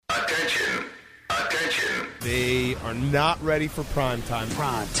They are not ready for prime time.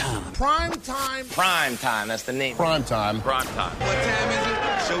 Prime time. Prime time. Prime time. That's the name. Prime time. Prime time. What time is it?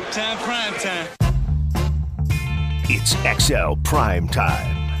 Showtime. Prime time. It's XL Prime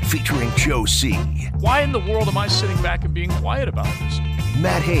Time, featuring Joe C. Why in the world am I sitting back and being quiet about this?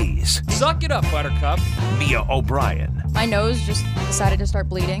 Matt Hayes. Suck it up, Buttercup. Mia O'Brien. My nose just decided to start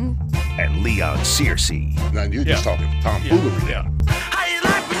bleeding. And Leon Searcy. Now you're just talking tomfoolery. Yeah. How you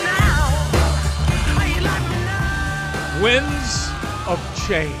like me now? How you like me now? Winds of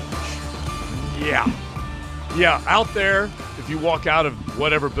change. Yeah, out there, if you walk out of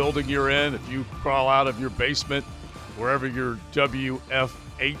whatever building you're in, if you crawl out of your basement, wherever your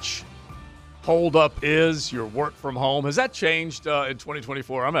WFH holdup is, your work from home, has that changed in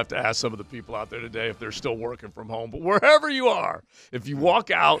 2024? I'm going to have to ask some of the people out there today if they're still working from home. But wherever you are, if you walk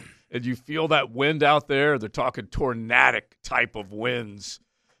out and you feel that wind out there, they're talking tornadic type of winds.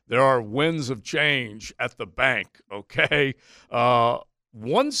 There are winds of change at the bank, okay?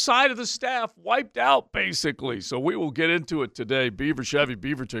 One side of the staff wiped out, basically. So we will get into it today. Beaver Chevy,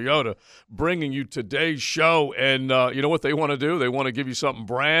 Beaver Toyota, bringing you today's show. And you know what they want to do? They want to give you something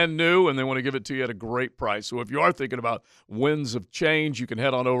brand new, and they want to give it to you at a great price. So if you are thinking about winds of change, you can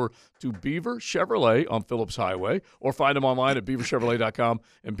head on over to Beaver Chevrolet on Phillips Highway, or find them online at beaverchevrolet.com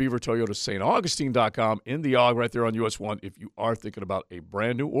and beavertoyota.staugustine.com in the AUG right there on US 1 if you are thinking about a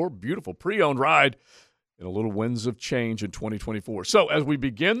brand new or beautiful pre-owned ride in a little winds of change in 2024. So as we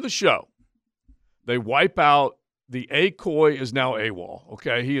begin the show, they wipe out the ACOY is now AWOL,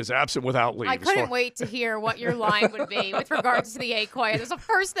 okay? He is absent without leave. I couldn't wait to hear what your line would be with regards to the ACOY. It was the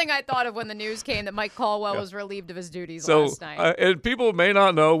first thing I thought of when the news came that Mike Caldwell was relieved of his duties last night. And people may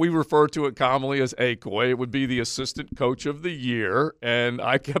not know, we refer to it commonly as ACOY. It would be the Assistant Coach of the Year, and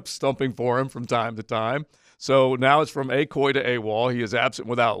I kept stumping for him from time to time. So now it's from ACOY to AWOL. He is absent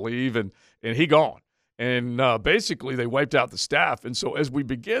without leave, and he gone. And basically, they wiped out the staff. And so as we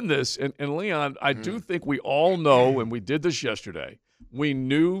begin this, and Leon, I do think we all know, and we did this yesterday, we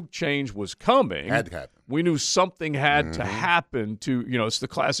knew change was coming. Had to happen. We knew something had to happen to, it's the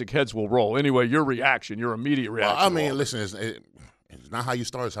classic heads will roll. Anyway, your reaction, your immediate reaction. Well, I mean, listen, it's not how you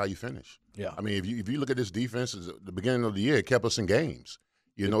start, it's how you finish. Yeah. I mean, if you look at this defense, at the beginning of the year, it kept us in games.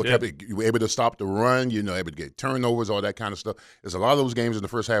 You It did. You were able to stop the run, able to get turnovers, all that kind of stuff. There's a lot of those games in the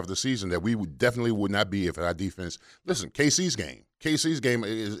first half of the season that we definitely would not be if our defense. Listen, KC's game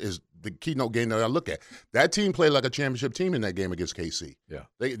is the keynote game that I look at. That team played like a championship team in that game against KC. Yeah.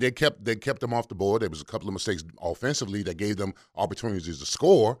 They kept them off the board. There was a couple of mistakes offensively that gave them opportunities to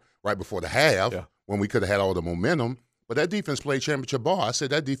score right before the half when we could have had all the momentum. But that defense played championship ball. I said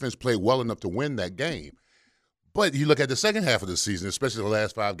that defense played well enough to win that game. But you look at the second half of the season, especially the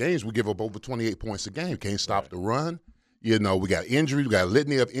last 5 games, we give up over 28 points a game. Can't stop the run. We got injuries. We got a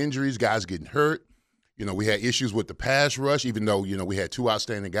litany of injuries, guys getting hurt. We had issues with the pass rush, even though, we had 2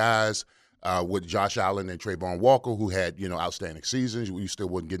 outstanding guys with Josh Allen and Trayvon Walker who had, outstanding seasons. We still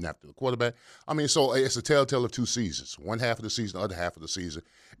wasn't getting after the quarterback. I mean, so it's a telltale of 2 seasons, one half of the season, the other half of the season.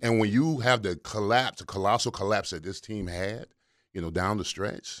 And when you have the colossal collapse that this team had, down the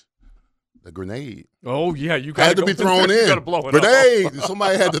stretch, the grenade. Oh, yeah. You had to be thrown in. You got to blow it grenade. up.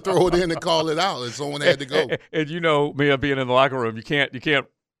 Somebody had to throw it in and call it out, and someone had to go. And me being in the locker room, you can't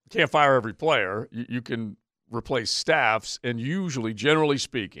fire every player. You can replace staffs, and usually, generally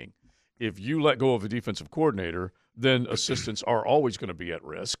speaking, if you let go of a defensive coordinator, then assistants are always going to be at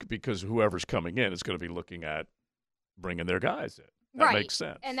risk because whoever's coming in is going to be looking at bringing their guys in. That makes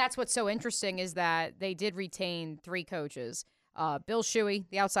sense. And that's what's so interesting is that they did retain 3 coaches. Bill Shuey,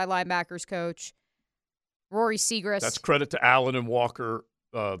 the outside linebackers coach, Rory Segrist. That's credit to Allen and Walker,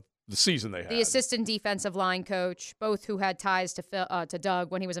 the season they had. The assistant defensive line coach, both who had ties to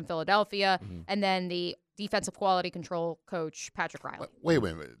Doug when he was in Philadelphia, and then the defensive quality control coach, Patrick Riley. Wait a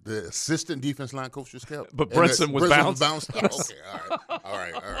minute. The assistant defense line coach just kept? But Brinson was bounced? Yes. Okay, all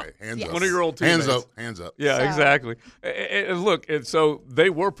right. Hands up. One of your old teammates. Hands up. Yeah, exactly. And look, so they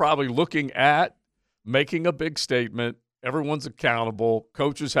were probably looking at making a big statement. Everyone's accountable.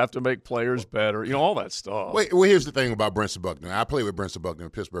 Coaches have to make players better. All that stuff. Well, here's the thing about Brinson Buckner. I played with Brinson Buckner in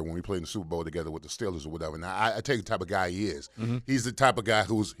Pittsburgh when we played in the Super Bowl together with the Steelers or whatever. Now, I tell you the type of guy he is. He's the type of guy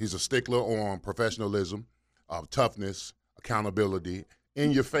he's a stickler on professionalism, toughness, accountability, in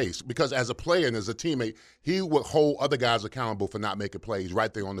your face. Because as a player and as a teammate, he would hold other guys accountable for not making plays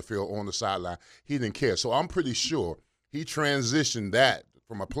right there on the field, on the sideline. He didn't care. So I'm pretty sure he transitioned that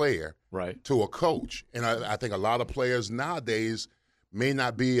from a player to a coach. And I think a lot of players nowadays may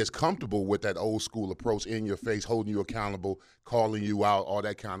not be as comfortable with that old school approach, in your face, holding you accountable, calling you out, all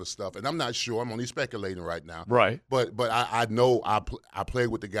that kind of stuff. And I'm not sure. I'm only speculating right now. Right. But I know I played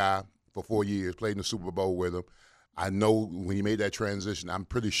with the guy for 4 years, played in the Super Bowl with him. I know when he made that transition, I'm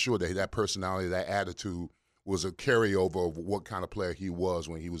pretty sure that personality, that attitude was a carryover of what kind of player he was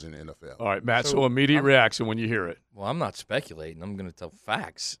when he was in the NFL. All right, Matt, so immediate reaction when you hear it. Well, I'm not speculating. I'm going to tell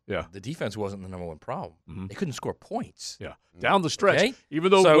facts. Yeah. The defense wasn't the number one problem. Mm-hmm. They couldn't score points. Yeah. Down the stretch. Okay? Even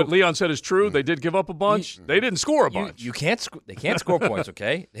though what Leon said is true, they did give up a bunch. They didn't score a bunch. You can't they can't score points,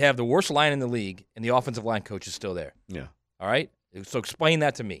 okay? They have the worst line in the league, and the offensive line coach is still there. Yeah. All right? So explain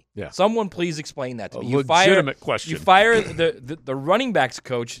that to me. Yeah. Someone please explain that to me. Legitimate question. You fire the running backs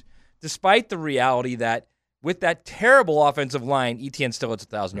coach despite the reality that with that terrible offensive line, ETN still hits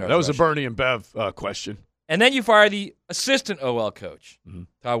 1,000 yards. That was rushing. a Bernie and Bev question. And then you fire the assistant OL coach, Mm-hmm.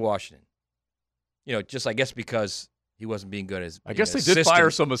 Todd Washington. You know, just I guess because he wasn't being good as I guess they assistant. did fire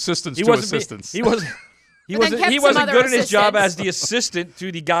some assistants He to wasn't assistants. He wasn't kept some other good at his job assistants. as the assistant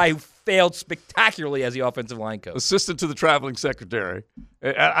to the guy who failed spectacularly as the offensive line coach. Assistant to the traveling secretary.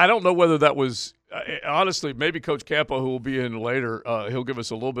 I don't know whether that was honestly, maybe Coach Campo, who will be in later, he'll give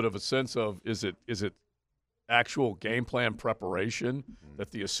us a little bit of a sense of is it actual game plan preparation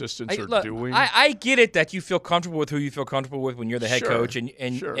that the assistants are doing? I get it that you feel comfortable with who you feel comfortable with when you're the head coach, and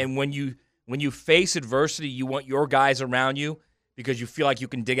Sure. and when you face adversity, you want your guys around you because you feel like you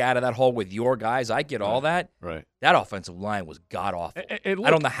can dig out of that hole with your guys. I get all that. Right. That offensive line was god awful. And look, I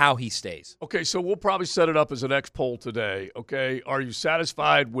don't know how he stays. Okay, so we'll probably set it up as an X poll today. Okay, are you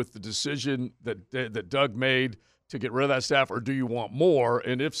satisfied with the decision that Doug made to get rid of that staff, or do you want more?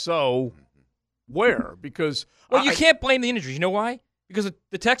 And if so, where? Because you can't blame the injuries. You know why? Because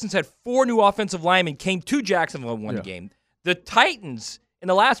the Texans had 4 new offensive linemen came to Jacksonville in one game. The Titans in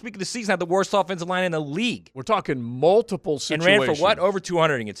the last week of the season had the worst offensive line in the league. We're talking multiple situations. And ran for what? Over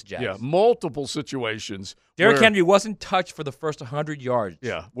 200 against the Jags. Yeah, multiple situations. Derrick Henry wasn't touched for the first 100 yards.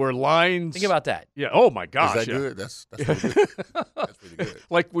 Yeah, where lines. Think about that. Yeah. Oh my gosh. Is that good? That's pretty good. That's pretty good.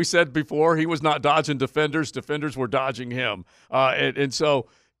 Like we said before, he was not dodging defenders. Defenders were dodging him. And so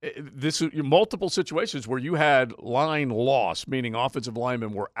this multiple situations where you had line loss, meaning offensive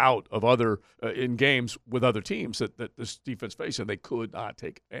linemen were out of other in games with other teams that this defense faced, and they could not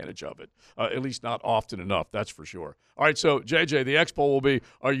take advantage of it, at least not often enough. That's for sure. All right, so JJ, the X poll will be: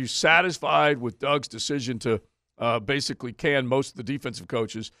 are you satisfied with Doug's decision to basically can most of the defensive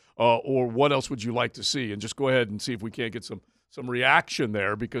coaches, or what else would you like to see? And just go ahead and see if we can't get some reaction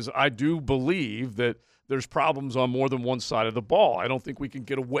there, because I do believe that there's problems on more than one side of the ball. I don't think we can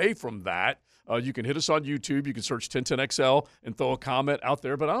get away from that. You can hit us on YouTube. You can search 1010XL and throw a comment out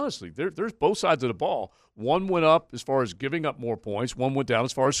there. But honestly, there's both sides of the ball. One went up as far as giving up more points. One went down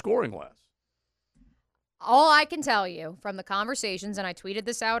as far as scoring less. All I can tell you from the conversations, and I tweeted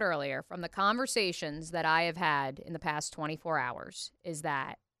this out earlier, from the conversations that I have had in the past 24 hours, is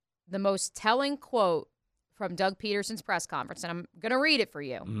that the most telling quote from Doug Peterson's press conference, and I'm going to read it for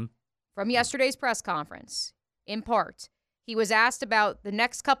you, from yesterday's press conference, in part, he was asked about the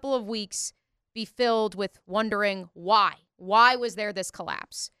next couple of weeks be filled with wondering why. Why was there this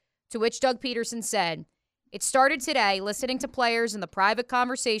collapse? To which Doug Peterson said, "It started today listening to players and the private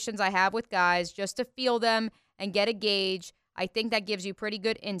conversations I have with guys just to feel them and get a gauge. I think that gives you pretty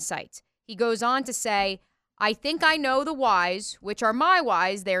good insight." He goes on to say, "I think I know the whys, which are my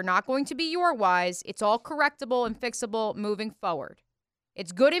whys. They're not going to be your whys. It's all correctable and fixable moving forward.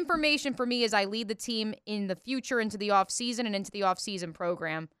 It's good information for me as I lead the team in the future into the offseason and into the offseason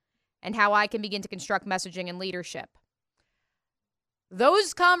program and how I can begin to construct messaging and leadership."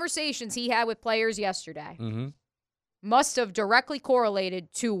 Those conversations he had with players yesterday must have directly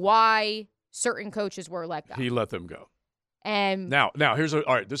correlated to why certain coaches were let go. He let them go. And Now here's all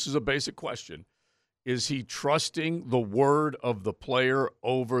right, this is a basic question. Is he trusting the word of the player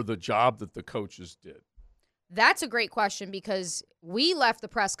over the job that the coaches did? that's a great question, because we left the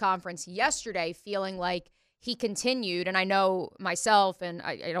press conference yesterday feeling like he continued, and I know myself, and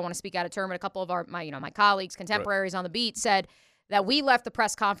I don't want to speak out of turn, but a couple of my colleagues, contemporaries on the beat said that we left the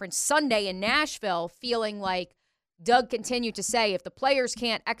press conference Sunday in Nashville feeling like Doug continued to say, if the players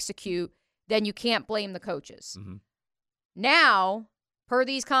can't execute, then you can't blame the coaches. Mm-hmm. Now, per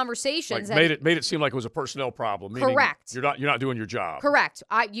these conversations, made it seem like it was a personnel problem. Correct. You're not doing your job. Correct.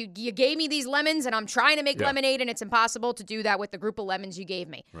 You gave me these lemons, and I'm trying to make lemonade, and it's impossible to do that with the group of lemons you gave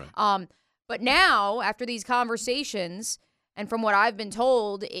me. Right. But now, after these conversations, and from what I've been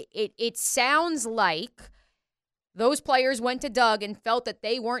told, it sounds like those players went to Doug and felt that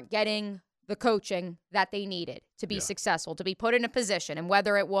they weren't getting the coaching that they needed to be successful, to be put in a position. And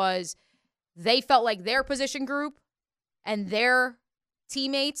whether it was they felt like their position group and their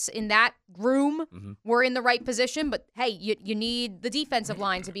teammates in that room were in the right position, but hey, you need the defensive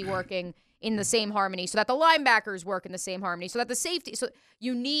line to be working in the same harmony, so that the linebackers work in the same harmony, so that the safety. So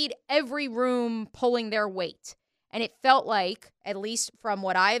you need every room pulling their weight. And it felt like, at least from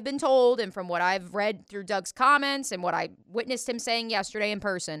what I have been told and from what I've read through Doug's comments and what I witnessed him saying yesterday in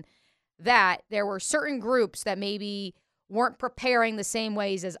person, that there were certain groups that maybe weren't preparing the same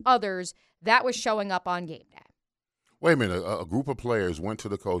ways as others that was showing up on game day. Wait a minute. A group of players went to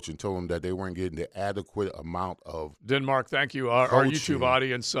the coach and told him that they weren't getting the adequate amount of Denmark, thank you. Our YouTube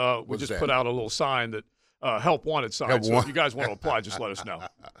audience, we just put out a little sign that help wanted sign. So if you guys want to apply, just let us know. All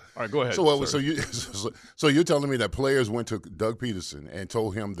right, go ahead. So you're telling me that players went to Doug Peterson and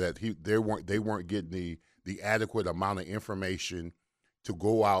told him that they weren't getting the adequate amount of information to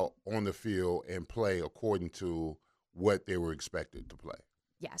go out on the field and play according to what they were expected to play.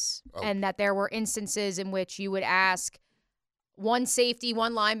 Yes, and that there were instances in which you would ask one safety,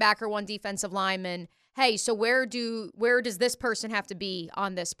 one linebacker, one defensive lineman, hey, so where does this person have to be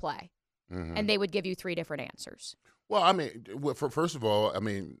on this play? Mm-hmm. And they would give you 3 different answers. Well, I mean, first of all, I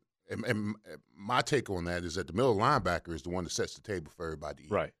mean, and my take on that is that the middle linebacker is the one that sets the table for everybody.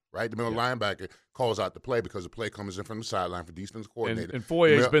 Right. The middle linebacker calls out the play because the play comes in from the sideline for defense coordinator. And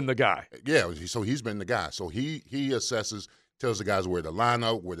Foyer's been the guy. Yeah, so he's been the guy. So he assesses, tells the guys where to line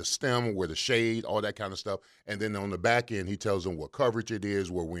up, where to stem, where to shade, all that kind of stuff. And then on the back end, he tells them what coverage it is,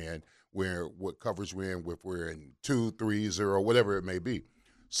 what coverage we're in, if we're in 2, 3, 0, whatever it may be.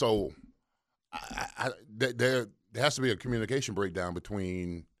 So there has to be a communication breakdown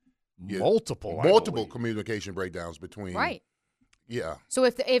between multiple communication breakdowns between right. Yeah. So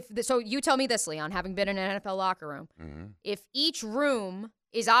so you tell me this, Leon, having been in an NFL locker room, if each room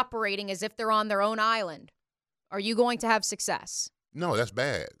is operating as if they're on their own island, are you going to have success? No, that's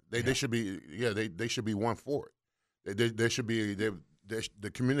bad. They should be they should be one for it. There should be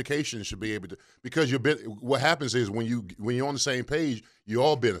the communication should be able to, because what happens is when you're on the same page, you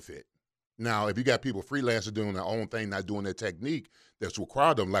all benefit. Now, if you got people freelancing doing their own thing, not doing their technique that's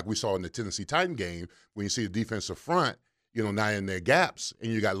required of them, like we saw in the Tennessee Titan game, when you see the defensive front, not in their gaps,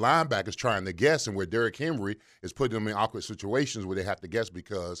 and you got linebackers trying to guess, and where Derrick Henry is putting them in awkward situations where they have to guess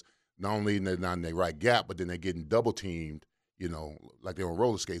because not only they're not in their right gap, but then they're getting double teamed, like they're on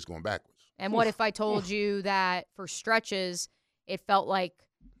roller skates going backwards. And what if I told you that for stretches, it felt like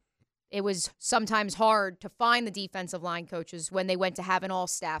it was sometimes hard to find the defensive line coaches when they went to have an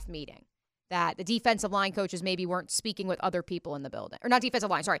all-staff meeting? That the defensive line coaches maybe weren't speaking with other people in the building. Or not defensive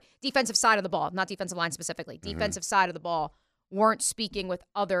line, sorry. Defensive side of the ball, not defensive line specifically. Defensive side of the ball weren't speaking with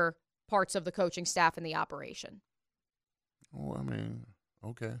other parts of the coaching staff in the operation. Oh, I mean,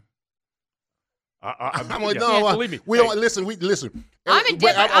 okay. Believe me. We don't listen. We listen. I'm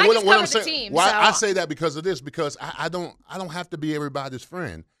indifferent. I just cover the team. Why I say that because of this, because I don't have to be everybody's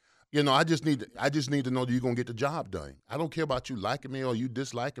friend. I just need to know that you're gonna get the job done. I don't care about you liking me or you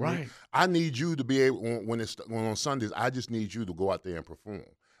disliking me. I need you to be able when on Sundays. I just need you to go out there and perform.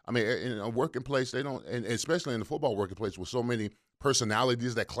 I mean, in a working place, they don't, and especially in the football working place with so many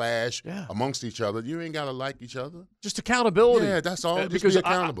personalities that clash amongst each other. You ain't gotta like each other. Just accountability. Yeah, that's all. Just because be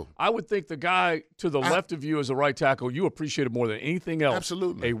accountable. I would think the guy to the left of you as a right tackle, you appreciated more than anything else.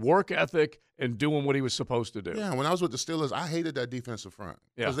 Absolutely. A work ethic and doing what he was supposed to do. Yeah, when I was with the Steelers, I hated that defensive front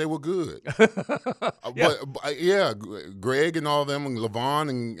because they were good. Greg and all them and LeVon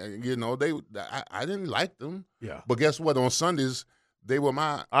and I didn't like them. Yeah. But guess what? On Sundays, they were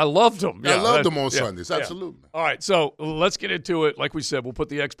I loved them. I loved them on Sundays. Absolutely. All right, so let's get into it. Like we said, we'll put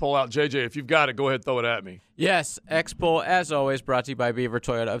the X poll out. JJ, if you've got it, go ahead, throw it at me. Yes, X poll, as always, brought to you by Beaver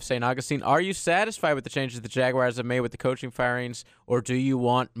Toyota of St. Augustine. Are you satisfied with the changes the Jaguars have made with the coaching firings, or do you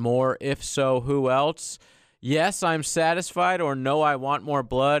want more? If so, who else? Yes, I'm satisfied, or no, I want more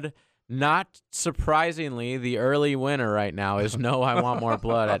blood. Not surprisingly, the early winner right now is no, I want more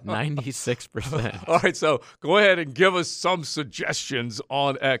blood at 96%. All right, so go ahead and give us some suggestions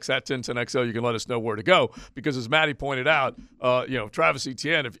on X at 1010XL. You can let us know where to go because, as Maddie pointed out, Travis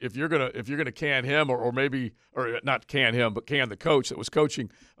Etienne, if you're gonna can him or maybe not can him, but can the coach that was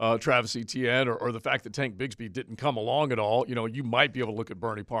coaching Travis Etienne or the fact that Tank Bigsby didn't come along at all, you might be able to look at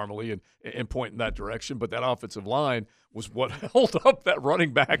Bernie Parmalee and point in that direction. But that offensive line was what held up that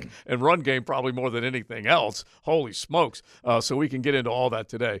running back and run game probably more than anything else. Holy smokes. So we can get into all that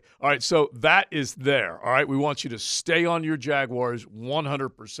today. All right, so that is there. All right, we want you to stay on your Jaguars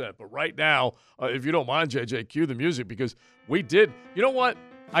 100%. But right now, if you don't mind, JJ, cue the music because we did. You know what?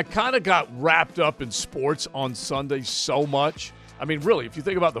 I kind of got wrapped up in sports on Sunday so much. I mean, really, if you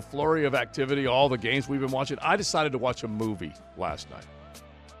think about the flurry of activity, all the games we've been watching, I decided to watch a movie last night.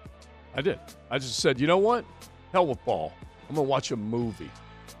 I did. I just said, you know what? Hell with ball. I'm going to watch a movie.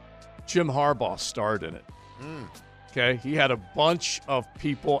 Jim Harbaugh starred in it. Okay, he had a bunch of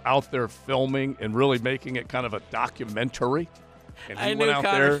people out there filming and really making it kind of a documentary. And he I went knew out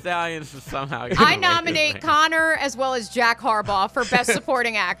there. Stallions was somehow. I nominate Connor as well as Jack Harbaugh for Best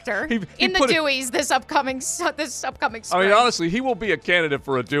Supporting Actor in the Deweys this upcoming spring. I mean, honestly, he will be a candidate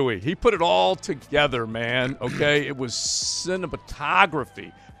for a Dewey. He put it all together, man. Okay, it was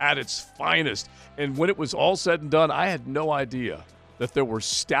cinematography at its finest. And when it was all said and done, I had no idea that there were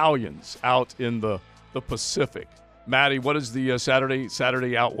stallions out in the Pacific. Maddie, what is the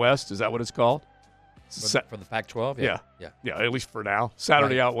Saturday Out West? Is that what it's called? For the Pac-12? Yeah, at least for now.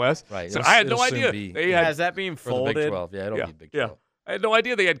 Saturday Out West. Right. So I had no idea. They had, is that being for the folded? Big 12. Yeah, it'll be Big 12. I had no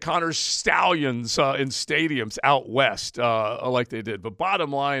idea they had Connor's Stallions in stadiums out west like they did. But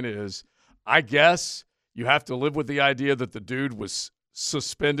bottom line is, I guess you have to live with the idea that the dude was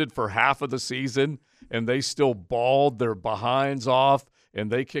suspended for half of the season and they still balled their behinds off and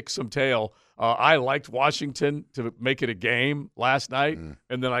they kicked some tail. I liked Washington to make it a game last night,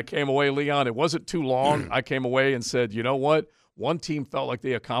 and then I came away, Leon. It wasn't too long. I came away and said, you know what? One team felt like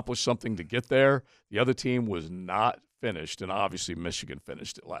they accomplished something to get there. The other team was not finished, and obviously Michigan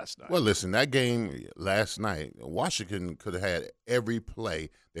finished it last night. Well, listen, that game last night, Washington could have had every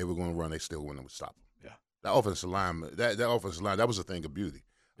play they were going to run. They still wouldn't have stopped them. Yeah, that offensive line, that was a thing of beauty.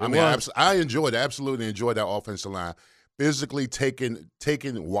 I absolutely enjoyed that offensive line. Physically taking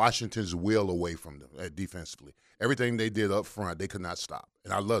Washington's will away from them defensively. Everything they did up front, they could not stop,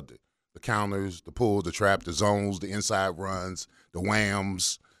 and I loved it. The counters, the pulls, the trap, the zones, the inside runs, the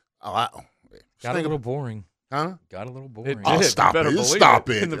whams. Got a little boring. Huh? Got a little boring. It did. Stop it! Stop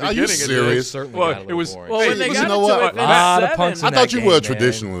it! Are you serious? Well, it was. Well, when they you got know into what? it, A lot of punts in I that thought you game, were a man.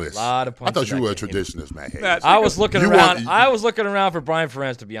 traditionalist. Lot of punts I thought in you that were a game. traditionalist, Matt Hayes. Matt, I was looking You around. want- I was looking around for Brian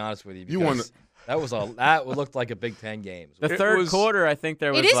Ferentz, to be honest with you. You Because want- that looked like a Big Ten game. The It third was- quarter, I think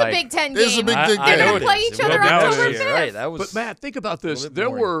there was It is like a Big Ten It is a game. Big Ten I game. They're know going it to play is. each It other was- October yeah, 5th. right. That was. But Matt, think about this. a little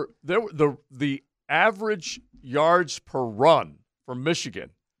There bit were the average yards per run for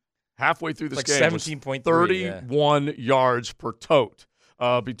Michigan halfway through this Like game was 17.3, 31 yards per tote.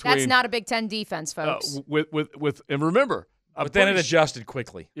 Between That's not a Big Ten defense, folks. with and remember, But then it adjusted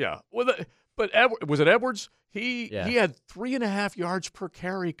quickly. Yeah, but was it Edwards? He had 3.5 yards per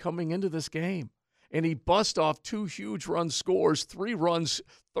carry coming into this game, and he bust off 2 huge run scores, 3 runs,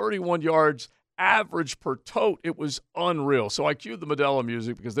 31 yards average per tote. It was unreal. So I cued the Modelo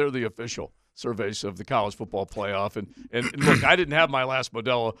music because they're the official surveys of the college football playoff. And look, I didn't have my last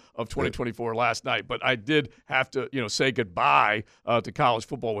Modelo of 2024 last night, but I did have to, say goodbye to college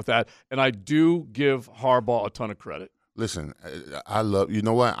football with that. And I do give Harbaugh a ton of credit. Listen, I love. You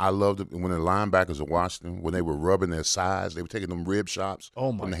know what? I loved it when the linebackers of Washington, when they were rubbing their sides, they were taking them rib shots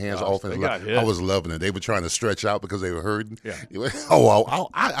from the hands of offensive line. I was loving it. They were trying to stretch out because they were hurting. Yeah.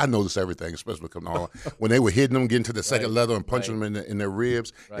 I noticed everything, especially when they were hitting them, getting to the second leather and punching them in their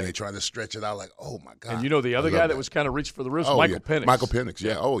ribs, and they trying to stretch it out like, oh my God. And the other guy that was kind of reached for the ribs, Michael Penix. Michael Penix,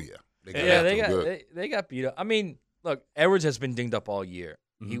 yeah. Oh yeah. They got beat up. I mean, look, Edwards has been dinged up all year.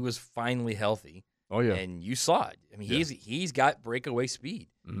 Mm-hmm. He was finally healthy. Oh yeah, and you saw it. I mean, he's got breakaway speed,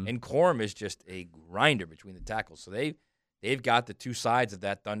 and Corum is just a grinder between the tackles. So they've got the two sides of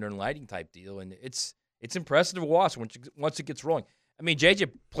that thunder and lightning type deal, and it's impressive to watch once it gets rolling. I mean, JJ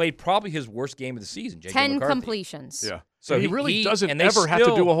played probably his worst game of the season. 10 McCarthy. completions. Yeah, so he really doesn't ever have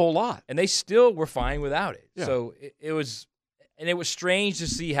to do a whole lot, and they still were fine without it. Yeah. So it was strange to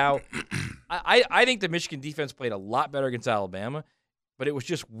see how. I think the Michigan defense played a lot better against Alabama, but it was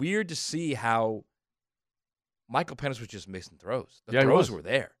just weird to see how Michael Penix was just missing throws. The throws were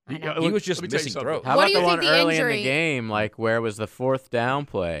there. He was just missing throws. How about the one early in the game, like where was the 4th down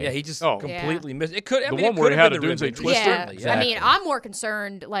play? Yeah, he just completely missed. It could. The one where he had a Doomsday Twister. Yeah, exactly. I mean, I'm more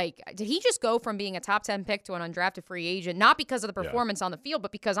concerned. Like, did he just go from being a top 10 pick to an undrafted free agent? Not because of the performance on the field,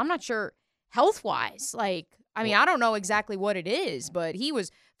 but because I'm not sure health wise. Like, I mean, I don't know exactly what it is, but he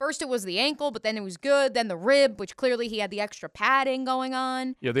was first. It was the ankle, but then it was good. Then the rib, which clearly he had the extra padding going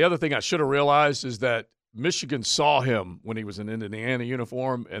on. Yeah, the other thing I should have realized is that Michigan saw him when he was in Indiana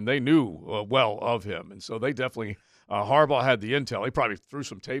uniform, and they knew well of him. And so they definitely Harbaugh had the intel. He probably threw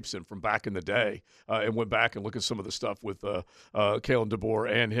some tapes in from back in the day and went back and looked at some of the stuff with Kalen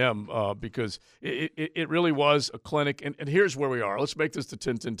DeBoer and him because it really was a clinic. And here's where we are. Let's make this the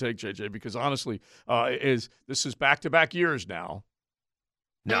 10-10 take, JJ, because honestly, this is back-to-back years now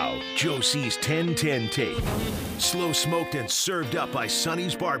Now, Josie's 10-10 tape. Slow smoked and served up by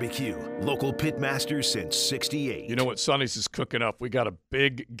Sonny's Barbecue. Local pit masters since 68. You know what Sonny's is cooking up? We got a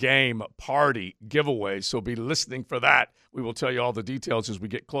big game party giveaway, so be listening for that. We will tell you all the details as we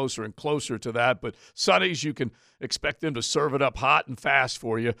get closer and closer to that. But Sonny's, you can expect them to serve it up hot and fast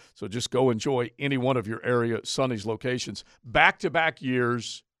for you. So just go enjoy any one of your area Sonny's locations. Back-to-back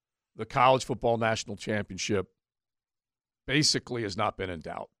years, the College Football National Championship basically has not been in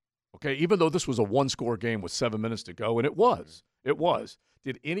doubt. Okay, even though this was a one-score game with 7 minutes to go, and it was.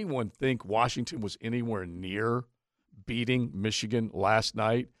 Did anyone think Washington was anywhere near beating Michigan last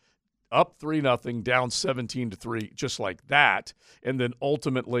night? Up 3-0, down 17-3, just like that. And then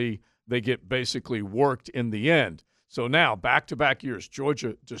ultimately they get basically worked in the end. So now, back-to-back years,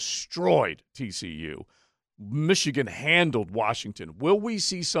 Georgia destroyed TCU. Michigan handled Washington. Will we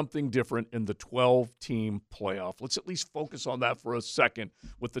see something different in the 12-team playoff? Let's at least focus on that for a second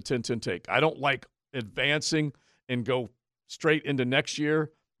with the 10-10 take. I don't like advancing and go straight into next year,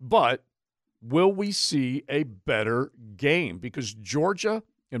 but will we see a better game? Because Georgia,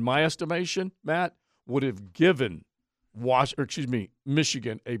 in my estimation, Matt, would have given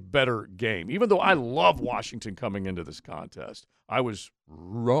Michigan a better game. Even though I love Washington coming into this contest, I was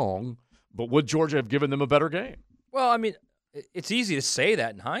wrong. But would Georgia have given them a better game? Well, I mean, it's easy to say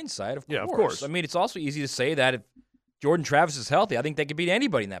that in hindsight, of course. Yeah, of course. I mean, it's also easy to say that if Jordan Travis is healthy, I think they could beat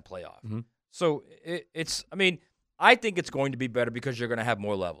anybody in that playoff. Mm-hmm. So I think it's going to be better because you're going to have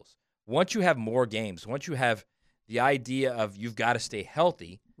more levels. Once you have more games, once you have the idea of you've got to stay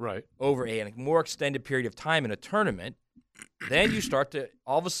healthy over a more extended period of time in a tournament, then you start to,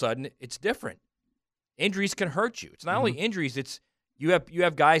 all of a sudden, it's different. Injuries can hurt you. It's not only injuries, it's you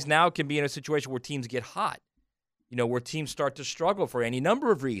have guys now can be in a situation where teams get hot, where teams start to struggle for any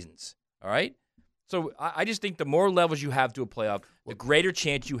number of reasons, all right? So I just think the more levels you have to a playoff, the greater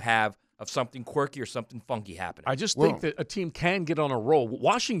chance you have of something quirky or something funky happening. I just think that a team can get on a roll.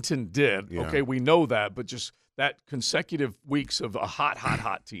 Washington did, okay, we know that, but just that consecutive weeks of a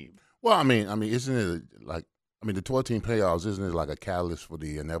hot team. Well, I mean, isn't it the 12-team playoffs, isn't it like a catalyst for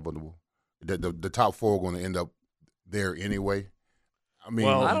the inevitable? The top four are going to end up there anyway. I mean,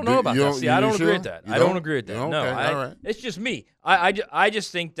 I don't know about that. See, I don't agree with that. I don't agree with that. Okay, no, all right. It's just me. I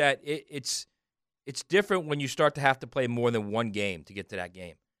just think that it's different when you start to have to play more than one game to get to that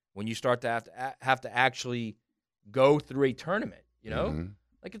game. When you start to have to actually go through a tournament,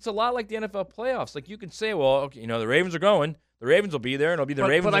 like it's a lot like the NFL playoffs. Like you can say, well, okay, the Ravens are going, the Ravens will be there, and it'll be the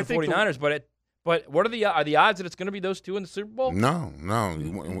Ravens and the 49ers. But what are the odds that it's going to be those two in the Super Bowl? No.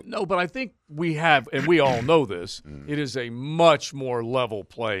 No, but I think we have, and we all know this, it is a much more level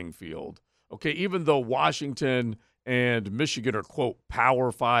playing field. Okay, even though Washington and Michigan are, quote,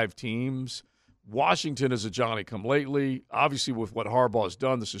 Power 5 teams, Washington is a Johnny-come-lately. Obviously, with what Harbaugh has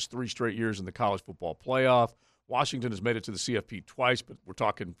done, this is 3 straight years in the college football playoff. Washington has made it to the CFP twice, but we're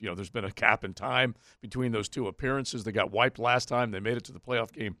talking, there's been a gap in time between those two appearances. They got wiped last time. They made it to the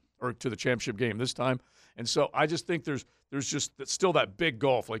playoff game or to the championship game this time. And so I just think there's just still that big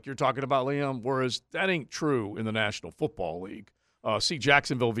gulf like you're talking about, Liam, whereas that ain't true in the National Football League. See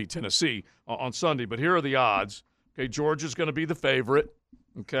Jacksonville v. Tennessee on Sunday, but here are the odds. Okay, Georgia's going to be the favorite.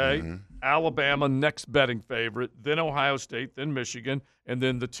 Okay, Alabama, next betting favorite, then Ohio State, then Michigan, and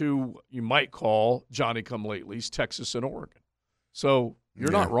then the two you might call Johnny-come-latelys, Texas and Oregon. So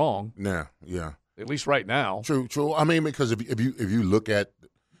you're not wrong. Yeah. At least right now. True. I mean, because if you look at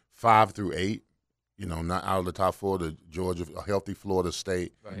 5 through 8, not out of the top 4, the Georgia, a healthy Florida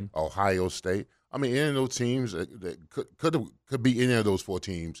State, Ohio State. I mean, any of those teams that could be any of those 4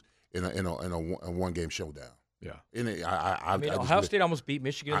 teams in a one-game showdown. Yeah. Ohio State almost beat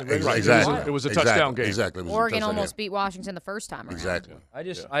Michigan in the regular season. It was a touchdown game. Exactly. Oregon almost beat Washington the first time around. Exactly.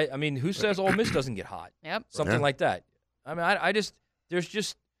 I mean, who says Ole Miss doesn't get hot? Yep. Something like that. I mean,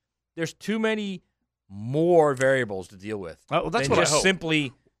 there's too many more variables to deal with. Well, that's than what just I hope.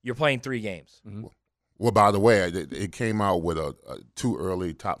 Simply you're playing 3 games. Mm-hmm. Well, by the way, it came out with a too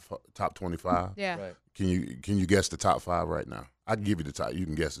early top 25. Yeah. Right. Can you guess the top 5 right now? I can give you the top. You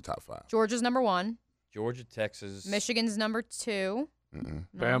can guess the top 5. Georgia's number 1. Georgia, Texas. Michigan's number 2.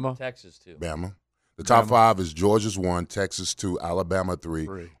 Bama. Texas, 2. Bama. The top 5 is Georgia's 1, Texas 2, Alabama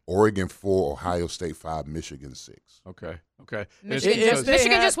 3, Oregon 4, Ohio State 5, Michigan 6. Okay.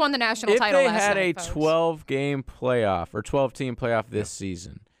 Michigan just won the national title last night. If they had a 12-game playoff or 12-team playoff this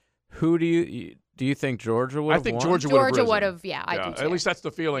season, who do you think Georgia would have I think won? Georgia would have. Yeah, I do too. At least that's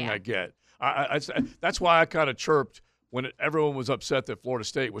the feeling I get. That's why I kind of chirped when everyone was upset that Florida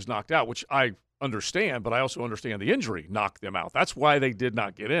State was knocked out, which I understand, but I also understand the injury knocked them out. That's why they did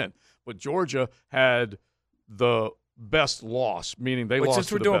not get in. But Georgia had the best loss, meaning they Wait, lost since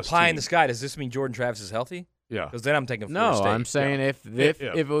to we're the doing best pie team. in the sky, does this mean Jordan Travis is healthy? Yeah. Because then I'm taking No, Florida State. I'm saying if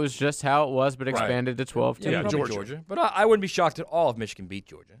it was just how it was, but expanded to 12 teams. Yeah, probably Georgia. But I wouldn't be shocked at all if Michigan beat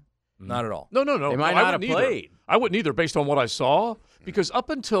Georgia. Not at all. No. They might not have played. I wouldn't either based on what I saw, because up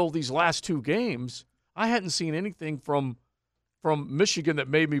until these last 2 games, I hadn't seen anything from Michigan that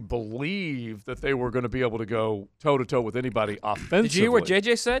made me believe that they were going to be able to go toe-to-toe with anybody offensively. Did you hear what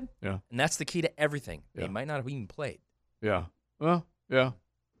JJ said? Yeah. And that's the key to everything. Yeah. They might not have even played. Yeah. Well, yeah.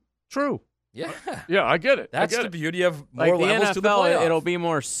 True. Yeah. Yeah, I get it. That's I get the it. beauty of Like more the levels NFL, to the playoff. it'll be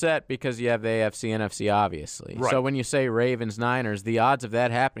more set because you have the AFC, NFC, obviously. Right. So when you say Ravens, Niners, the odds of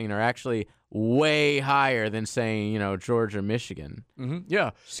that happening are actually way higher than saying, Georgia, Michigan. Mm-hmm.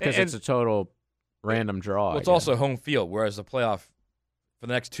 Yeah. Just because it's a total random draw. Well, it's also home field, whereas the playoff for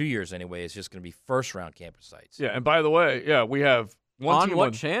the next 2 years anyway is just going to be first-round campus sites. Yeah, and by the way, we have one on team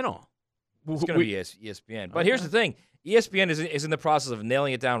what channel? It's going to be ESPN. But here's the thing. ESPN is in the process of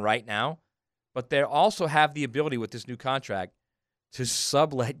nailing it down right now, but they also have the ability with this new contract to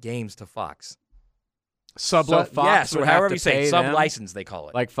sublet games to Fox. Sublet? So Fox yes, would or have however to you say pay it, them? sub-license they call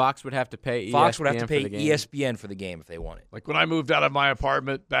it. Like Fox would have to pay ESPN Fox would have to pay for the game? ESPN for the game if they want it. Like when I moved out of my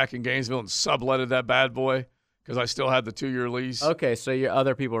apartment back in Gainesville and subletted that bad boy because I still had the 2-year lease. Okay, so your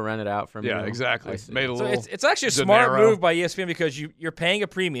other people rent it out from you. Yeah, exactly. I see. Made a So little. it's actually a smart dinero. move by ESPN because you're paying a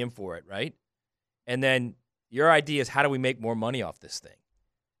premium for it, right? And then your idea is how do we make more money off this thing?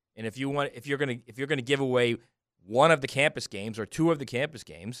 And if you're gonna give away one of the campus games or 2 of the campus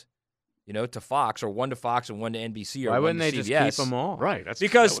games, to Fox, or 1 to Fox and 1 to NBC, or Why 1 wouldn't to they CBS, just keep them all? Right. That's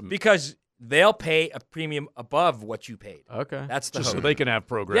because they'll pay a premium above what you paid. Okay. That's the just so hope. they can have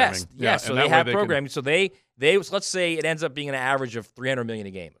programming. Yes, Yeah, so and they that way have can- programming. So they let's say it ends up being an average of $300 million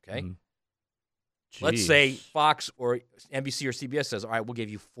a game. Okay, let's say Fox or NBC or CBS says, all right, we'll give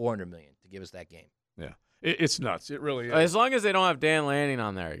you $400 million to give us that game. Yeah. It's nuts. It really is. As long as they don't have Dan Lanning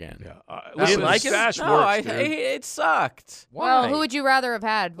on there again. Yeah. didn't like it? Stash No, works, dude. it sucked. Well, who would you rather have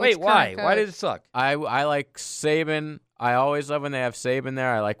had? Which Wait, why? current Why coach? did it suck? I like Saban. I always love when they have Saban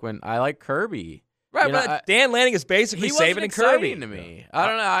there. I like Kirby. Right, You know, but Dan Lanning is basically He wasn't Saban and Kirby. exciting to me. I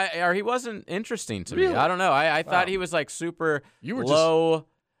don't know. Or he wasn't interesting to Really? me. I don't know. I thought Wow. he was like super You were low.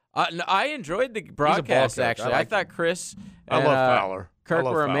 No, I enjoyed the broadcast, coach. I actually. I like thought Chris I and, love Fowler. I Kirk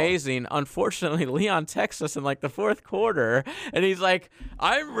love were Fowler. amazing. Unfortunately, Leon texts us in like the 4th quarter, and he's like,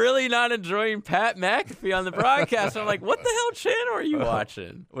 I'm really not enjoying Pat McAfee on the broadcast. I'm like, what the hell channel are you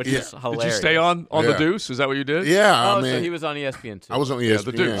watching? Which is hilarious. Did you stay on the Yeah. Deuce? Is that what you did? Yeah, Oh, I mean, so he was on ESPN too. I was on Yeah, ESPN.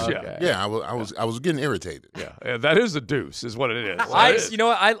 the Deuce, yeah. Okay. Yeah, I was getting irritated. Yeah, that is the Deuce, is what it is. That is. You know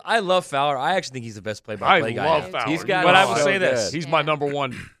what? I love Fowler. I actually think he's the best play-by-play I guy. love ever. Fowler. He's got But it I will so say this. good. He's my number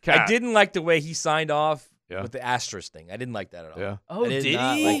one cat. I didn't like the way he signed off Yeah. with the asterisk thing. I didn't like that at all. Yeah. Oh, I did did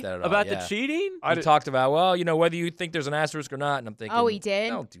not he? like that at all, About yeah. the cheating? I He did- talked about, whether you think there's an asterisk or not, and I'm thinking, Oh, he did?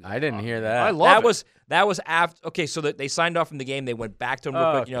 Don't do that. I didn't hear that. I love it. That was after. Okay, so that they signed off from the game. They went back to him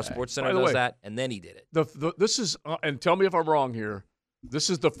real quick. You know, Okay. Sports By Center the does way, that, and then he did it. This is, and tell me if I'm wrong here. This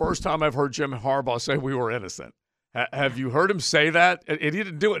is the first time I've heard Jim Harbaugh say we were innocent. Have you heard him say that? And he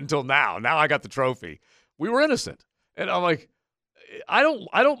didn't do it until now. Now I got the trophy. We were innocent, and I'm like, I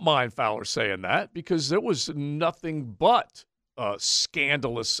don't mind Fowler saying that because it was nothing but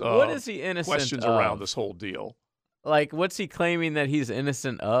scandalous. What is he innocent questions of? around this whole deal? Like, what's he claiming that he's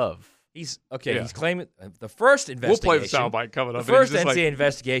innocent of? He's okay. Yeah. He's claiming the first We'll investigation. play the soundbite coming up. The first It's just NCAA like-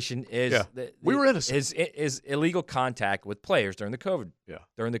 investigation is Yeah. We were innocent. Is illegal contact with players during the COVID. Yeah.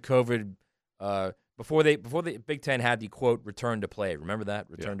 During the COVID, before the Big Ten had the quote return to play. Remember that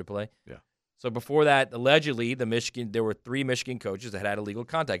return to play. Yeah. So before that, allegedly, there were 3 Michigan coaches that had illegal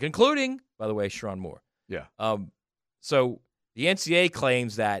contact, including, by the way, Sharon Moore. Yeah. So the NCAA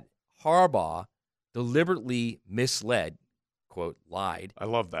claims that Harbaugh deliberately misled, quote, lied I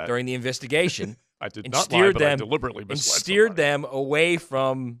love that. during the investigation. I did and not lie, steered but I them deliberately and misled steered somebody. them away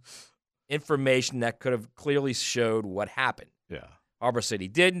from information that could have clearly showed what happened. Yeah. Harbaugh said he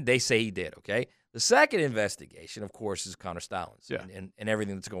didn't. They say he did, okay? The second investigation, of course, is Connor Stallings Yeah. and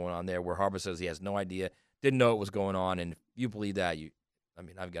everything that's going on there where Harbaugh says he has no idea, didn't know what was going on. And if you believe that,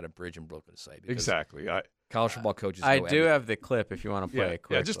 I've got a bridge in Brooklyn to say. Because Exactly. college football coaches I know do everything. have the clip if you want to play it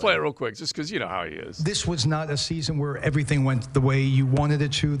quickly. Yeah, just play it real quick, just because you know how he is. This was not a season where everything went the way you wanted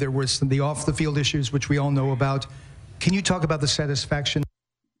it to. There was the off-the-field issues, which we all know about. Can you talk about the satisfaction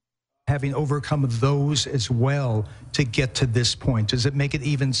having overcome those as well to get to this point? Does it make it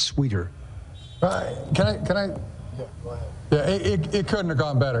even sweeter? Can I? Yeah, go ahead. Yeah, it couldn't have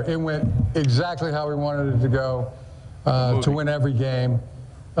gone better. It went exactly how we wanted it to go, to win every game.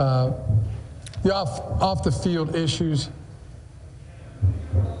 The off the field issues,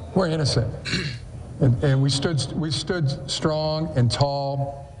 we're innocent. And we stood strong and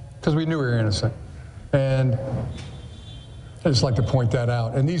tall because we knew we were innocent. And I just like to point that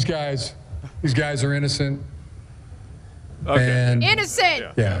out. And these guys are innocent. Okay. And innocent.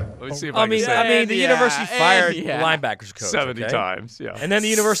 Yeah. Let me see if I can mean, say it. the university fired the linebackers coach 70 okay? times. Yeah. And then the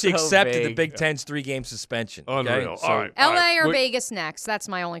university So accepted the vague. Big Ten's 3-game suspension. Okay? Unreal. So, All right. LA or We- Vegas next? That's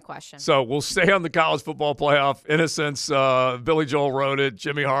my only question. So we'll stay on the college football playoff. Innocence. Billy Joel wrote it.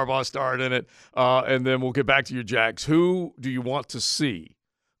 Jimmy Harbaugh starred in it. And then we'll get back to your Jags. Who do you want to see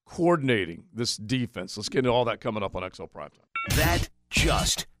coordinating this defense? Let's get into all that coming up on XL Primetime. That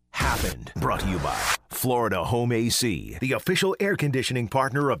just happened. Brought to you by Florida Home AC, the official air conditioning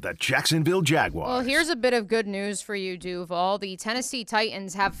partner of the Jacksonville Jaguars. Well, here's a bit of good news for you, Duval. The Tennessee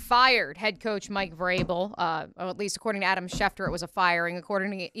Titans have fired head coach Mike Vrabel. Or at least according to Adam Schefter, it was a firing.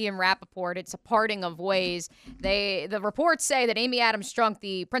 According to Ian Rappaport, it's a parting of ways. The reports say that Amy Adams Strunk,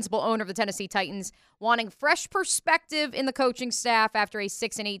 the principal owner of the Tennessee Titans, wanting fresh perspective in the coaching staff after a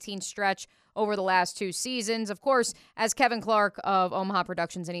 6-18 stretch over the last 2 seasons. Of course, as Kevin Clark of Omaha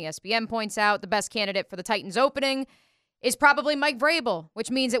Productions and ESPN points out, the best candidate for the Titans opening is probably Mike Vrabel,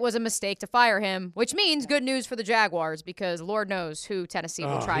 which means it was a mistake to fire him, which means good news for the Jaguars because Lord knows who Tennessee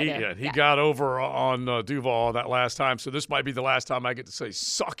will try to. He got over on Duval that last time, so this might be the last time I get to say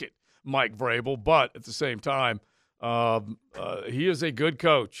suck it, Mike Vrabel. But at the same time, he is a good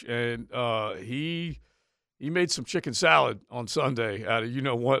coach, and he made some chicken salad on Sunday out of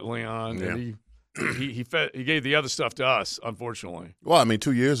you-know-what, Leon, Yeah. and he gave the other stuff to us, unfortunately. Well, I mean,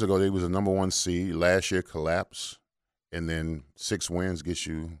 2 years ago, they was a number 1 seed. Last year, collapsed, and then 6 wins gets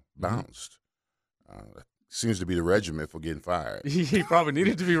you bounced. Seems to be the regimen for getting fired. He probably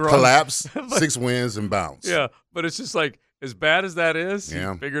needed to be wrong. Collapse, 6 wins, and bounce. Yeah, but it's just like, as bad as that is,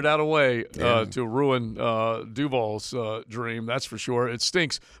 Yeah. he figured out a way to ruin Duval's dream, that's for sure. It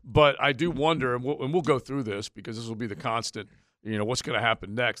stinks, but I do wonder, and we'll go through this because this will be the constant, what's going to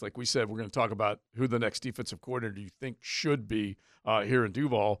happen next. Like we said, we're going to talk about who the next defensive coordinator you think should be here in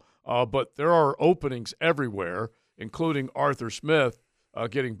Duval. But there are openings everywhere, including Arthur Smith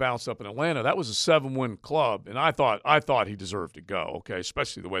getting bounced up in Atlanta. That was a 7-win club, and I thought he deserved to go, okay,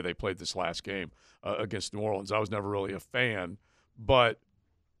 especially the way they played this last game against New Orleans. I was never really a fan, but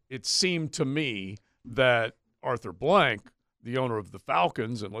it seemed to me that Arthur Blank, the owner of the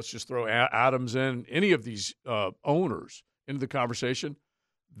Falcons, and let's just throw Adams in, any of these owners into the conversation,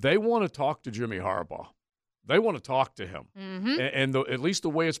 they want to talk to Jimmy Harbaugh. They want to talk to him. Mm-hmm. And at least the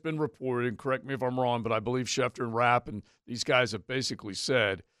way it's been reported, and correct me if I'm wrong, but I believe Schefter and Rapp and these guys have basically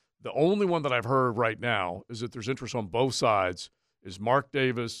said the only one that I've heard right now is that there's interest on both sides is Mark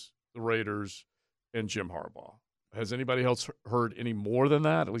Davis, the Raiders, and Jim Harbaugh. Has anybody else heard any more than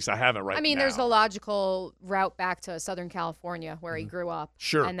that? At least I haven't right now. I mean, there's the logical route back to Southern California where he grew up.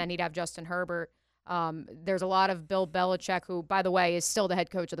 Sure. And then he'd have Justin Herbert. There's a lot of Bill Belichick, who, by the way, is still the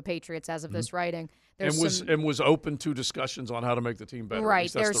head coach of the Patriots as of this writing. And was open to discussions on how to make the team better. Right.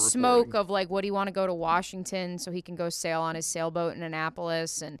 That's There's the smoke reporting. of, like, would he want to go to Washington so he can go sail on his sailboat in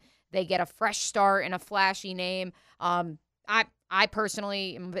Annapolis and they get a fresh start and a flashy name. I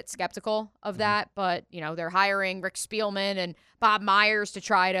personally am a bit skeptical of that, but, they're hiring Rick Spielman and Bob Myers to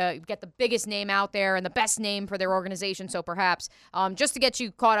try to get the biggest name out there and the best name for their organization. So perhaps just to get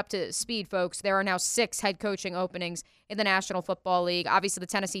you caught up to speed, folks, there are now 6 head coaching openings in the National Football League. Obviously, the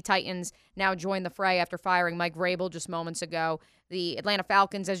Tennessee Titans now join the fray after firing Mike Vrabel just moments ago. The Atlanta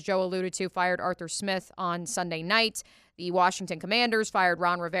Falcons, as Joe alluded to, fired Arthur Smith on Sunday night. The Washington Commanders fired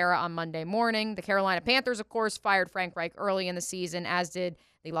Ron Rivera on Monday morning. The Carolina Panthers, of course, fired Frank Reich early in the season, as did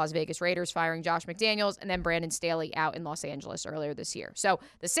the Las Vegas Raiders firing Josh McDaniels, and then Brandon Staley out in Los Angeles earlier this year. So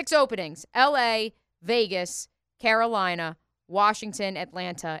the 6 openings, L.A., Vegas, Carolina, Washington,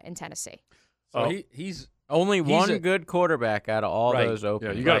 Atlanta, and Tennessee. So he's only one good quarterback out of all those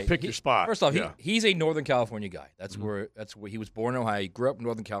openings. Yeah, you got to pick your spot. First off, he's a Northern California guy. That's where he was born in Ohio. He grew up in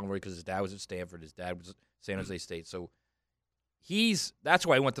Northern California because his dad was at Stanford. His dad was at San Jose State. So that's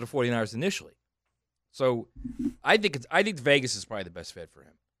why he went to the 49ers initially. So I think Vegas is probably the best fit for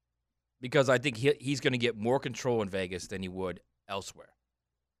him because I think he's going to get more control in Vegas than he would elsewhere.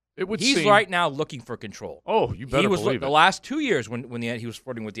 He's right now looking for control. Oh, you better believe it. The last 2 years when he was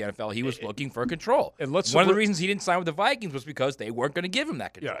flirting with the NFL, he was looking for control. And one of the reasons he didn't sign with the Vikings was because they weren't going to give him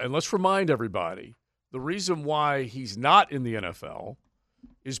that control. Yeah, and let's remind everybody, the reason why he's not in the NFL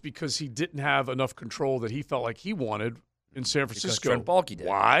is because he didn't have enough control that he felt like he wanted in San Francisco. Because Trent Baalke did.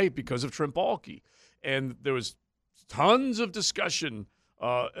 Why? Because of Trent Baalke. And there was tons of discussion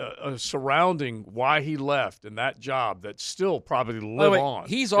surrounding why he left and that job that still probably live on.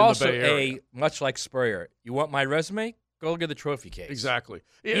 He's in also the Bay Area. much like Spurrier. You want my resume? Go look at the trophy case. Exactly.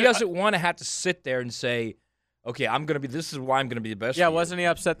 He doesn't want to have to sit there and say, okay, this is why I'm going to be the best. Yeah, wasn't he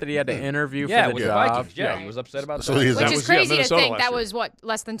upset that he had to interview for the with job? the Vikings. Yeah, he was upset about that. Which is crazy to think that was,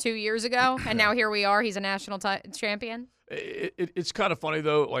 less than 2 years ago? And now here we are. He's a national champion. It's kind of funny,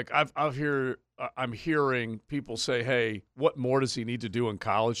 though. Like, I'm hearing people say, hey, what more does he need to do in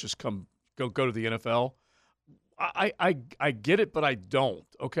college? Just go to the NFL? I get it, but I don't,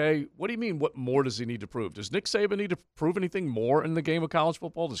 okay? What do you mean, what more does he need to prove? Does Nick Saban need to prove anything more in the game of college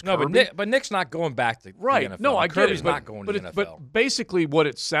football? Does Kirby? But Nick's not going back to the NFL. No, I get Kirby's it. not going to the NFL. But basically what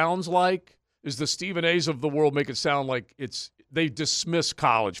it sounds like is the Stephen A's of the world make it sound like they dismiss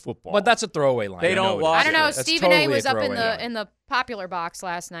college football. But that's a throwaway line. They don't watch I don't know. That's Stephen totally A was up line. in the popular box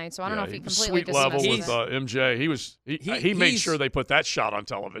last night, so I don't know if he completely sweet level dismissed with it. MJ. He made sure they put that shot on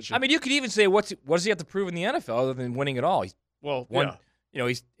television. I mean, you could even say, what does he have to prove in the NFL other than winning it all? He's won,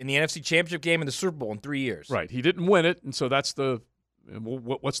 he's in the NFC Championship game and the Super Bowl in 3 years. Right. He didn't win it, and so that's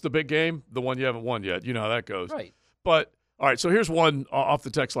what's the big game? The one you haven't won yet. You know how that goes. Right. But all right, so here's one off the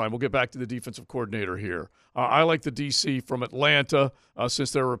text line. We'll get back to the defensive coordinator here. I like the DC from Atlanta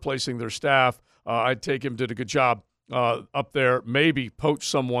since they're replacing their staff. I'd take him, did a good job up there. Maybe poach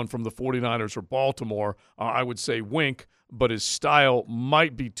someone from the 49ers or Baltimore. I would say Wink, but his style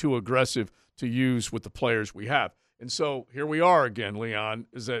might be too aggressive to use with the players we have. And so here we are again, Leon,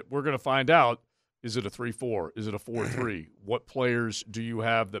 is that we're going to find out, is it a 3-4? Is it a 4-3? What players do you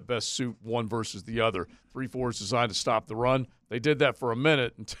have that best suit one versus the other? 3-4 is designed to stop the run. They did that for a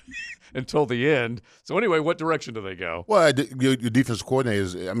minute until the end. So anyway, what direction do they go? Well, your defensive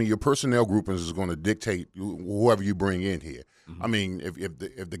coordinators, your personnel groupings is going to dictate whoever you bring in here. Mm-hmm. I mean,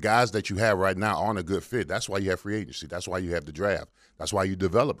 if the guys that you have right now aren't a good fit, that's why you have free agency. That's why you have the draft. That's why you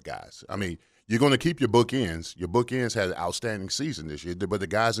develop guys. I mean, you're going to keep your bookends. Your bookends had an outstanding season this year, but the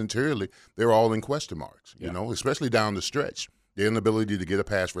guys interiorly, they're all in question marks, especially down the stretch. Their inability to get a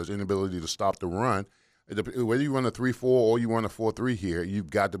pass rush, inability to stop the run. Whether you run a 3-4 or you run a 4-3 here, you've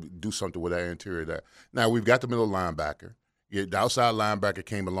got to do something with that interior there. Now, we've got the middle linebacker. The outside linebacker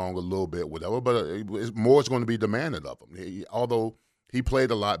came along a little bit, whatever, but more is going to be demanded of him. Although he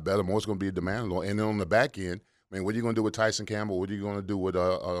played a lot better, more is going to be demanded. And then on the back end, what are you going to do with Tyson Campbell? What are you going to do with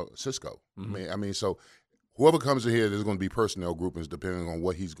Cisco? Mm-hmm. So whoever comes in here, there's going to be personnel groupings depending on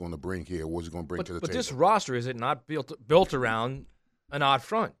what he's going to bring here, what he's going to bring to the table. But this roster, is it not built around an odd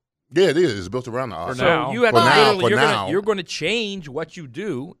front? Yeah, it is. It's built around the odd front. So you have you're going to change what you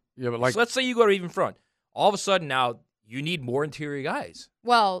do. Yeah, but so let's say you go to even front. All of a sudden now you need more interior guys.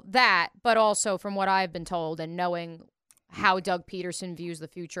 Well, that, but also from what I've been told and knowing how Doug Peterson views the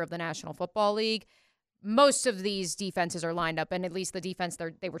future of the National Football League, most of these defenses are lined up, and at least the defense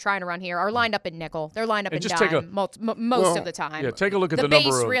they were trying to run here are lined up in nickel. They're lined up in dime most of the time. Yeah, take a look at the base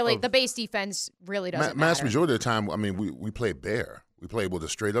number the base defense really doesn't matter. matter. Majority of the time, we play bare. We played with a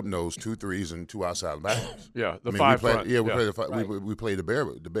straight up nose, 2 3s, and 2 outside backers. Yeah, five front. Yeah, we played the bare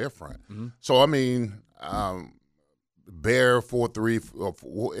front. Mm-hmm. So bare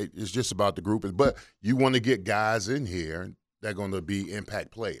 4-3. It's just about the grouping. But you want to get guys in here that are going to be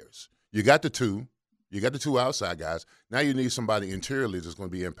impact players. You got the two. You got the 2 outside guys. Now you need somebody interiorly that's going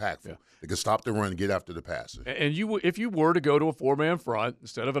to be impactful. Yeah. That can stop the run and get after the passer. And if you were to go to a 4-man front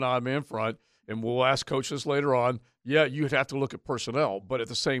instead of an odd-man front, and we'll ask coaches later on, yeah, you'd have to look at personnel. But at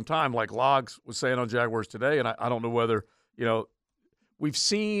the same time, like Logs was saying on Jaguars today, and I don't know whether, we've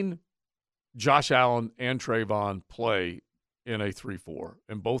seen Josh Allen and Trayvon play in a 3-4,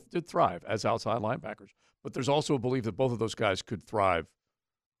 and both did thrive as outside linebackers. But there's also a belief that both of those guys could thrive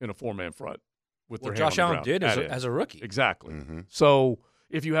in a 4-man front. Josh Allen did as a rookie. Exactly. Mm-hmm. So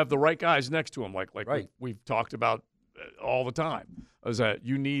if you have the right guys next to him, like right. we've talked about all the time, is that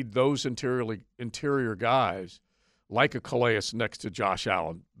you need those interior guys like a Calais next to Josh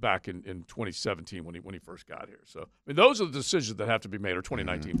Allen back in 2017 when he first got here. So those are the decisions that have to be made, or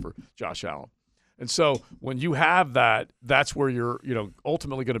 2019 for Josh Allen. And so when you have that, that's where you're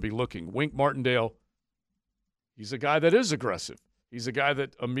ultimately going to be looking. Wink Martindale, he's a guy that is aggressive. He's a guy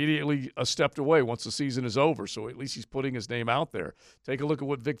that immediately stepped away once the season is over, so at least he's putting his name out there. Take a look at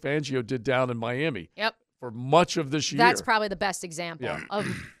what Vic Fangio did down in Miami. Yep. For much of this year. That's probably the best example of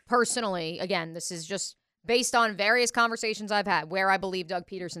personally, again, this is just based on various conversations I've had, where I believe Doug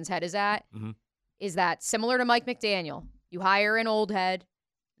Peterson's head is at, is that similar to Mike McDaniel, you hire an old head,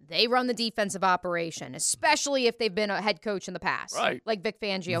 they run the defensive operation, especially if they've been a head coach in the past. Right. Like Vic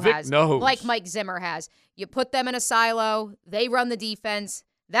Fangio Vic has. knows. Like Mike Zimmer has. You put them in a silo, they run the defense.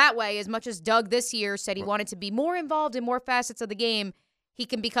 That way, as much as Doug this year said he wanted to be more involved in more facets of the game, he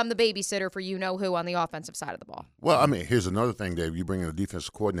can become the babysitter for you-know-who on the offensive side of the ball. Well, I mean, here's another thing, Dave. You bring in a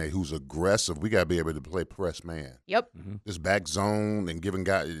defensive coordinator who's aggressive. We got to be able to play press man. Yep. This back zone and giving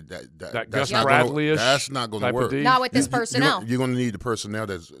guys that that's Gus Bradley-ish that's not going to work. Not with this personnel. You're going to need the personnel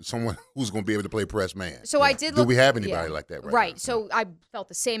that's someone who's going to be able to play press man. So I did look. Do we have anybody like that right now? So I felt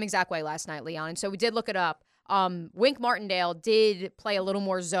the same exact way last night, Leon. And so we did look it up. Wink Martindale did play a little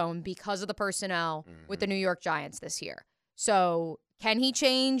more zone because of the personnel with the New York Giants this year. So can he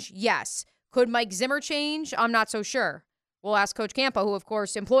change? Yes. Could Mike Zimmer change? I'm not so sure. We'll ask Coach Campo, who, of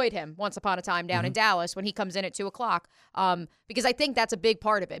course, employed him once upon a time down in Dallas when he comes in at 2 o'clock, because I think that's a big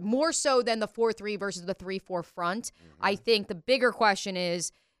part of it. More so than the 4-3 versus the 3-4 front. I think the bigger question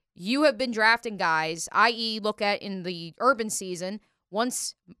is you have been drafting guys, i.e. look at in the Urban season,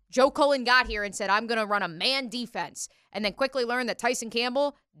 once Joe Cullen got here and said, I'm going to run a man defense, and then quickly learned that Tyson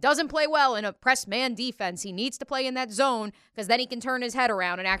Campbell doesn't play well in a press man defense. He needs to play in that zone because then he can turn his head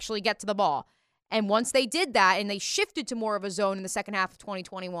around and actually get to the ball. And once they did that and they shifted to more of a zone in the second half of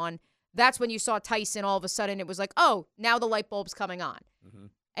 2021, that's when you saw Tyson all of a sudden. It was like, oh, now the light bulb's coming on.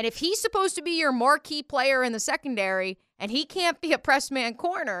 And if he's supposed to be your marquee player in the secondary and he can't be a press man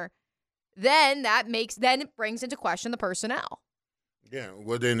corner, then it brings into question the personnel. Yeah,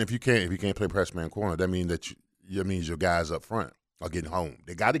 well then if you can't play press man corner, that means means your guys up front are getting home.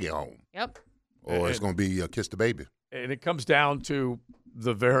 They got to get home. Yep. Or it's going to be kiss the baby. And it comes down to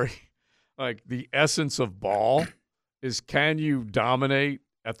the the essence of ball is, can you dominate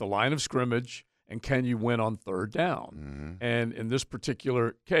at the line of scrimmage and can you win on third down? And in this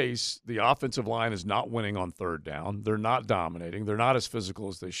particular case, the offensive line is not winning on third down. They're not dominating. They're not as physical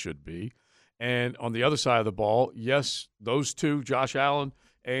as they should be. And on the other side of the ball, yes, those two, Josh Allen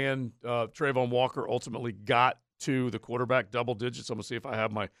and Trayvon Walker, ultimately got to the quarterback double digits. I'm going to see if I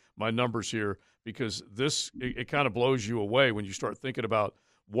have my numbers here, because it kind of blows you away when you start thinking about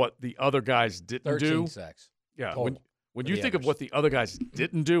what the other guys didn't do. 13 sacks. Yeah, when you think of what the other guys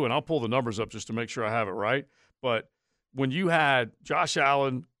didn't do, and I'll pull the numbers up just to make sure I have it right, but when you had Josh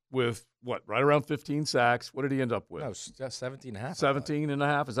Allen with right around 15 sacks. What did he end up with? No, 17 and a half. 17 and a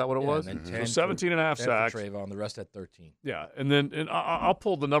half, is that what it was? And so 17 and a half sacks. Trayvon, the rest at 13. Yeah, and I'll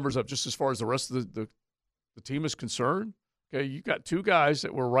pull the numbers up just as far as the rest of the team is concerned. Okay, you got two guys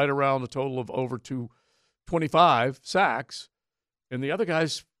that were right around a total of over 225 sacks, and the other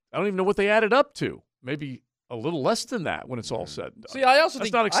guys, I don't even know what they added up to. Maybe a little less than that when it's all said and done. See, I also That's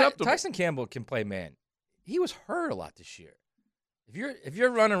think not acceptable. Tyson Campbell can play man. He was hurt a lot this year. If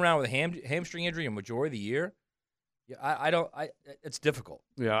you're running around with a hamstring injury a majority of the year, it's difficult.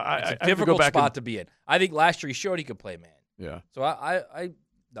 Yeah, it's a difficult spot to be in. I think last year he showed he could play man. Yeah. So I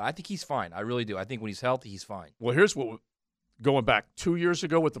think he's fine. I really do. I think when he's healthy, he's fine. Well, here's what going back 2 years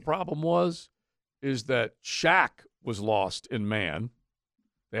ago, what the problem is that Shaq was lost in man.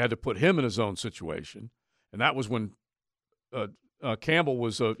 They had to put him in his own situation, and that was when Campbell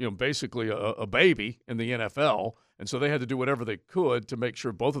was basically a baby in the NFL. And so they had to do whatever they could to make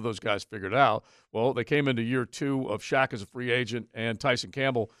sure both of those guys figured it out. Well, they came into year 2 of Shaq as a free agent and Tyson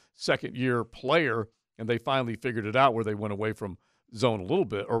Campbell, second-year player, and they finally figured it out where they went away from zone a little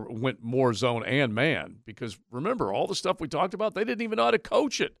bit, or went more zone and man. Because remember, all the stuff we talked about, they didn't even know how to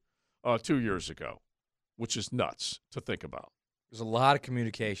coach it 2 years ago, which is nuts to think about. There's a lot of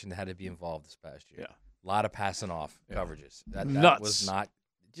communication that had to be involved this past year. Yeah. A lot of passing off coverages. That nuts.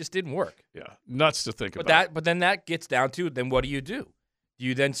 It just didn't work. Yeah, nuts to think about. But then that gets down to, then what do? Do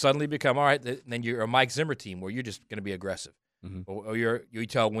you then suddenly become, all right, then you're a Mike Zimmer team where you're just going to be aggressive? Or you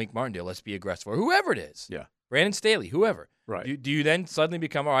tell Wink Martindale, let's be aggressive, or whoever it is. Yeah. Brandon Staley, whoever. Right. Do you then suddenly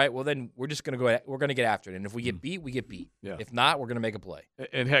become, all right, well, then we're just going to get after it. And if we get beat, we get beat. Yeah. If not, we're going to make a play.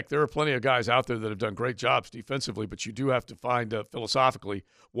 And heck, there are plenty of guys out there that have done great jobs defensively, but you do have to find philosophically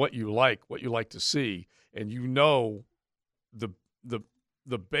what you like to see. And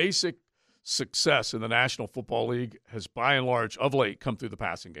the basic success in the National Football League has, by and large, of late, come through the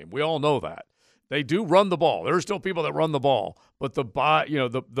passing game. We all know that. They do run the ball. There are still people that run the ball, but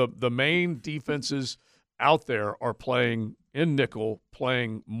the main defenses out there are playing in nickel,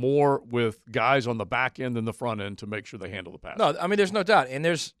 playing more with guys on the back end than the front end to make sure they handle the pass. No, I mean, there's no doubt. And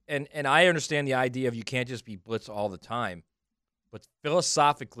and I understand the idea of you can't just be blitz all the time, but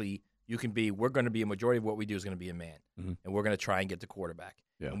philosophically, we're going to be a majority of what we do is going to be a man, and we're going to try and get the quarterback.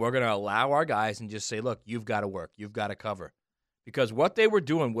 Yeah. And we're going to allow our guys and just say, look, you've got to work. You've got to cover. Because what they were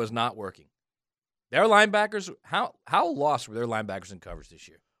doing was not working. Their linebackers, how lost were their linebackers in coverage this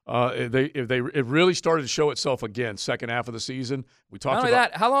year? It really started to show itself again second half of the season. We talked Not only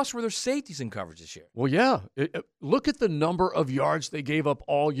about that, how lost were their safeties in coverage this year? Well, yeah. Look at the number of yards they gave up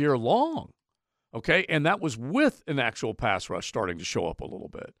all year long. Okay, and that was with an actual pass rush starting to show up a little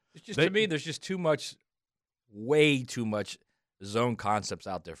bit. It's just, to me, there's just way too much zone concepts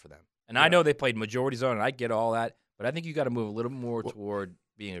out there for them. And I know they played majority zone, and I get all that, but I think you got to move a little more toward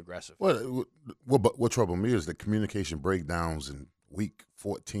being aggressive. What troubled me is the communication breakdowns in week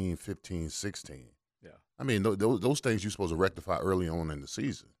 14, 15, 16. Yeah. I mean, those things you're supposed to rectify early on in the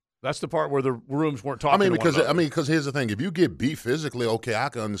season. That's the part where the rooms weren't talking. Because here's the thing: if you get beat physically, okay, I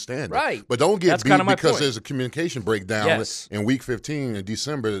can understand it. Right. But don't get beat because point. there's a communication breakdown in week 15 in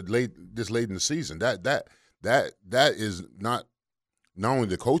December, late in the season. That is not only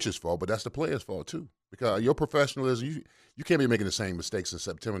the coach's fault, but that's the player's fault too. Because your professionalism, you can't be making the same mistakes in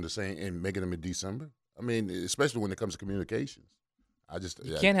September and making them in December. I mean, especially when it comes to communications.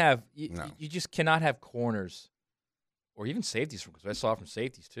 You just cannot have corners or even safeties, because I saw from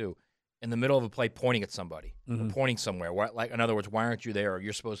safeties too, in the middle of a play pointing at somebody, or pointing somewhere. Like, in other words, why aren't you there? Or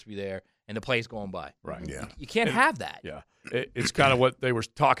you're supposed to be there, and the play's going by. Right. Yeah. You can't have that. Yeah. It's kind of what they were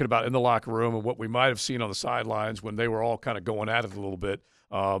talking about in the locker room and what we might have seen on the sidelines when they were all kind of going at it a little bit.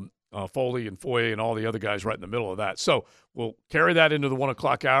 Foley and Foye and all the other guys right in the middle of that. So we'll carry that into the 1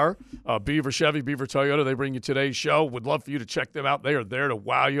 o'clock hour. Beaver Chevy, Beaver Toyota, they bring you today's show. Would love for you to check them out. They are there to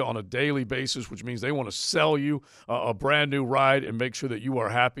wow you on a daily basis, which means they want to sell you a brand new ride and make sure that you are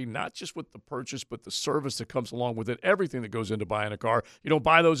happy, not just with the purchase, but the service that comes along with it, everything that goes into buying a car. You don't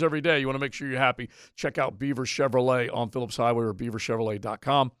buy those every day. You want to make sure you're happy. Check out Beaver Chevrolet on Phillips Highway or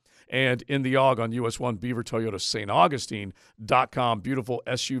beaverchevrolet.com. And in the AUG on US 1, Beaver Toyota St. Augustine.com. Beautiful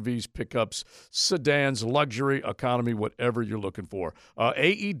SUVs, pickups, sedans, luxury, economy, whatever you're looking for.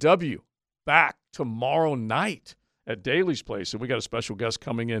 AEW back tomorrow night at Daly's Place. And we got a special guest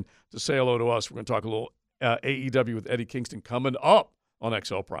coming in to say hello to us. We're going to talk a little AEW with Eddie Kingston coming up on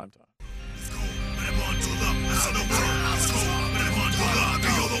XL Primetime.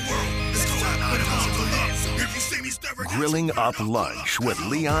 Grilling up lunch with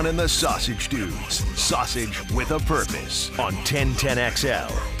Leon and the Sausage Dudes. Sausage with a purpose on 1010XL.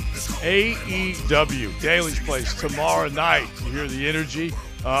 AEW, Daly's Place, tomorrow night. You hear the energy,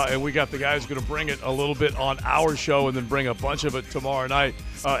 and we got the guys going to bring it a little bit on our show and then bring a bunch of it tomorrow night.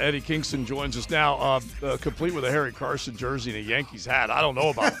 Eddie Kingston joins us now, complete with a Harry Carson jersey and a Yankees hat. I don't know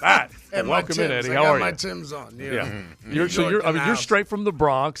about that. Welcome in, Eddie. How are you? I got my Timbs on. Yeah. You're straight from the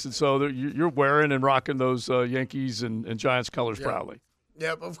Bronx, and so you're wearing and rocking those Yankees and Giants colors proudly.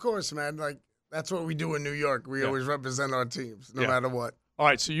 Yep, of course, man. Like, that's what we do in New York. We always represent our teams, no matter what. All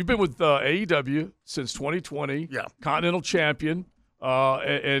right, so you've been with AEW since 2020. Yeah. Continental champion.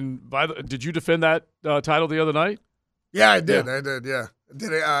 Did you defend that title the other night? Yeah, I did. I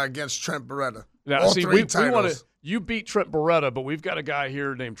did it against Trent Beretta. Now, All see, three we titles. want to. You beat Trent Beretta, but we've got a guy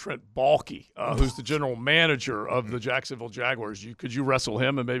here named Trent Baalke, who's the general manager of the Jacksonville Jaguars. Could you wrestle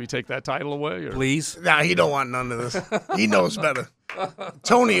him and maybe take that title away? Or? Please. Nah, he don't want none of this. He knows better.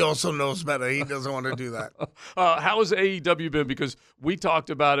 Tony also knows better. He doesn't want to do that. How has AEW been? Because we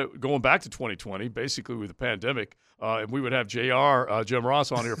talked about it going back to 2020, basically with the pandemic, and we would have Jim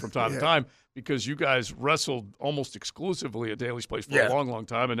Ross, on here from time to time, because you guys wrestled almost exclusively at Daly's Place for a long, long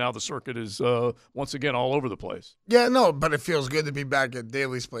time, and now the circuit is once again all over the place. Yeah, no, but it feels good to be back at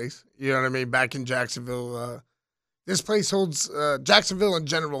Daly's Place. You know what I mean? Back in Jacksonville. This place holds, Jacksonville in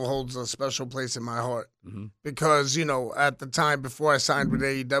general holds a special place in my heart. Mm-hmm. Because, at the time before I signed with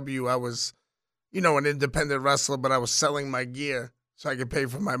AEW, I was, an independent wrestler, but I was selling my gear so I could pay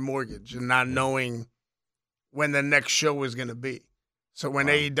for my mortgage and not knowing when the next show was going to be. So when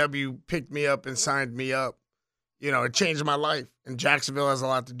AEW picked me up and signed me up, it changed my life. And Jacksonville has a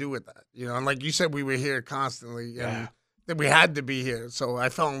lot to do with that. And like you said, we were here constantly. And that we had to be here. So I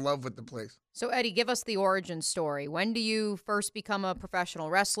fell in love with the place. So, Eddie, give us the origin story. When do you first become a professional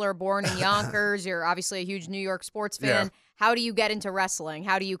wrestler? Born in Yonkers. You're obviously a huge New York sports fan. Yeah. How do you get into wrestling?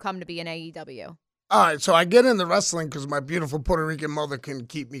 How do you come to be in AEW? All right, so I get into wrestling because my beautiful Puerto Rican mother couldn't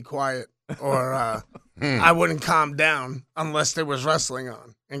keep me quiet, or I wouldn't calm down unless there was wrestling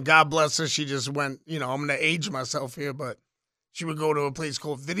on. And God bless her, she just went, I'm going to age myself here, but she would go to a place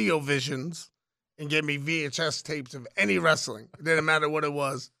called Video Visions and get me VHS tapes of any wrestling. It didn't matter what it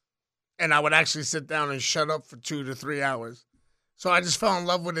was. And I would actually sit down and shut up for 2 to 3 hours. So I just fell in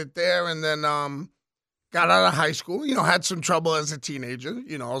love with it there, and then got out of high school. Had some trouble as a teenager.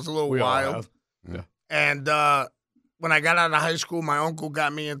 I was a little wild. Yeah. And when I got out of high school, my uncle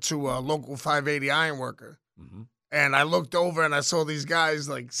got me into a local 580 ironworker. Mm-hmm. And I looked over and I saw these guys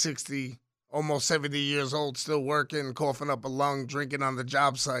like 60, almost 70 years old, still working, coughing up a lung, drinking on the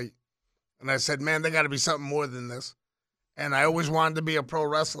job site. And I said, man, there got to be something more than this. And I always wanted to be a pro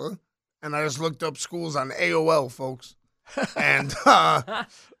wrestler. And I just looked up schools on AOL, folks. And found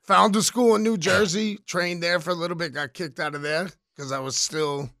Found a school in New Jersey, trained there for a little bit, got kicked out of there because I was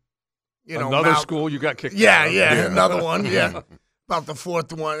still, another school you got kicked yeah, out of. Yeah, another one, yeah. About the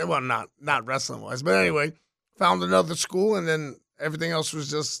fourth one. Well, not wrestling-wise. But anyway, found another school, and then everything else was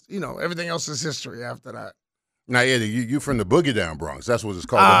just, everything else is history after that. Now, Eddie, you from the Boogie Down Bronx. That's what it's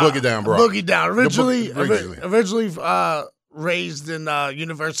called, the Boogie Down Bronx. Boogie Down. Originally raised in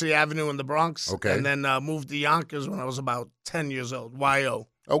University Avenue in the Bronx. Okay. And then moved to Yonkers when I was about 10 years old, YO.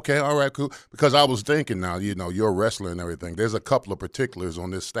 Okay, all right, cool. Because I was thinking now, you're a wrestler and everything. There's a couple of particulars on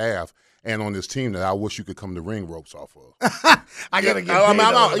this staff and on this team that I wish you could come the ring ropes off of. I gotta get.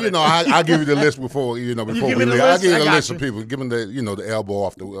 I'll give you the list before we leave. I'll give you the list of people. Give them the elbow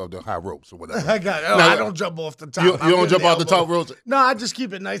off the high ropes or whatever. I got it. Now, I don't jump off the top. You don't jump off the top ropes. No, I just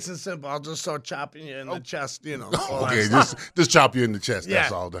keep it nice and simple. I'll just start chopping you in the chest. Okay, just chop you in the chest. Yeah.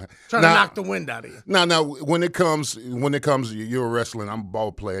 That's all. Trying to knock the wind out of you. Now, when it comes, you're a wrestler. I'm a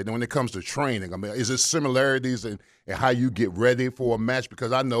ball player. And when it comes to training, I mean, is there similarities in how you get ready for a match?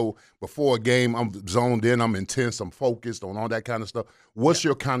 Because I know before a game, I'm zoned in, I'm intense, I'm focused on all that kind of stuff. What's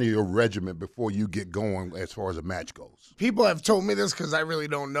your regimen before you get going as far as a match goes? People have told me this because I really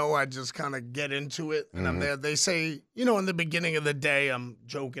don't know. I just kind of get into it, and I'm there. They say, in the beginning of the day, I'm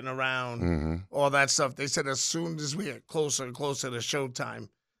joking around, all that stuff. They said as soon as we get closer and closer to showtime,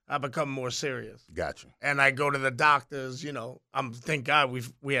 I become more serious. Gotcha. And I go to the doctors, thank God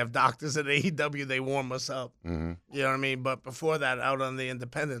we have doctors at AEW, they warm us up. You know what I mean? But before that, out on the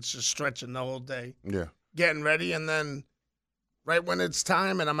independents, just stretching the whole day. Yeah. Getting ready, and then right when it's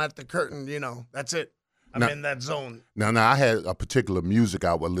time and I'm at the curtain, that's it. I'm in that zone. Now I had a particular music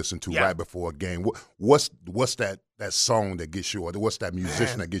I would listen to right before a game. What's that song that gets you, or what's that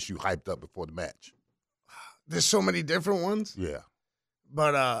musician that gets you hyped up before the match? There's so many different ones. Yeah.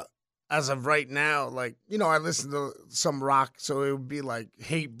 But as of right now, I listen to some rock, so it would be like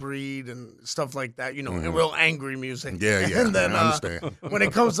Hatebreed and stuff like that, and real angry music. Yeah. And then I understand. When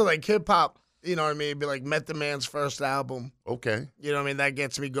it comes to hip hop, you know what I mean? It'd be like Method Man's first album. Okay. You know what I mean? That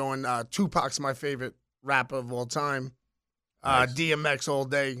gets me going. Tupac's my favorite rapper of all time. Nice. DMX all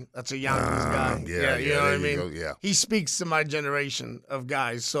day. That's a Yonkers guy. Yeah, you know what I mean? Go, yeah. He speaks to my generation of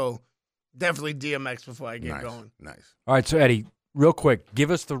guys, so definitely DMX before I get going. Nice. All right, so Eddie, real quick,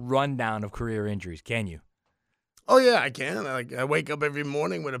 give us the rundown of career injuries, can you? Oh, yeah, I can. I wake up every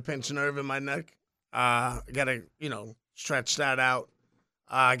morning with a pinched nerve in my neck. I got to, stretch that out.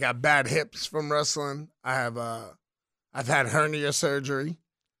 I got bad hips from wrestling. I've had hernia surgery.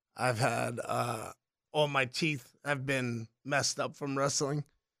 I've had all my teeth have been messed up from wrestling,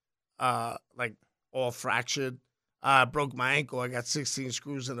 all fractured. I broke my ankle. I got 16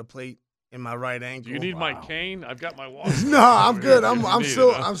 screws in a plate in my right ankle. Do you need my cane? I've got my walker. No, I'm good. I'm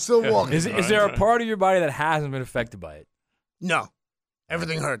still walking. Is there a part of your body that hasn't been affected by it? No.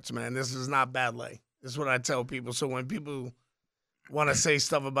 Everything hurts, man. This is not ballet. This is what I tell people. So when people want to say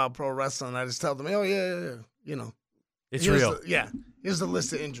stuff about pro wrestling, I just tell them, oh, yeah. It's real. Here's the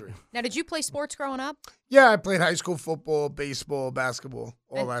list of injury. Now, did you play sports growing up? Yeah, I played high school football, baseball, basketball,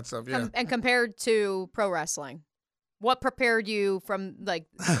 all that stuff, yeah. And compared to pro wrestling, what prepared you from,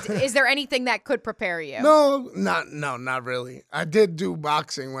 is there anything that could prepare you? No, not really. I did do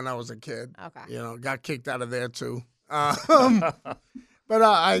boxing when I was a kid. Okay. Got kicked out of there, too. But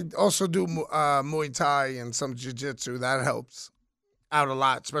I also do Muay Thai and some jiu-jitsu. That helps out a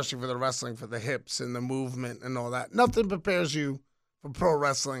lot, especially for the wrestling, for the hips and the movement and all that. Nothing prepares you for pro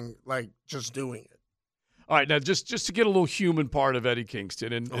wrestling like just doing it. All right, now just to get a little human part of Eddie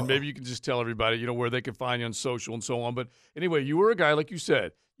Kingston, and maybe you can just tell everybody, where they can find you on social and so on. But anyway, you were a guy, like you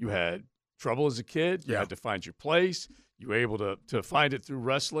said, you had trouble as a kid. You had to find your place. You were able to find it through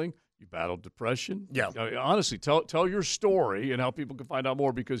wrestling. You battled depression. Yeah. Honestly, tell your story and how people can find out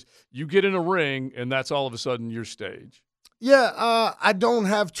more, because you get in a ring and that's all of a sudden your stage. Yeah, I don't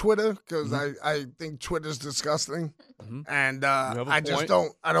have Twitter because I think Twitter's disgusting, and I just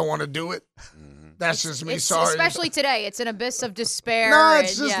don't want to do it. That's just me. Sorry, especially today. It's an abyss of despair. No,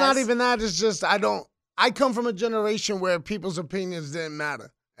 it's just not even that. It's just I come from a generation where people's opinions didn't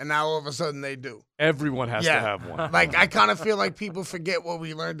matter, and now all of a sudden they do. Everyone has to have one. I kind of feel like people forget what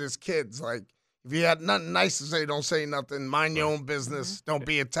we learned as kids. Like, if you had nothing nice to say, don't say nothing. Mind your own business. Don't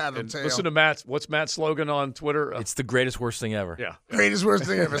be a tattletale. Listen to Matt's. What's Matt's slogan on Twitter? It's the greatest worst thing ever. Yeah. Greatest worst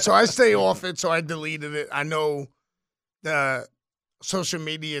thing ever. So I stay off it, so I deleted it. I know the social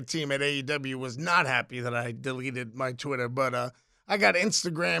media team at AEW was not happy that I deleted my Twitter, but I got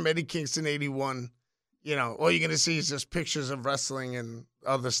Instagram, Eddie Kingston 81. All you're going to see is just pictures of wrestling and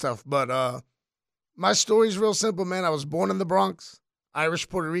other stuff. But my story's real simple, man. I was born in the Bronx, Irish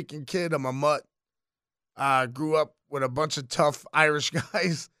Puerto Rican kid. I'm a mutt. Grew up with a bunch of tough Irish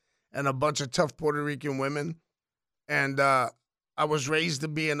guys, and a bunch of tough Puerto Rican women. And I was raised to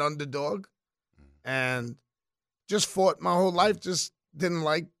be an underdog and just fought my whole life, just didn't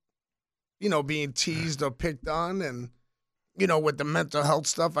like, being teased or picked on. And, with the mental health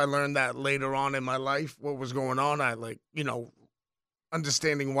stuff, I learned that later on in my life, what was going on. I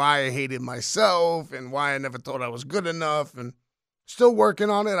understanding why I hated myself and why I never thought I was good enough and still working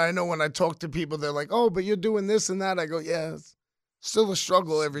on it. I know when I talk to people, they're like, oh, but you're doing this and that. I go, yeah, it's still a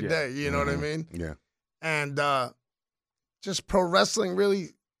struggle every day. You know what I mean? Yeah. And just pro wrestling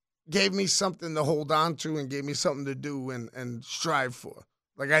really gave me something to hold on to and gave me something to do and strive for.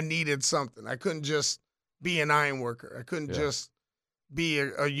 Like I needed something. I couldn't just be an iron worker. I couldn't just be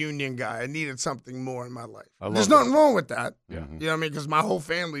a union guy. I needed something more in my life. There's nothing wrong with that. Yeah. You know what I mean? Because my whole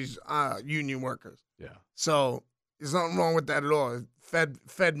family's union workers. Yeah. So there's nothing wrong with that at all. It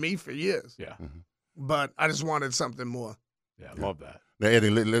fed me for years. Yeah. But I just wanted something more. Yeah, I love that. Now,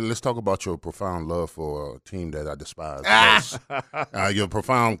 Eddie, let's talk about your profound love for a team that I despise. Your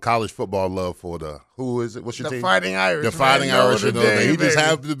profound college football love for who is it? What's your team? The Fighting Irish. The Fighting Irish. Notre Dame, he just baby.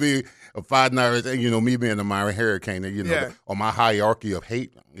 happens to be a Fighting Irish. Me being a Miami Hurricane, on my hierarchy of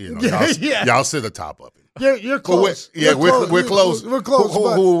hate, y'all sit atop of it. You're close. We're close. We're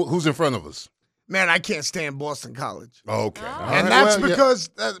close. Who's in front of us? Man, I can't stand Boston College. Okay. And that's because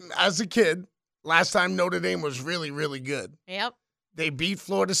as a kid, last time Notre Dame was really, really good. Yep. They beat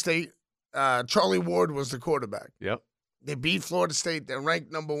Florida State. Charlie Ward was the quarterback. Yep. They beat Florida State. They're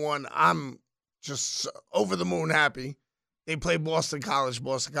ranked number 1. I'm just over the moon happy. They play Boston College.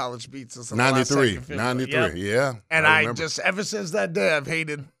 Boston College beats us. 93. Yep. Yeah. And I just, ever since that day, I've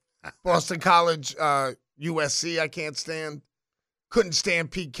hated Boston College, USC. I can't stand. Couldn't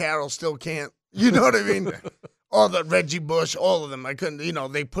stand Pete Carroll. Still can't. You know what I mean? All the Reggie Bush, all of them. I couldn't,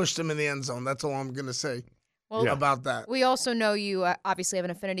 they pushed them in the end zone. That's all I'm going to say about that. We also know you obviously have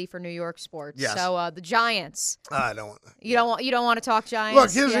an affinity for New York sports. Yes. So the Giants. I don't want You don't want to talk Giants?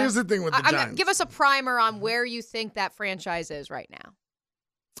 Look, here's the thing with the Giants. Give us a primer on where you think that franchise is right now.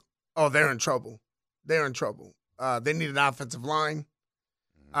 Oh, they're in trouble. They're in trouble. They need an offensive line.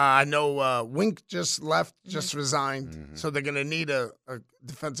 I know Wink just left, just resigned. So they're going to need a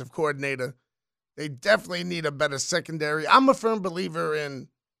defensive coordinator. They definitely need a better secondary. I'm a firm believer in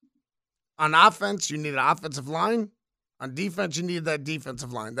on offense, you need an offensive line. On defense, you need that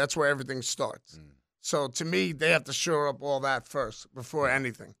defensive line. That's where everything starts. So to me, they have to shore up all that first before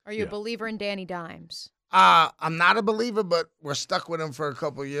anything. Are you a believer in Danny Dimes? I'm not a believer, but we're stuck with him for a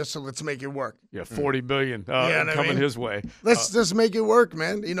couple of years, so let's make it work. Yeah, $40 billion coming his way. Let's just make it work,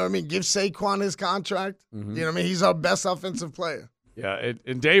 man. You know what I mean? Give Saquon his contract. You know what I mean? He's our best offensive player. Yeah,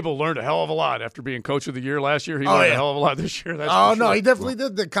 and Dable learned a hell of a lot after being coach of the year last year. He learned a hell of a lot this year. That's for sure. He definitely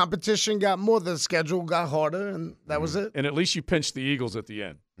did. The competition got more. The schedule got harder, and that was it. And at least you pinched the Eagles at the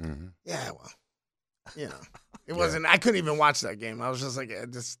end. Yeah, well, it wasn't. I couldn't even watch that game. I was just like,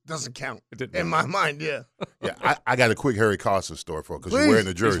 it just doesn't count in my mind. Yeah. I got a quick Harry Carson story for because you're wearing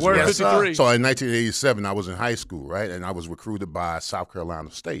the jersey. He's wearing 53. So in 1987, I was in high school, right, and I was recruited by South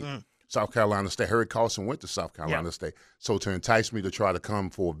Carolina State. South Carolina State. Harry Carson went to South Carolina State. So to entice me to try to come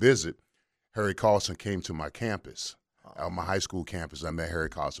for a visit, Harry Carson came to my campus, my high school campus. I met Harry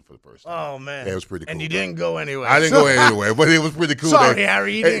Carson for the first time. Oh, man. Yeah, it was pretty cool. And you didn't go anywhere. I didn't go anywhere, but it was pretty cool. Sorry,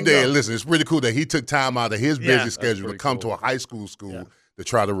 Harry, you didn't go. Listen, it's pretty cool that he took time out of his busy schedule to come to a high school to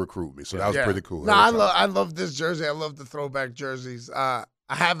try to recruit me. So that was pretty cool. No, I love this jersey. I love the throwback jerseys.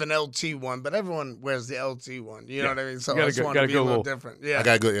 I have an LT one, but everyone wears the LT one. You know what I mean? So I just want to be a little different. Yeah. I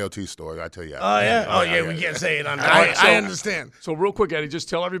got a good LT story. I tell you. Oh, yeah? Oh, yeah, we can't say it on that. I understand. So real quick, Eddie, just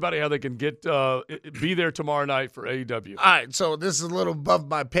tell everybody how they can be there tomorrow night for AEW. All right, so this is a little above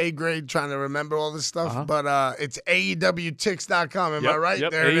my pay grade trying to remember all this stuff, but it's AEWTix.com. Am I right?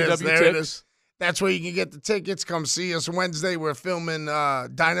 Yep. There it is. There Tix. it is. That's where you can get the tickets. Come see us Wednesday. We're filming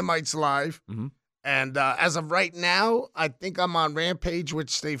Dynamite's live. And as of right now, I think I'm on Rampage,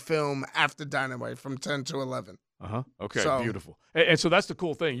 which they film after Dynamite from 10 to 11. Okay, So- beautiful. And so that's the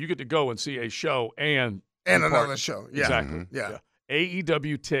cool thing. You get to go and see a show and another show. Yeah. Exactly. Yeah.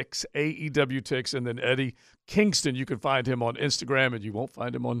 AEW Tix, and then Eddie Kingston. You can find him on Instagram, and you won't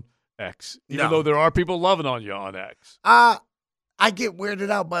find him on X, even though there are people loving on you on X. I get weirded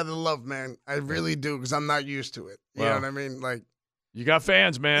out by the love, man. I really do, because I'm not used to it. You know what I mean? Like, you got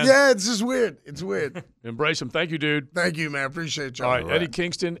fans, man. yeah, it's just weird. It's weird. Embrace them. Thank you, dude. Thank you, man. Appreciate you. All right, Eddie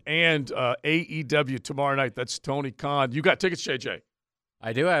Kingston and AEW tomorrow night. That's Tony Khan. You got tickets, JJ?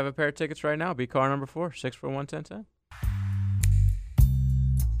 I do. I have a pair of tickets right now. Be car number 4, 641-1010.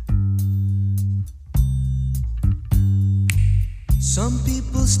 Some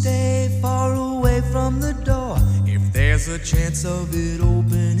people stay far away from the door if there's a chance of it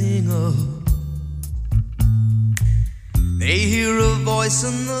opening up. They hear a voice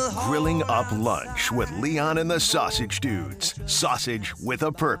in the hall. Grilling up lunch with Leon and the Sausage Dudes. Sausage with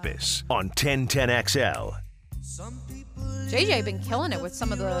a purpose on 1010XL. JJ been killing it with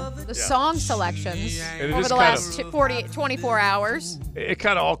some of the song selections And over the last 24 hours. It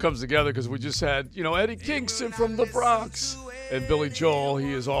kind of all comes together because we just had, Eddie Kingston from the Bronx and Billy Joel.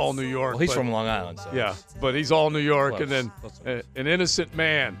 He is all New York. Well, he's from Long Island. So yeah, but he's all New York. Close. And then an innocent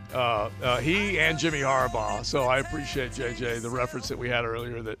man, he and Jimmy Harbaugh. So I appreciate, JJ, the reference that we had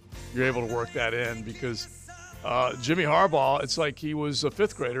earlier that you're able to work that in because Jimmy Harbaugh, it's like he was a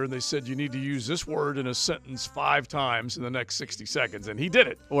fifth grader and they said you need to use this word in a sentence 5 times in the next 60 seconds. And he did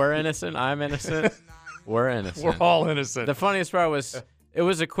it. We're innocent. I'm innocent. We're innocent. We're all innocent. The funniest part was it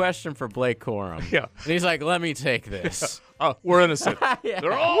was a question for Blake Corum. Yeah. And he's like, let me take this. We're innocent. Yeah.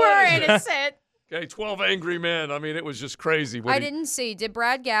 They're all We're innocent. innocent. Okay, 12 angry men. I mean, it was just crazy. I didn't see. Did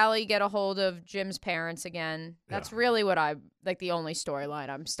Brad Galley get a hold of Jim's parents again? That's really what the only storyline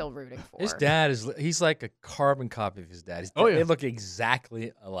I'm still rooting for. His dad he's like a carbon copy of his dad. They look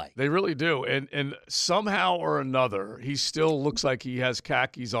exactly alike. They really do. And somehow or another, he still looks like he has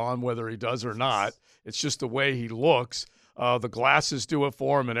khakis on, whether he does or not. It's just the way he looks. The glasses do it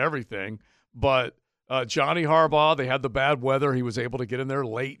for him and everything. But Johnny Harbaugh, they had the bad weather. He was able to get in there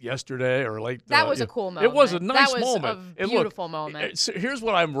late yesterday or late. That was a cool moment. It was a nice moment. That was a beautiful moment. Here's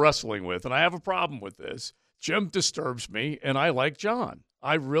what I'm wrestling with, and I have a problem with this. Jim disturbs me, and I like John.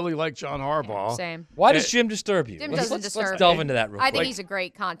 I really like John Harbaugh. Yeah, same. Why does Jim disturb you? Jim doesn't disturb Let's me. delve into that real quick. I think he's a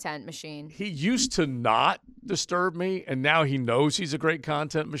great content machine. He used to not disturb me, and now he knows he's a great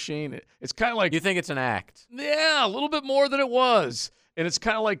content machine. It's kind of like... You think it's an act? Yeah, a little bit more than it was. And it's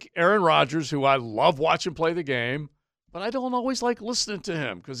kind of like Aaron Rodgers, who I love watching play the game, but I don't always like listening to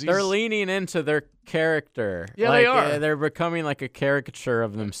him because they're leaning into their character. Yeah, they are. They're becoming like a caricature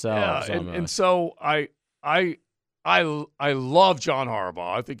of themselves. Yeah, and so I love John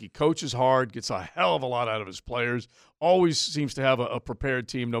Harbaugh. I think he coaches hard, gets a hell of a lot out of his players, always seems to have a prepared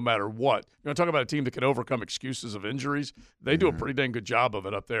team no matter what. You want to talk about a team that can overcome excuses of injuries? They do a pretty dang good job of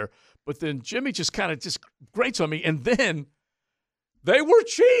it up there. But then Jimmy just kind of grates on me, and then they were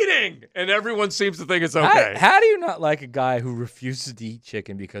cheating, and everyone seems to think it's okay. How do you not like a guy who refuses to eat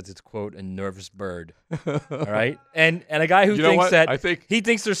chicken because it's, quote, a nervous bird? All right? And a guy who he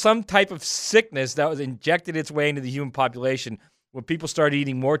thinks there's some type of sickness that was injected its way into the human population when people started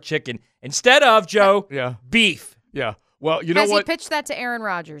eating more chicken instead of, Joe, beef. Yeah. Well, you know Has what? he pitched that to Aaron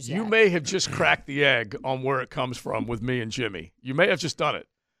Rodgers yet? You may have just cracked the egg on where it comes from with me and Jimmy. You may have just done it.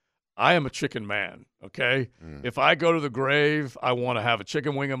 I am a chicken man, okay? If I go to the grave, I want to have a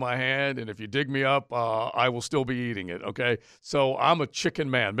chicken wing in my hand, and if you dig me up, I will still be eating it, okay? So I'm a chicken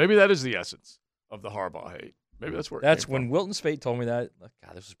man. Maybe that is the essence of the Harbaugh hate. Maybe that's where it That's came when from. Wilton Spate told me that. God,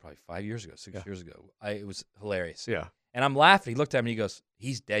 this was probably 5 years ago, 6 years ago. It was hilarious. Yeah. And I'm laughing. He looked at me and he goes,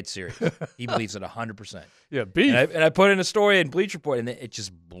 he's dead serious. He believes it 100%. Yeah, beef. And I put in a story in Bleach Report, and it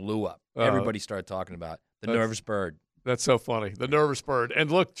just blew up. Everybody started talking about the nervous bird. That's so funny. The nervous bird. And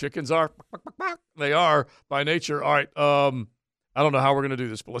look, chickens are, they are by nature. All right, I don't know how we're going to do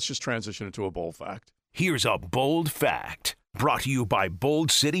this, but let's just transition into a bold fact. Here's a bold fact brought to you by Bold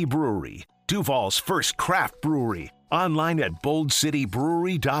City Brewery, Duval's first craft brewery. Online at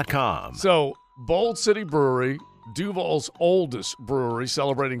boldcitybrewery.com. So, Bold City Brewery, Duval's oldest brewery,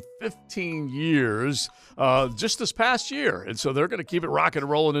 celebrating 15 years just this past year. And so they're going to keep it rocking and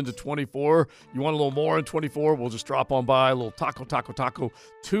rolling into 24. You want a little more in 24? We'll just drop on by. A little taco.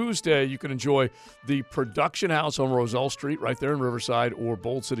 Tuesday, you can enjoy the Production House on Roselle Street right there in Riverside or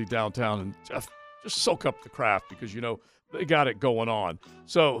Bold City downtown. And just soak up the craft because, they got it going on.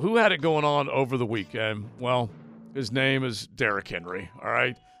 So who had it going on over the weekend? Well, his name is Derrick Henry, all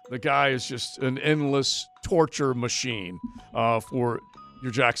right? The guy is just an endless torture machine for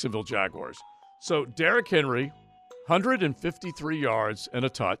your Jacksonville Jaguars. So Derrick Henry, 153 yards and a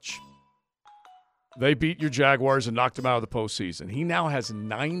touch. They beat your Jaguars and knocked him out of the postseason. He now has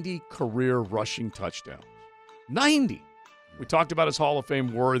 90 career rushing touchdowns. 90! We talked about his Hall of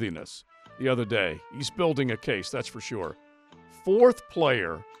Fame worthiness the other day. He's building a case, that's for sure. Fourth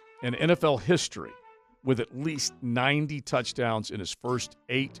player in NFL history with at least 90 touchdowns in his first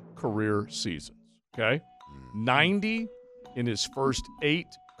 8 career seasons, okay? 90 in his first 8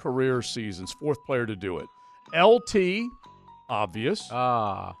 career seasons. Fourth player to do it. LT, obvious.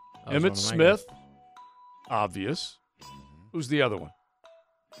 Emmitt Smith, obvious. Who's the other one?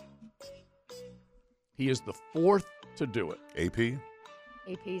 He is the fourth to do it. AP?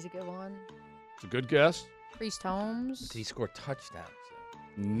 AP's a good one. It's a good guess. Priest Holmes. Did he score touchdowns?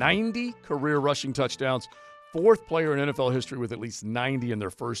 90 career rushing touchdowns. fourth player in NFL history with at least 90 in their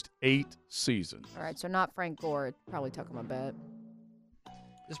first 8 seasons. All right, so not Frank Gore. It probably took him a bit.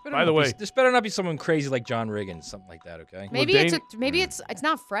 By the way, this better not be someone crazy like John Riggins, something like that. Okay. Maybe it's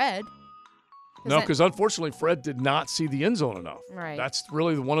not Fred. No, because unfortunately, Fred did not see the end zone enough. Right. That's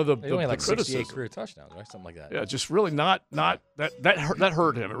really one of the He only had like 68 criticism. career touchdowns, right? Something like that. Yeah, just really not that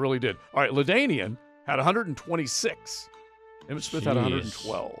hurt him. It really did. All right, LaDainian had 126. Emmitt Smith had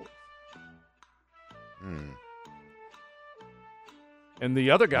 112. And the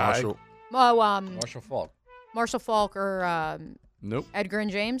other guy, Marshall Faulk. Marshall Faulk or nope. Edgar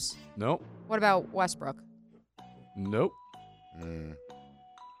and James. Nope. What about Westbrook? Nope.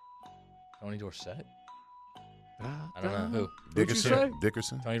 Tony Dorsett. I don't know who.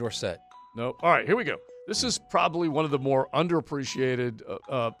 Dickerson. Tony Dorsett. Nope. All right, here we go. This is probably one of the more underappreciated,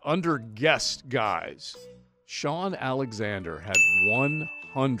 underguessed guys. Sean Alexander had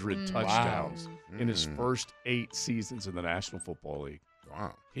 100 touchdowns in his first 8 seasons in the National Football League.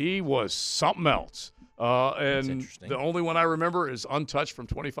 Wow. He was something else. And the only one I remember is untouched from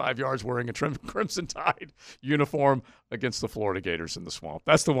 25 yards wearing a Crimson Tide uniform against the Florida Gators in the Swamp.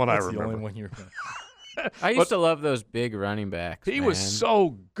 That's the one I remember. The only one you remember. I used to love those big running backs. He was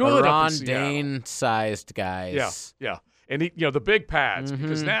so good. Ron Dane-sized guys. Yeah. And he, the big pads,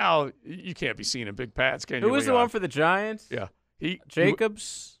 because now you can't be seen in big pads, can you? Who was the one for the Giants? Yeah.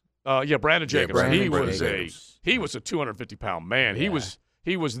 Jacobs? Brandon Jacobs. Brandon He was a 250-pound man. Yeah.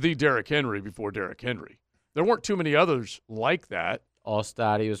 He was the Derrick Henry before Derrick Henry. There weren't too many others like that.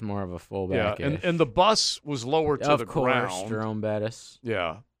 Allstott, he was more of a fullback. Yeah, and the bus was lower to the ground. Of course, Jerome Bettis.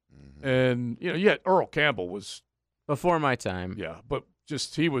 Yeah. And, Earl Campbell was. Before my time. Yeah, but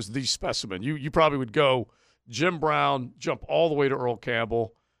just he was the specimen. You probably would go Jim Brown, jump all the way to Earl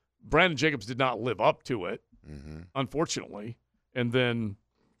Campbell. Brandon Jacobs did not live up to it, unfortunately. And then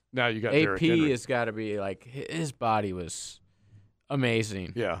now you got Derrick Henry. AP has got to be like, his body was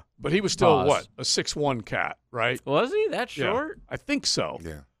amazing. Yeah, but he was still, a 6'1" cat, right? Was he that short? I think so.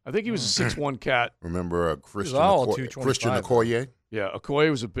 Yeah. I think he was a 6'1" cat. Remember Christian Christian Okoye? Yeah, Okoye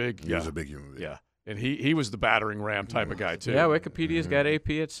was a big. He was a big human being. Yeah, and he was the battering ram type of guy too. Yeah, Wikipedia's got AP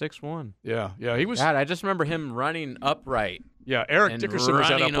at 6'1". Yeah, he was. God, I just remember him running upright. Yeah, Eric Dickerson was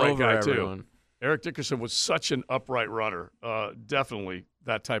that upright guy everyone. too. Eric Dickerson was such an upright runner. Definitely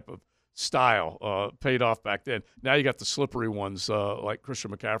that type of style paid off back then. Now you got the slippery ones like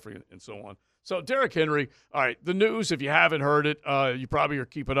Christian McCaffrey and so on. So Derrick Henry, all right, the news, if you haven't heard it, you probably are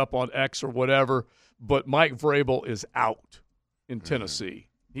keeping up on X or whatever, but Mike Vrabel is out in Tennessee.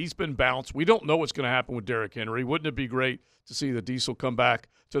 He's been bounced. We don't know what's going to happen with Derrick Henry. Wouldn't it be great to see the Diesel come back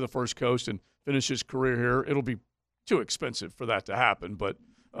to the First Coast and finish his career here? It'll be too expensive for that to happen, but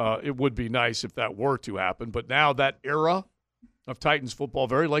it would be nice if that were to happen. But now that era of Titans football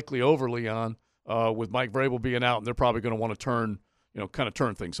very likely over, Leon, with Mike Vrabel being out, and they're probably going to want to turn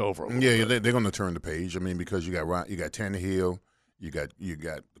things over. Yeah, they're going to turn the page. I mean, because you got Tannehill, you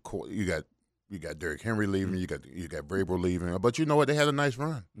got Derrick Henry leaving, you got Vrabel leaving, but you know what? They had a nice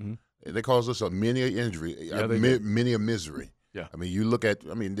run. They caused us many an injury, many a misery. Yeah, I mean, you look at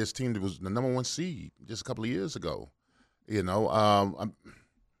this team that was the number 1 seed just a couple of years ago. It'll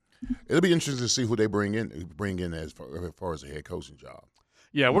be interesting to see who they bring in as far as a head coaching job.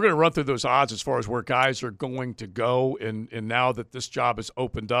 Yeah, we're going to run through those odds as far as where guys are going to go. And now that this job has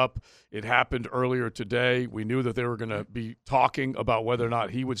opened up, it happened earlier today. We knew that they were going to be talking about whether or not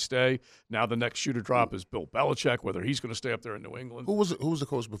he would stay. Now the next shoe to drop is Bill Belichick, whether he's going to stay up there in New England. Who was the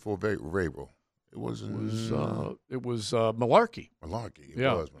coach before Vrabel? It was Malarkey. Malarkey.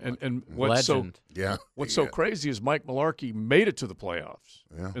 Yeah, and what's Legend. What's so crazy is Mike Malarkey made it to the playoffs,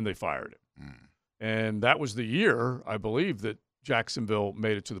 and they fired him. And that was the year, I believe, that Jacksonville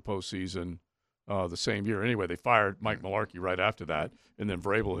made it to the postseason the same year. Anyway, they fired Mike Malarkey right after that, and then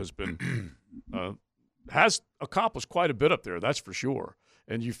Vrabel has been has accomplished quite a bit up there. That's for sure.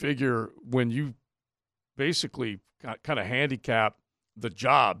 And you figure when you basically kind of handicap the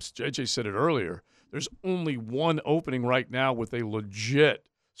jobs, JJ said it earlier, there's only one opening right now with a legit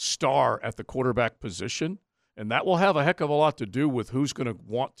star at the quarterback position, and that will have a heck of a lot to do with who's going to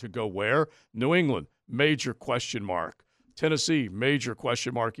want to go where. New England, major question mark. Tennessee, major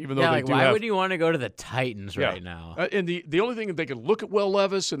question mark, even though they do why have – would you want to go to the Titans right now? And the only thing that they could look at Will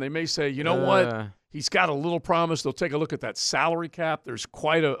Levis and they may say, you know what, he's got a little promise. They'll take a look at that salary cap. There's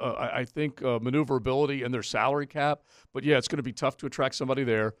quite I think, maneuverability in their salary cap. But, yeah, it's going to be tough to attract somebody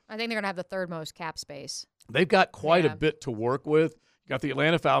there. I think they're going to have the third most cap space. They've got quite a bit to work with. You got the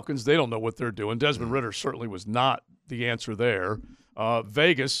Atlanta Falcons. They don't know what they're doing. Desmond Ridder certainly was not the answer there.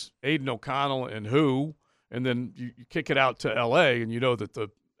 Vegas, Aiden O'Connell and and then you kick it out to L.A., and you know that the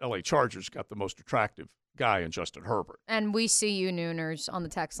L.A. Chargers got the most attractive guy in Justin Herbert. And we see you Nooners on the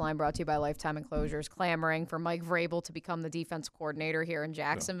text line brought to you by Lifetime Enclosures clamoring for Mike Vrabel to become the defense coordinator here in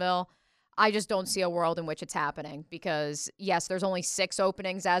Jacksonville. Yeah. I just don't see a world in which it's happening because, yes, there's only 6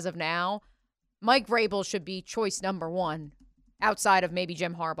 openings as of now. Mike Vrabel should be choice number 1 outside of maybe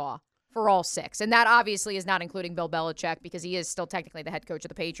Jim Harbaugh for all 6. And that obviously is not including Bill Belichick because he is still technically the head coach of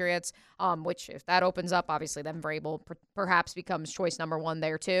the Patriots, which if that opens up, obviously then Vrabel perhaps becomes choice number 1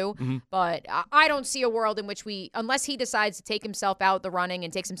 there too. Mm-hmm. But I don't see a world in which unless he decides to take himself out of the running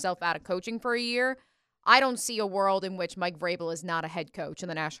and takes himself out of coaching for a year, I don't see a world in which Mike Vrabel is not a head coach in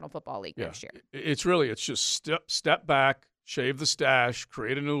the National Football League next year. It's just step back, shave the stash,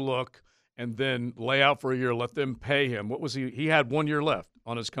 create a new look, and then lay out for a year, let them pay him. What was he? He had 1 year left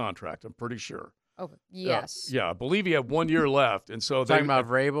on his contract, I'm pretty sure. Oh, yes. Yeah, I believe he had 1 year left. And so talking about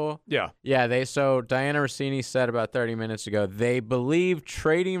Vrabel? Yeah. Yeah, so Diana Rossini said about 30 minutes ago, they believe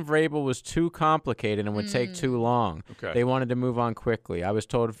trading Vrabel was too complicated and would take too long. Okay. They wanted to move on quickly. I was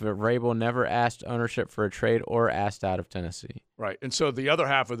told Vrabel never asked ownership for a trade or asked out of Tennessee. Right. And so the other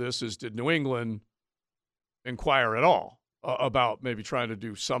half of this is, did New England inquire at all about maybe trying to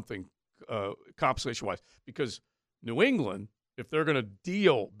do something compensation-wise? Because New England, if they're going to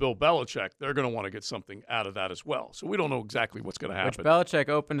deal Bill Belichick, they're going to want to get something out of that as well. So we don't know exactly what's going to happen. Which Belichick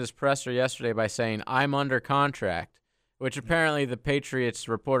opened his presser yesterday by saying, I'm under contract, which apparently the Patriots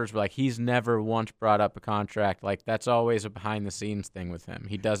reporters were like, he's never once brought up a contract. Like, that's always a behind-the-scenes thing with him.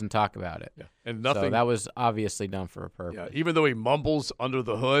 He doesn't talk about it. Yeah. And nothing. So that was obviously done for a purpose. Yeah, even though he mumbles under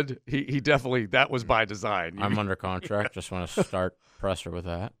the hood, he definitely, that was by design. I'm under contract. Just want to start presser with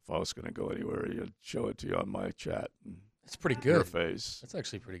that. If I was going to go anywhere, you'd show it to you on my chat. That's pretty good. Your face. That's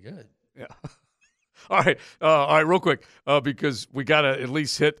actually pretty good. Yeah. All right, real quick, because we got to at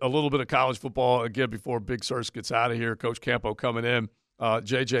least hit a little bit of college football again before Big Sirs gets out of here. Coach Campo coming in.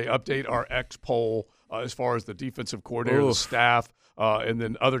 JJ, update our X poll as far as the defensive coordinator, the staff, and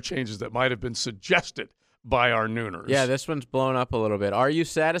then other changes that might have been suggested by our Nooners. Yeah, this one's blown up a little bit. Are you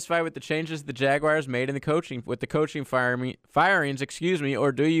satisfied with the changes the Jaguars made in the coaching firings,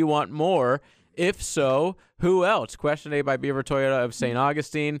 or do you want more? If so, who else? Question A by Beaver Toyota of St.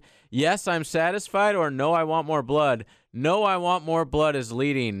 Augustine. Yes, I'm satisfied, or no, I want more blood. No, I want more blood is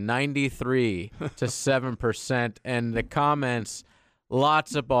leading 93 to 7%. And the comments,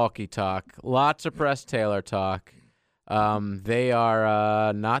 lots of bulky talk, lots of Press Taylor talk. They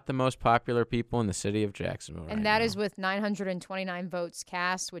are not the most popular people in the city of Jacksonville. And that is with 929 votes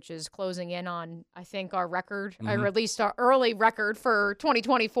cast, which is closing in on, I think, our record. I released our early record for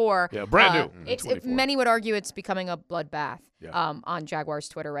 2024. Yeah, brand new. Many would argue it's becoming a bloodbath on Jaguars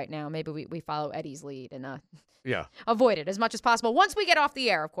Twitter right now. Maybe we follow Eddie's lead and avoid it as much as possible. Once we get off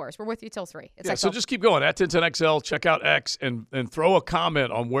the air, of course. We're with you till 3. So just keep going. At 1010XL, check out X, and throw a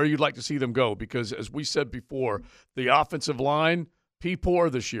comment on where you'd like to see them go. Because as we said before, the offensive line, P-poor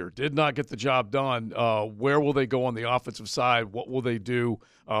this year, did not get the job done. Where will they go on the offensive side? What will they do?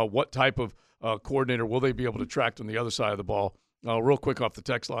 What type of coordinator will they be able to attract on the other side of the ball? Real quick off the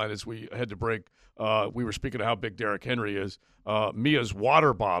text line as we head to break, we were speaking of how big Derrick Henry is. Mia's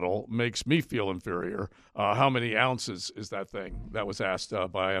water bottle makes me feel inferior. How many ounces is that thing? That was asked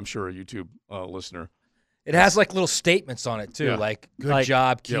by, I'm sure, a YouTube listener. It has like little statements on it too, like "Good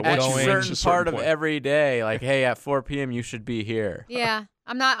job, keep at going." At a certain part of every day, like "Hey, at 4 p.m. you should be here." Yeah,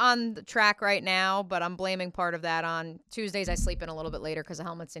 I'm not on the track right now, but I'm blaming part of that on Tuesdays. I sleep in a little bit later because of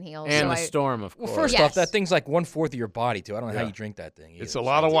helmets and heels. And the storm, of course. Well, first off, that thing's like 1/4 of your body too. I don't know how you drink that thing. It's a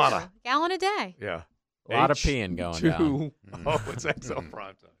lot of water. Gallon a day. Yeah, a lot of peeing going down. Oh, it's XL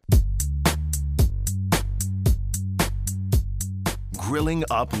Primetime. Grilling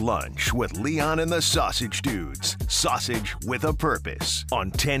up lunch with Leon and the Sausage Dudes. Sausage with a purpose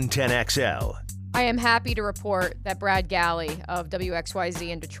on 1010XL. I am happy to report that Brad Galley of WXYZ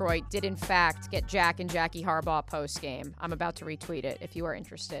in Detroit did, in fact, get Jack and Jackie Harbaugh post-game. I'm about to retweet it if you are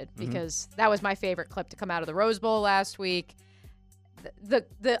interested, because that was my favorite clip to come out of the Rose Bowl last week.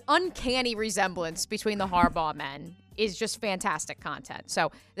 The uncanny resemblance between the Harbaugh men is just fantastic content.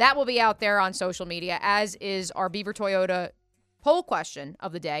 So that will be out there on social media, as is our Beaver Toyota poll question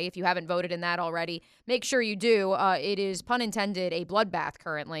of the day. If you haven't voted in that already, make sure you do. It is, pun intended, a bloodbath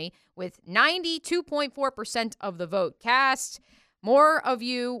currently, with 92.4% of the vote cast. More of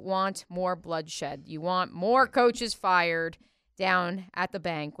you want more bloodshed. You want more coaches fired down at the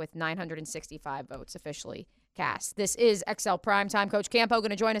bank, with 965 votes officially cast. This is XL Primetime. Coach Campo going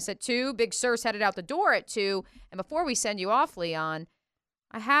to join us at 2. Big Sur's headed out the door at 2. And before we send you off, Leon,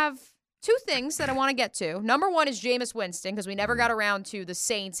 I have 2 things that I want to get to. Number 1 is Jameis Winston, because we never got around to the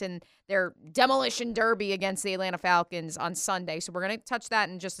Saints and their demolition derby against the Atlanta Falcons on Sunday. So we're going to touch that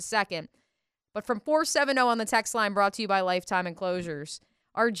in just a second. But from 470 on the text line, brought to you by Lifetime Enclosures,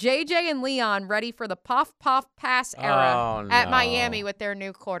 are JJ and Leon ready for the puff pass era at Miami with their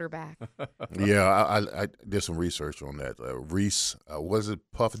new quarterback? Yeah, I did some research on that. Reese, was it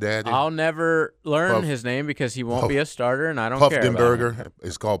Puff Daddy? I'll never learn his name because he won't be a starter, and I don't care about him.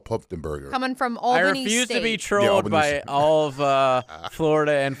 It's called Puffdenberger. Coming from Albany State. I refuse to be Yeah, trolled by all of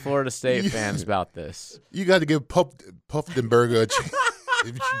Florida and Florida State fans about this. You got to give Puffdenberger a chance.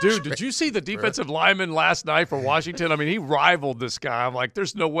 Dude, did you see the defensive lineman last night for Washington? I mean, he rivaled this guy. I'm like,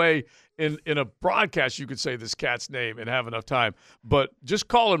 there's no way in a broadcast you could say this cat's name and have enough time. But just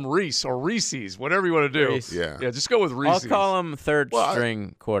call him Reese or Reese's, whatever you want to do. Reese. Yeah, just go with Reese's. I'll call him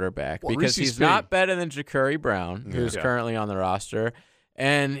third-string quarterback because Reese's he's not better than Ja'Cory Brown, who's currently on the roster.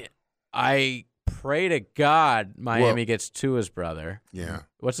 And I pray to God Miami gets Tua's brother. Yeah.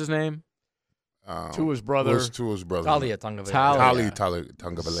 What's his name? Tua's brother. Tua's brother? Talia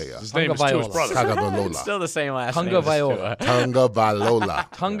Tungavalea. His name is Tua's brother. Tungavalola. Still the same last name. Tungavalola.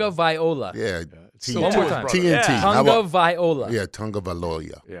 Tungavalola. Yeah. TNT. Tungavalola. Yeah,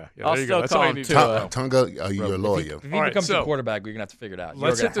 Tungavalola. Yeah, I'll there you still go. That's call all you him need Tua. Tunga, your lawyer. If he becomes a quarterback, we're going to have to figure it out.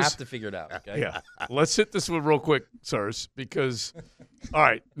 You're going to have to figure it out. Okay? Yeah. Let's hit this one real quick, sirs, because, all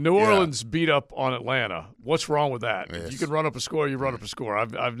right, New Orleans beat up on Atlanta. What's wrong with that? Yes. If you can run up a score, you run up a score.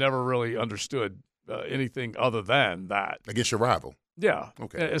 I've never really understood anything other than that. Against your rival. Yeah.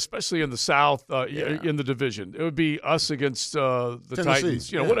 Okay. Especially in the South, in the division. It would be us against the Tennessee.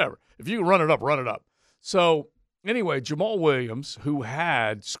 Titans, whatever. If you can run it up, run it up. So, anyway, Jamal Williams, who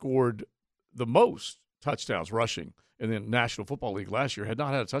had scored the most touchdowns rushing in the National Football League last year, had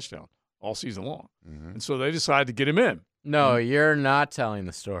not had a touchdown all season long. Mm-hmm. And so they decided to get him in. No, you're not telling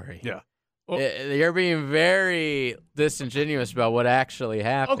the story. Yeah. You're being very disingenuous about what actually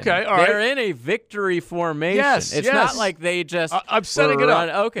happened. Okay, all right. They're in a victory formation. Yes, it's not like they just. I'm setting it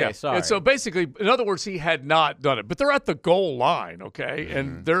up. Okay, sorry. And so basically, in other words, he had not done it, but they're at the goal line. Okay,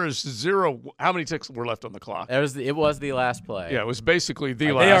 and there is zero. How many ticks were left on the clock? It was the last play. Yeah, it was basically the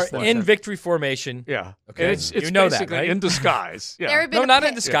They last. are play. in victory formation. Yeah. Okay. And it's you know basically that, right? in disguise. Yeah. No, not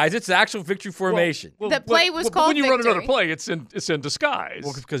in disguise. It's the actual victory formation. The play was called when you victory. run another play, it's in disguise.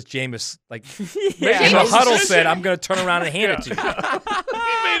 Well, because Jameis, Yeah. in the huddle said, "I'm going to turn around and hand it to you."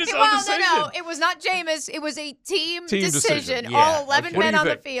 He made his own Well, decision. no, it was not Jameis. It was a team decision. Yeah. All 11 What do men you on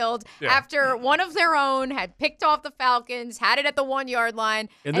the think? field Yeah. after one of their own had picked off the Falcons, had it at the 1 yard line.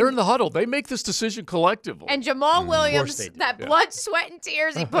 And they're in the huddle. They make this decision collectively. And Jamal Williams, they do. that blood, sweat, and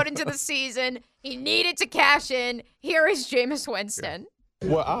tears he put into the season, he needed to cash in. Here is Jameis Winston.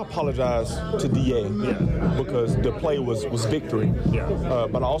 Well, I apologize to DA because the play was victory.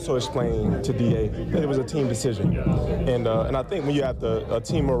 But I also explained to DA that it was a team decision. And I think when you have a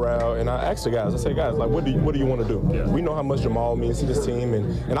team morale, and I asked the guys, I said, guys, like, what do you want to do? We know how much Jamal means to this team,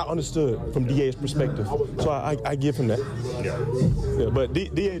 and I understood from DA's perspective. So I give him that. But DA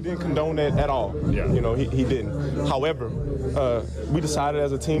didn't condone that at all. You know, he didn't. However, we decided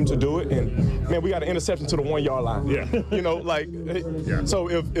as a team to do it, and man, we got an interception to the 1 yard line. You know, like. So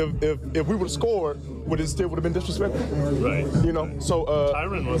if we would have scored, would it still would have been disrespectful? Right. You know. So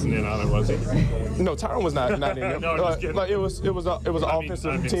Tyron wasn't in on it, was he? No, Tyron was not in there. No, I'm just kidding. Like it was an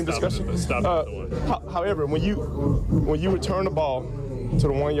offensive team discussion. However, when you return the ball to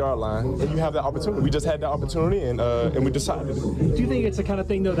the 1 yard line, and you have that opportunity. We just had that opportunity, and we decided. Do you think it's the kind of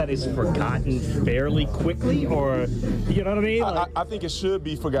thing though that is forgotten fairly quickly, or you know what I mean? I think it should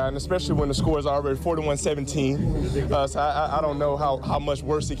be forgotten, especially when the score is already 41-17. So I don't know how much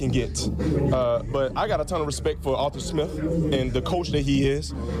worse it can get. But I got a ton of respect for Arthur Smith and the coach that he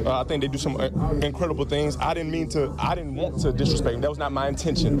is. I think they do some incredible things. I didn't want to disrespect him. That was not my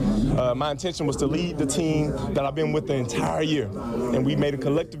intention. My intention was to lead the team that I've been with the entire year, and we made a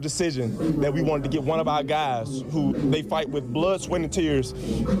collective decision that we wanted to get one of our guys who they fight with blood, sweat, and tears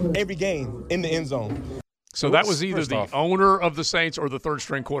every game in the end zone. So that was either the owner of the Saints or the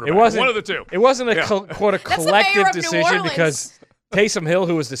third-string quarterback. It wasn't one of the two. It wasn't a collective of New decision Orleans. because Taysom Hill,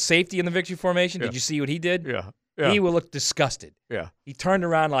 who was the safety in the victory formation, did you see what he did? Yeah. He would look disgusted. Yeah. He turned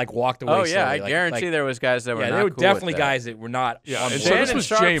around and walked away. Oh yeah, slowly. I guarantee there was guys that were. Yeah, not there were cool definitely with that. guys that were not. Yeah, on and board. so this Shannon was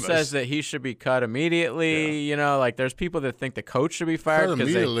Sharp Jameis. says that he should be cut immediately. You know, like there's people that think the coach should be fired Cut because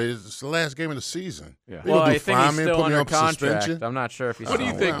immediately. It's the last game of the season. Yeah. Well, I think he's fine me, still put me under on contract. suspension. I'm not sure if he's. What do you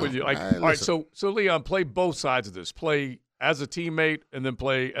still think? around. Would you like? All right, so Leon, play both sides of this. Play as a teammate and then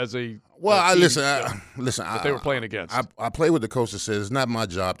play as a. Well, team, listen. that they were playing against. I play with the coach that says it's not my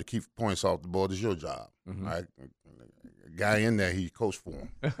job to keep points off the board. It's your job. Mm-hmm. All right? Guy in there, he coached for him.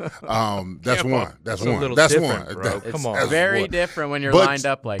 That's Yeah, one. That's it's a one. little That's different, one. bro. That's Come on. that's Very one. different when you're lined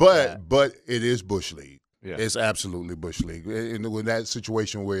up like that. But it is Bush League. Yeah. It's absolutely Bush League. In that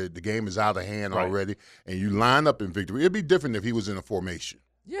situation where the game is out of hand already, and you line up in victory, it'd be different if he was in a formation.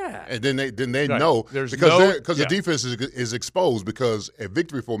 Yeah, and then they know because the defense is exposed because at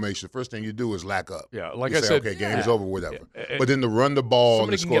victory formation, the first thing you do is lack up. Yeah, like you I say, said, okay, game's over, whatever. Yeah. But then to run the ball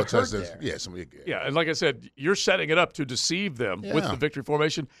and score touchdowns, somebody. Yeah, and like I said, you're setting it up to deceive them with the victory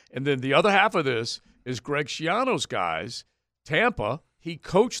formation, and then the other half of this is Greg Schiano's guys, Tampa. He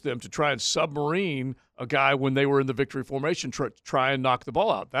coached them to try and submarine a guy when they were in the victory formation, try and knock the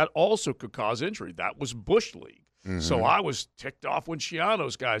ball out. That also could cause injury. That was Bush League. So I was ticked off when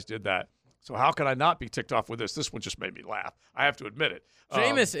Schiano's guys did that. So how can I not be ticked off with this? This one just made me laugh. I have to admit it.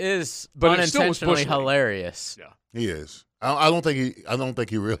 Jameis is but unintentionally hilarious. Yeah, he is. I don't think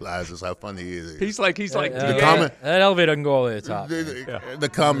he realizes how funny he is. He's like the comment. That elevator can go all the way to the top. The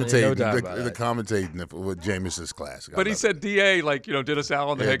commentating, the commentating with Jameis's class. But he said, "Da, like did us out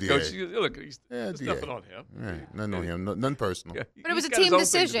on the head coach. Look, there's nothing on him. Right. Nothing on him. Nothing personal. But it was a team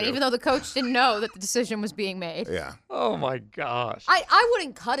decision, even though the coach didn't know that the decision was being made. Yeah. Oh my gosh. I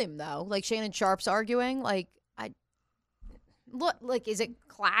wouldn't cut him though. Like Shannon Sharp's arguing, is it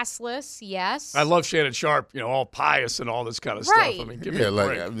classless? Yes. I love Shannon Sharp, all pious and all this kind of stuff. I mean, give me a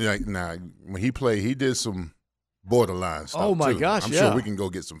break. When he played, he did some borderline stuff. Oh my too. gosh, I'm yeah. sure we can go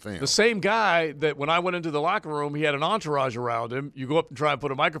get some film. The same guy that when I went into the locker room, he had an entourage around him. You go up and try and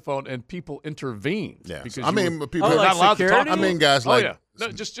put a microphone, and people intervene. Yeah. Because people are not allowed to talk. I mean, guys like. Yeah. No,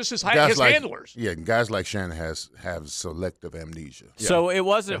 just his handlers. Yeah, guys like Shannon have selective amnesia. So it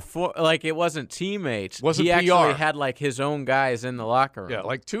wasn't it wasn't teammates. Wasn't he PR. actually had his own guys in the locker room. Yeah,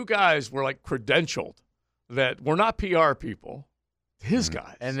 like two guys were credentialed that were not PR people. His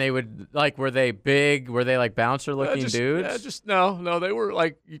guys. And they would were they big? Were they bouncer looking dudes? No, they were one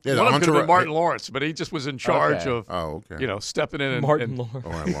of them could have been Martin Lawrence, but he just was in charge of stepping in Martin Lawrence.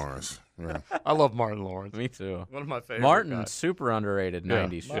 Martin Lawrence. Yeah. I love Martin Lawrence. Me too. One of my favorite Martin, guys. super underrated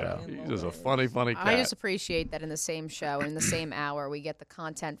 90s show. He's just a funny cat. I just appreciate that in the same show and in the same hour we get the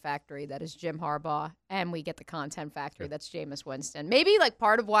content factory that is Jim Harbaugh and we get the content factory that's Jameis Winston. Maybe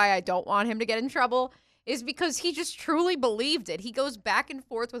part of why I don't want him to get in trouble is because he just truly believed it. He goes back and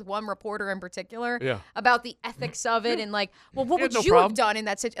forth with one reporter in particular about the ethics of it and what would you have done in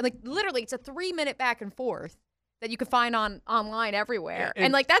that situation? Literally, it's a 3-minute back and forth that you can find online everywhere.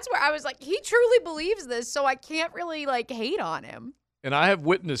 And that's where I was he truly believes this, so I can't really hate on him. And I have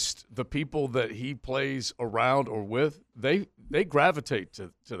witnessed the people that he plays around or with, they gravitate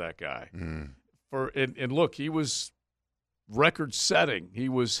to that guy. And look, he was record-setting. He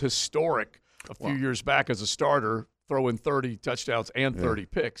was historic a few years back as a starter, throwing 30 touchdowns and 30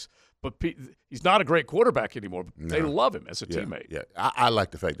 picks. But he's not a great quarterback anymore. No. They love him as a teammate. Yeah, I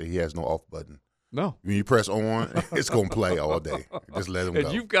like the fact that he has no off button. No. When you press on, it's going to play all day. Just let him go.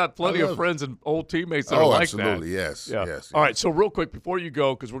 And you've got plenty of friends and old teammates that are like that. Oh, absolutely, yes. Yeah. Yes. All right, so real quick, before you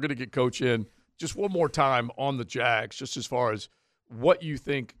go, because we're going to get Coach in, just one more time on the Jags, just as far as what you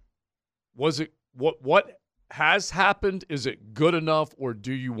think, was it what has happened? Is it good enough, or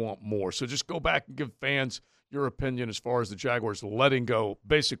do you want more? So just go back and give fans your opinion as far as the Jaguars letting go,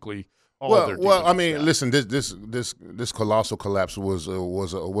 basically, all of their defense. Well, I mean, listen, this colossal collapse was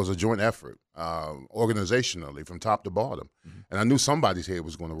a joint effort, organizationally from top to bottom, and I knew somebody's head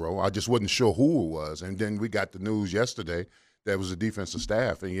was going to roll. I just wasn't sure who it was, and then we got the news yesterday that was the defensive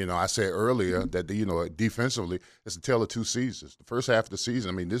staff, and I said earlier that defensively it's a tale of two seasons. The first half of the season,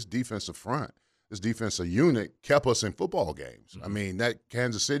 I mean, this defensive front, this defensive unit kept us in football games. I mean, that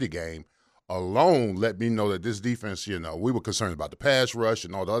Kansas City game alone let me know that this defense, we were concerned about the pass rush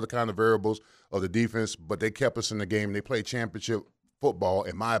and all the other kind of variables of the defense, but they kept us in the game. They played championship football,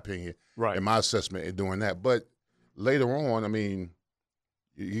 in my opinion, in my assessment, in doing that. But later on, I mean,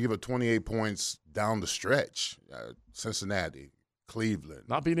 you give it 28 points down the stretch, Cincinnati, Cleveland,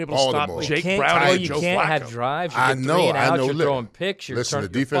 not being able to Baltimore. stop Jake Brown and Joe Flacco. You can't have drives. You I get know. 3 and outs, You're throwing picks. Listen, the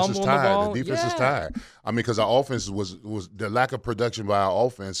defense is tired. The defense is tired. I mean, because our offense was the lack of production by our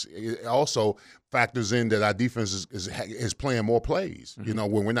offense. It also factors in that our defense is playing more plays.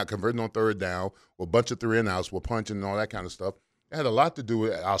 When we're not converting on third down, we're a bunch of 3 and outs, we're punching and all that kind of stuff. It had a lot to do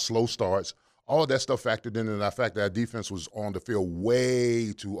with our slow starts. All of that stuff factored in, and the fact that our defense was on the field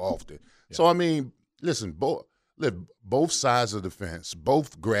way too often. Yeah. So I mean, listen, both sides of the fence,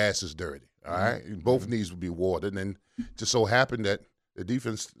 both grass is dirty, all right? Both needs to be watered, and just so happened that the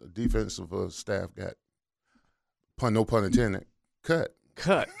defensive staff got, no pun intended, cut.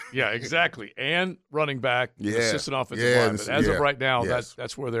 Yeah, exactly. And running back, assistant offensive lineman. As of right now,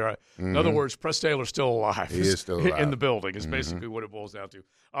 that's where they're at. In other words, Press Taylor's still alive. He is still alive. In the building is basically what it boils down to.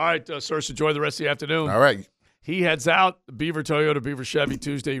 All right, Sirs, enjoy the rest of the afternoon. All right. He heads out. Beaver Toyota, Beaver Chevy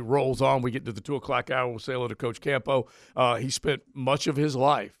Tuesday rolls on. We get to the 2 o'clock hour. We'll say hello to Coach Campo. He spent much of his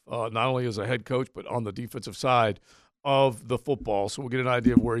life, not only as a head coach, but on the defensive side of the football. So we'll get an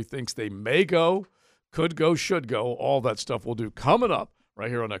idea of where he thinks they may go, could go, should go. All that stuff we'll do coming up right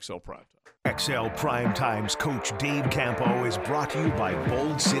here on XL Primetime. XL Primetime's Coach Dave Campo is brought to you by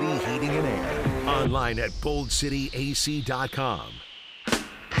Bold City Heating and Air. Online at boldcityac.com.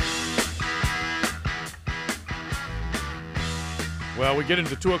 Well, we get into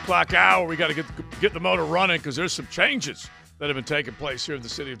the 2 o'clock hour. We got to get the motor running because there's some changes that have been taking place here in the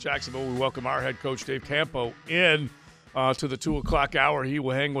city of Jacksonville. We welcome our head coach, Dave Campo, in to the 2 o'clock hour. He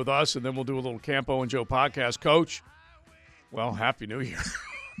will hang with us, and then we'll do a little Campo and Joe podcast. Coach, well, Happy New Year.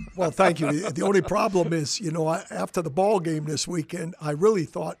 Well, thank you. The only problem is, after the ball game this weekend, I really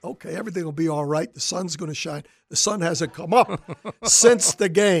thought, okay, everything will be all right. The sun's going to shine. The sun hasn't come up since the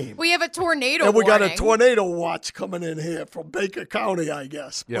game. We have a tornado And we got a warning. tornado watch coming in here from Baker County, I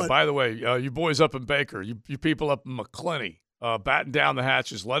guess. Yeah, But by the way, you boys up in Baker, you people up in McClenny, batten down the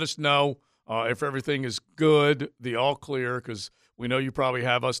hatches. Let us know if everything is good, the all clear, because we know you probably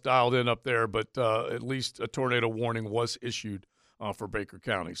have us dialed in up there, but at least a tornado warning was issued for Baker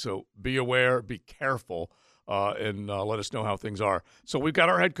County. So be aware, be careful, and let us know how things are. So we've got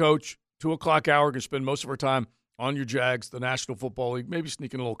our head coach, 2 o'clock hour, going to spend most of our time on your Jags, the National Football League, maybe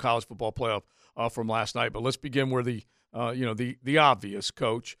sneaking a little college football playoff from last night. But let's begin where the obvious,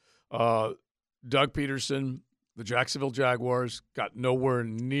 Coach. Doug Peterson, the Jacksonville Jaguars, got nowhere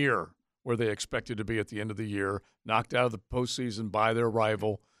near where they expected to be at the end of the year, knocked out of the postseason by their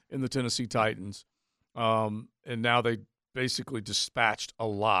rival in the Tennessee Titans. And now they basically dispatched a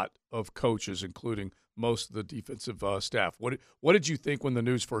lot of coaches, including most of the defensive staff. What did you think when the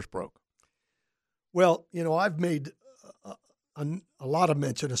news first broke? Well, I've made a lot of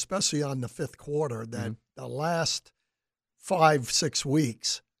mention, especially on the fifth quarter, that the last 5-6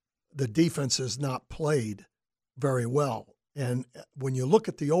 weeks, the defense has not played very well. And when you look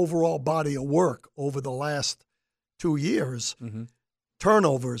at the overall body of work over the last 2 years,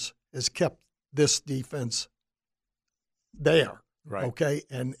 turnovers has kept this defense there. Right. Okay.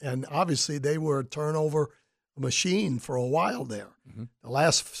 And obviously they were a turnover machine for a while there. The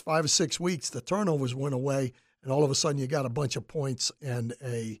last 5 or 6 weeks, the turnovers went away, and all of a sudden you got a bunch of points and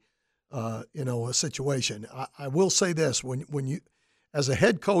a situation. I will say this: when you, as a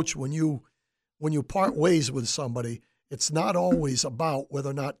head coach, when you part ways with somebody, it's not always about whether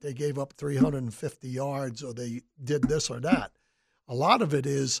or not they gave up 350 yards or they did this or that. A lot of it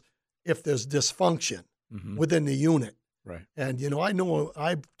is if there's dysfunction within the unit. Right. And, I know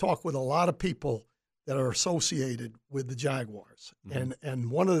I've talked with a lot of people that are associated with the Jaguars. And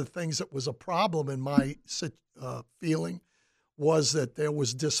one of the things that was a problem in my feeling was that there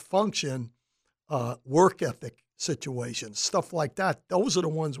was dysfunction, work ethic situations, stuff like that. Those are the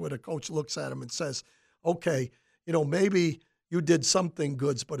ones where the coach looks at them and says, okay, maybe you did something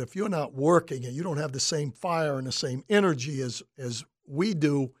good, but if you're not working and you don't have the same fire and the same energy as we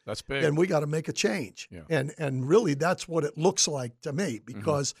do, that's big. Then we got to make a change. Yeah. And really that's what it looks like to me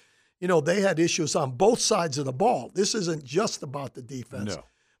because, they had issues on both sides of the ball. This isn't just about the defense. No.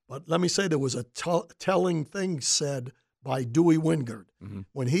 But let me say there was a telling thing said by Dewey Wingard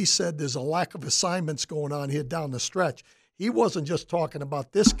when he said there's a lack of assignments going on here down the stretch. He wasn't just talking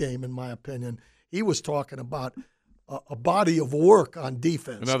about this game, in my opinion. He was talking about a body of work on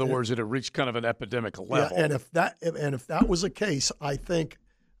defense. In other words, it had reached kind of an epidemic level. Yeah, and if that was the case, I think,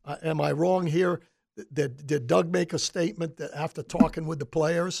 am I wrong here? Did Doug make a statement that after talking with the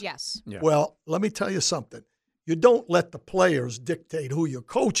players? Yes. Yeah. Well, let me tell you something. You don't let the players dictate who your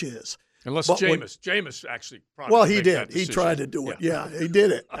coach is. Unless But Jameis actually probably Well, he made did. that He decision. tried to do it. Yeah, he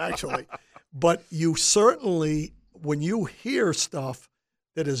did it, actually. But you certainly, when you hear stuff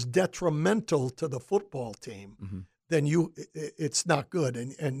that is detrimental to the football team, then it's not good.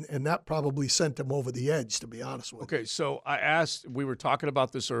 And that probably sent him over the edge, to be honest with you. Okay, so I asked, we were talking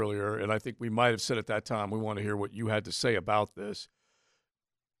about this earlier, and I think we might have said at that time, we want to hear what you had to say about this.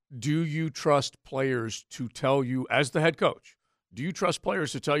 Do you trust players to tell you, as the head coach, do you trust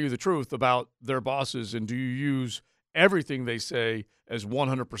players to tell you the truth about their bosses, and do you use everything they say as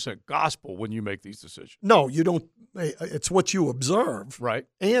 100% gospel when you make these decisions? No, you don't. It's what you observe, right,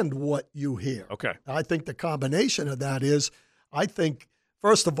 and what you hear. Okay. I think the combination of that is, I think,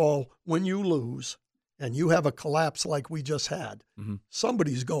 first of all, when you lose and you have a collapse like we just had,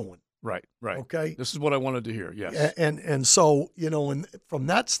 somebody's going. Right. Okay. This is what I wanted to hear. Yes. And so, and from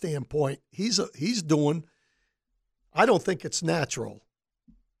that standpoint, he's doing. I don't think it's natural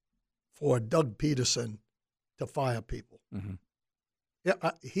for Doug Peterson to fire people.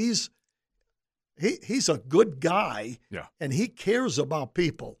 Yeah, he's he's a good guy, Yeah. and he cares about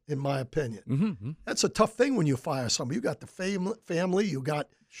people, in my opinion. Mm-hmm. That's a tough thing when you fire somebody. You got the family, you got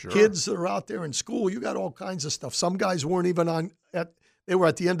Sure. kids that are out there in school, you got all kinds of stuff. Some guys weren't even they were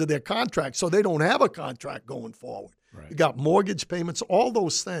at the end of their contract, so they don't have a contract going forward. Right. You got mortgage payments, all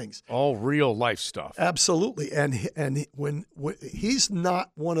those things. All real life stuff. Absolutely. And when he's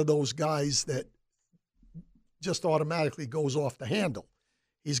not one of those guys that just automatically goes off the handle.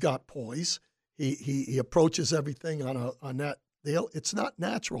 He's got poise. He approaches everything on that deal. It's not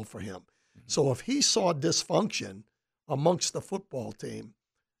natural for him. So if he saw dysfunction amongst the football team,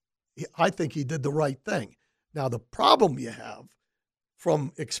 I think he did the right thing. Now, the problem you have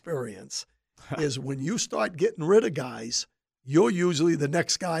from experience is when you start getting rid of guys, you're usually the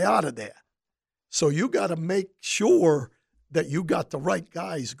next guy out of there. So you got to make sure that you got the right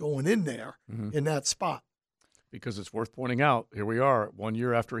guys going in there in that spot. Because it's worth pointing out, here we are, 1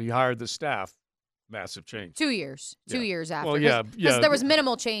 year after he hired the staff, massive change. 2 years. 2 years after. Well, yeah. Because there was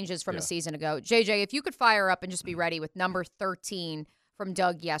minimal changes from a season ago. JJ, if you could fire up and just be ready with number 13 from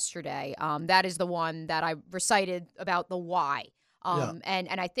Doug yesterday, that is the one that I recited about the why. And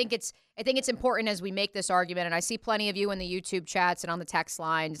I think it's important as we make this argument, and I see plenty of you in the YouTube chats and on the text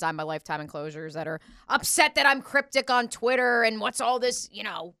line, Design by Lifetime Enclosures, that are upset that I'm cryptic on Twitter and what's all this,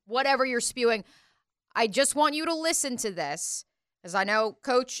 whatever you're spewing. I just want you to listen to this, as I know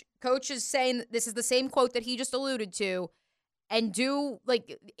Coach is saying this is the same quote that he just alluded to, and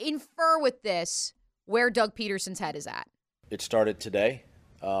infer with this where Doug Peterson's head is at. It started today,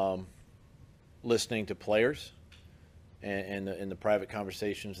 listening to players and the private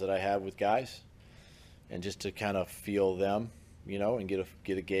conversations that I have with guys, and just to kind of feel them, and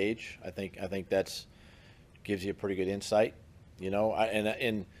get a gauge. I think that's gives you a pretty good insight,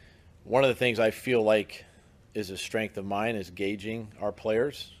 and one of the things I feel like is a strength of mine is gauging our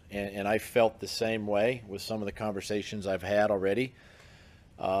players, and I felt the same way with some of the conversations I've had already.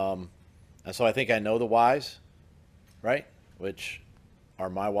 And so I think I know the whys, right, which are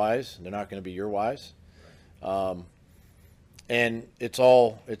my whys. They're not going to be your whys. And it's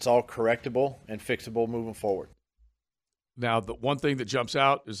all correctable and fixable moving forward. Now, the one thing that jumps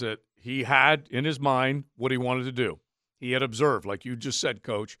out is that he had in his mind what he wanted to do. He had observed, like you just said,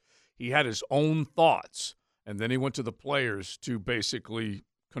 Coach. He had his own thoughts, and then he went to the players to basically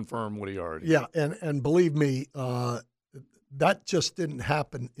confirm what he already did. Yeah, and believe me, that just didn't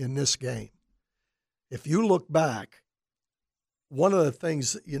happen in this game. If you look back, one of the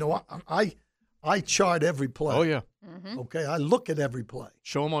things, I chart every play. Oh, yeah. Okay, I look at every play.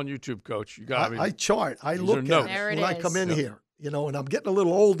 Show them on YouTube, Coach. You got. I chart. I look at it when I come in here. And I'm getting a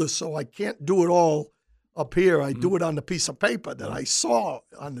little older, so I can't do it all up here. I do it on the piece of paper that I saw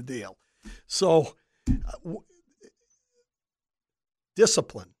on the deal. So,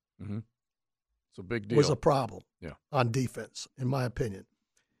 discipline. It's a big deal. Was a problem on defense, in my opinion.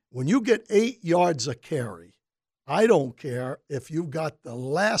 When you get 8 yards a carry, I don't care if you've got the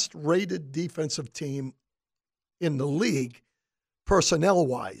last rated defensive team in the league,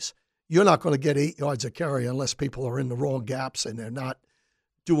 personnel-wise. You're not going to get 8 yards a carry unless people are in the wrong gaps and they're not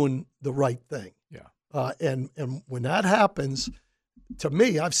doing the right thing. Yeah. And when that happens, to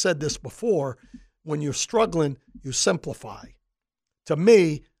me, I've said this before, when you're struggling, you simplify. To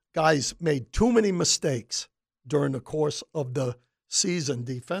me, guys made too many mistakes during the course of the season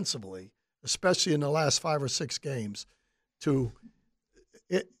defensively, especially in the last 5 or 6 games,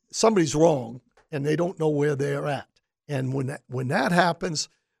 somebody's wrong and they don't know where they're at. And when that happens,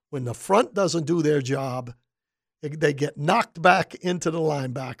 when the front doesn't do their job, they get knocked back into the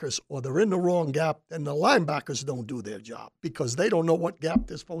linebackers, or they're in the wrong gap, and the linebackers don't do their job because they don't know what gap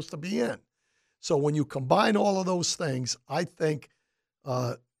they're supposed to be in. So when you combine all of those things, I think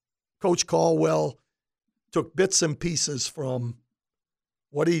Coach Caldwell took bits and pieces from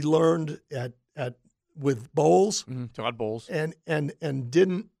what he learned with Bowles, Todd Bowles, and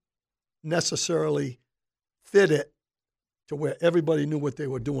didn't necessarily fit it to where everybody knew what they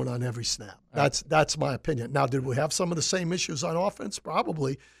were doing on every snap. That's my opinion. Now, did we have some of the same issues on offense?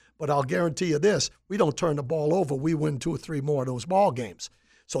 Probably, but I'll guarantee you this: we don't turn the ball over. We win 2 or 3 more of those ball games.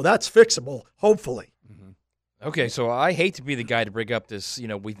 So that's fixable, hopefully. Okay, so I hate to be the guy to bring up this,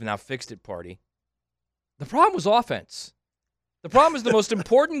 we've now fixed it party. The problem was offense. The problem is the most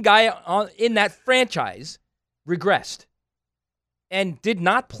important guy in that franchise regressed and did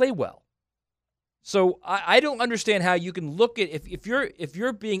not play well. So I don't understand how you can look at if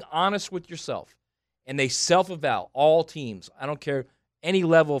you're being honest with yourself, and they self-eval, all teams, I don't care any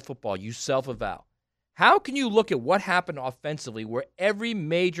level of football, you self-eval. How can you look at what happened offensively where every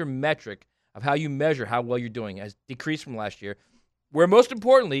major metric of how you measure how well you're doing has decreased from last year, where most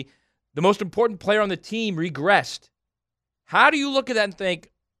importantly, the most important player on the team regressed. How do you look at that and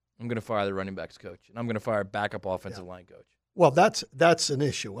think, I'm going to fire the running backs coach, and I'm going to fire backup offensive line coach? Well, that's an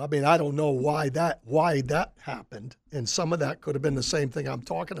issue. I mean, I don't know why that happened, and some of that could have been the same thing I'm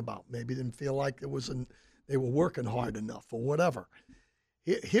talking about. Maybe didn't feel like they were working hard enough or whatever.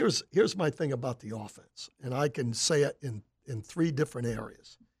 Here's my thing about the offense, and I can say it in three different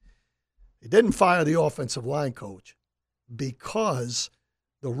areas. They didn't fire the offensive line coach because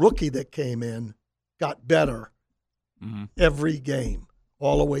the rookie that came in got better every game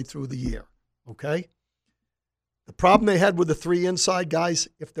all the way through the year, okay? The problem they had with the three inside guys,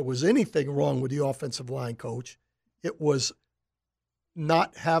 if there was anything wrong with the offensive line coach, it was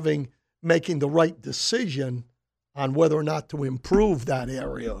not making the right decision on whether or not to improve that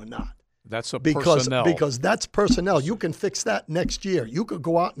area or not. That's personnel. Because that's personnel. You can fix that next year. You could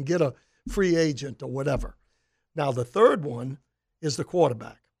go out and get a free agent or whatever. Now, the third one is the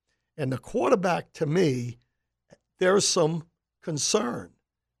quarterback. And the quarterback, to me, there's some concern.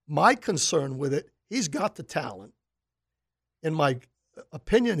 My concern with it, he's got the talent. In my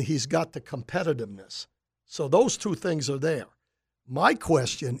opinion, he's got the competitiveness. So those two things are there. My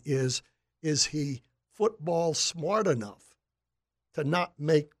question is he football smart enough to not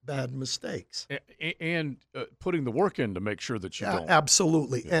make bad mistakes? And putting the work in to make sure that you don't.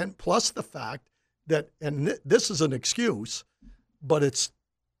 Absolutely. Yeah. And plus the fact that, and this is an excuse, but it's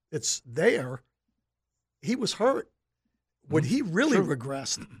there, he was hurt. When he really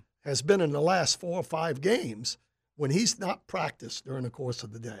regressed has been in the last 4 or 5 games when he's not practiced during the course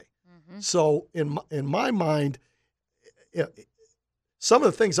of the day. So in my mind, some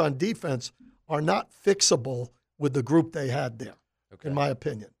of the things on defense are not fixable with the group they had there, in my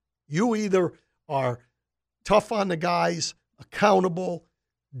opinion. You either are tough on the guys, accountable,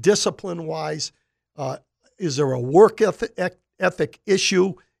 discipline-wise. Is there a work ethic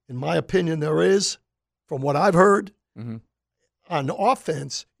issue? In my opinion, there is, from what I've heard. On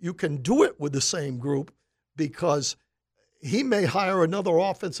offense, you can do it with the same group because he may hire another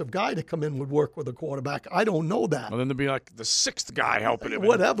offensive guy to come in and work with a quarterback. I don't know that. Well, then there'd be like the 6th guy helping him.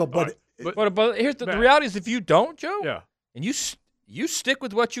 Whatever, but here's the reality is if you don't, Joe, and you stick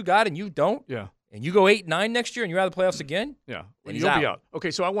with what you got and you don't, and you go 8-9 next year and you're out of the playoffs again, then you'll be out.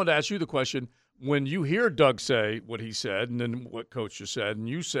 Okay, so I wanted to ask you the question. When you hear Doug say what he said and then what Coach just said, and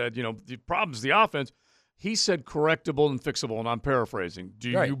you said, the problem's the offense, he said correctable and fixable, and I'm paraphrasing.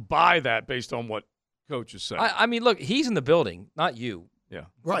 Do you buy that based on what Coach is saying? I mean, look, he's in the building, not you. Yeah,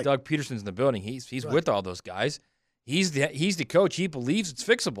 right. Doug Peterson's in the building. He's with all those guys. He's the coach. He believes it's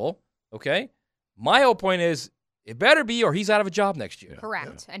fixable. Okay, my whole point is it better be, or he's out of a job next year.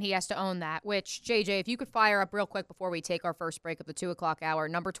 Correct, and he has to own that. Which JJ, if you could fire up real quick before we take our first break of the 2:00 hour,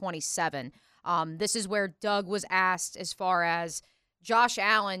 number 27. This is where Doug was asked as far as Josh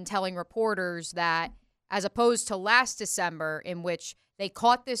Allen telling reporters that, as opposed to last December in which they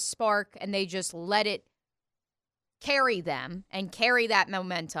caught this spark and they just let it carry them and carry that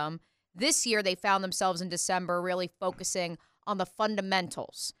momentum, this year they found themselves in December really focusing on the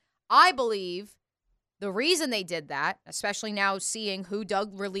fundamentals. I believe the reason they did that, especially now seeing who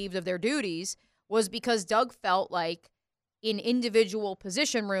Doug relieved of their duties, was because Doug felt like in individual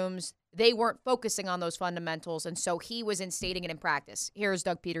position rooms, they weren't focusing on those fundamentals, and so he was instating it in practice. Here's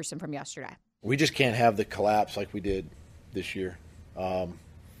Doug Peterson from yesterday. We just can't have the collapse like we did this year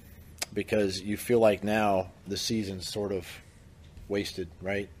because you feel like now the season's sort of wasted,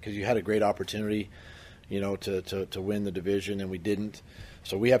 right? Because you had a great opportunity, to win the division, and we didn't.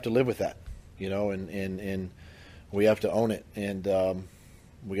 So we have to live with that, and we have to own it, and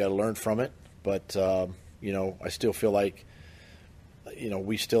we got to learn from it. But, I still feel like,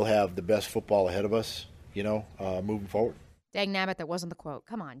 we still have the best football ahead of us, moving forward. Dang nabbit, that wasn't the quote.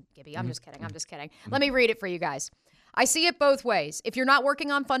 Come on, Gibby. I'm just kidding. Let me read it for you guys. I see it both ways. If you're not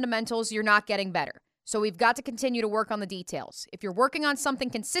working on fundamentals, you're not getting better. So we've got to continue to work on the details. If you're working on something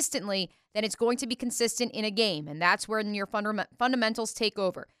consistently, then it's going to be consistent in a game, and that's where your fundamentals take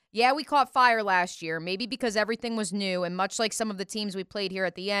over. Yeah, we caught fire last year, maybe because everything was new, and much like some of the teams we played here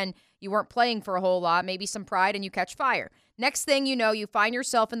at the end, you weren't playing for a whole lot, maybe some pride, and you catch fire. Next thing you know, you find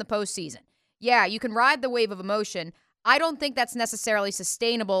yourself in the postseason. Yeah, you can ride the wave of emotion. I don't think that's necessarily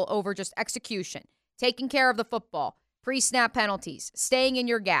sustainable over just execution. Taking care of the football, pre-snap penalties, staying in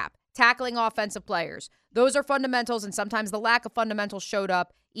your gap, tackling offensive players. Those are fundamentals, and sometimes the lack of fundamentals showed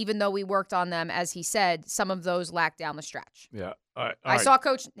up, even though we worked on them. As he said, some of those lacked down the stretch. Yeah. I saw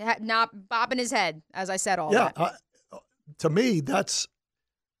Coach not bobbing his head as I said all that. To me, that's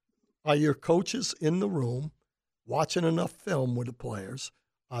are your coaches in the room watching enough film with the players?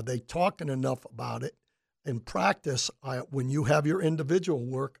 Are they talking enough about it? in practice, when you have your individual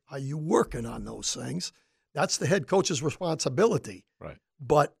work, are you working on those things? That's the head coach's responsibility. Right.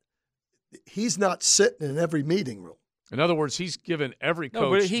 But he's not sitting in every meeting room. In other words, he's given every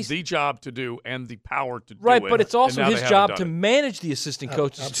coach the job to do and the power to do it. Right, but it's also and now his they job haven't to done it. manage the assistant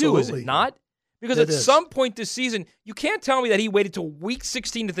coaches too, is it not? Because It at is. some point this season, you can't tell me that he waited till week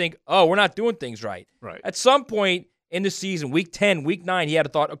 16 to think, oh, we're not doing things right. Right. At some point in the season, week 10, week 9, he had a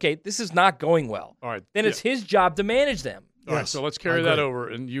thought, okay, this is not going well. All right. Then it's his job to manage them. All right, so let's carry that over,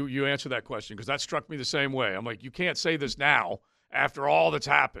 and you answer that question, because that struck me the same way. I'm like, you can't say this now after all that's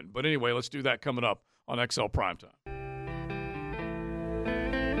happened. But anyway, let's do that coming up on XL Primetime.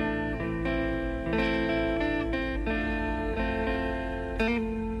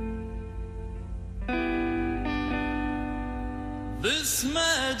 This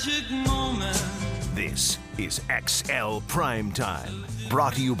magic moment. This is XL Primetime,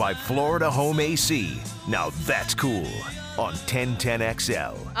 brought to you by Florida Home AC. Now that's cool on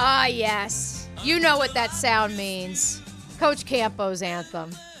 1010XL. Ah, yes. You know what that sound means. Coach Campo's anthem.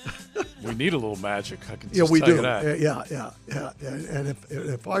 We need a little magic. I can Yeah, just we tell do. you that. Yeah. And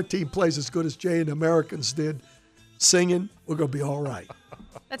if our team plays as good as Jay and the Americans did singing, we're going to be all right.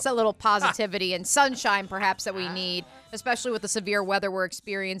 That's a little positivity and sunshine, perhaps, that we need, especially with the severe weather we're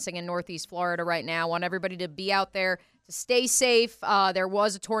experiencing in Northeast Florida right now. I want everybody to be out there to stay safe. There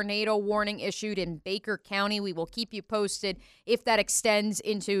was a tornado warning issued in Baker County. We will keep you posted if that extends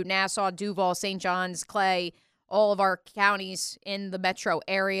into Nassau, Duval, St. John's, Clay, all of our counties in the metro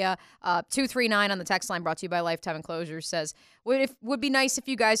area. 239 on the text line, brought to you by Lifetime Enclosures, says, would be nice if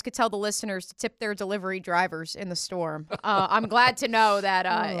you guys could tell the listeners to tip their delivery drivers in the storm. I'm glad to know that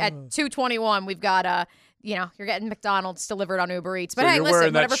at 221 we've got, you're getting McDonald's delivered on Uber Eats. But So hey, you're listen,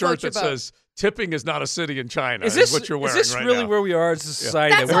 wearing that whatever shirt floats your that boat. says, tipping is not a city in China, Is this what you're wearing is this right really now. where we are as a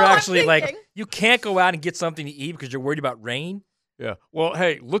society? That's That we're all I'm actually like, thinking. you can't go out and get something to eat because you're worried about rain? Yeah. Well,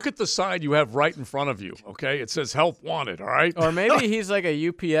 hey, look at the sign you have right in front of you, okay? It says help wanted, all right? Or maybe he's like a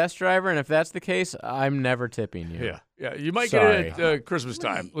UPS driver, and if that's the case, I'm never tipping you. Yeah. You might Sorry. get it at Christmas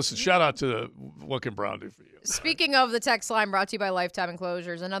time. Listen, shout out to what can Brown do for you. Speaking of the text line, brought to you by Lifetime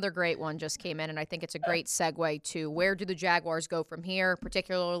Enclosures, another great one just came in, and I think it's a great segue to where do the Jaguars go from here,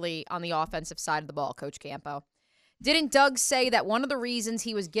 particularly on the offensive side of the ball, Coach Campo. Didn't Doug say that one of the reasons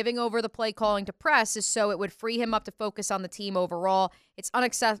he was giving over the play calling to press is so it would free him up to focus on the team overall? It's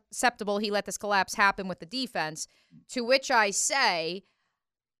unacceptable he let this collapse happen with the defense, to which I say,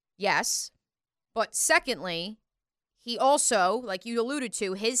 yes. But secondly, he also, like you alluded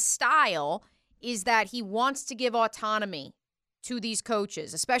to, his style is that he wants to give autonomy to these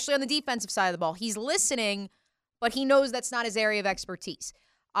coaches, especially on the defensive side of the ball. He's listening, but he knows that's not his area of expertise.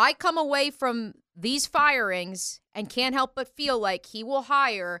 I come away from these firings and can't help but feel like he will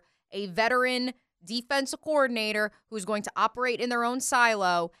hire a veteran defensive coordinator who's going to operate in their own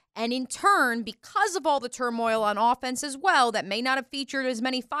silo. And in turn, because of all the turmoil on offense as well, that may not have featured as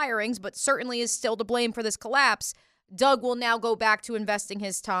many firings, but certainly is still to blame for this collapse, Doug will now go back to investing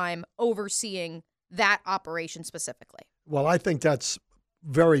his time overseeing that operation specifically. Well, I think that's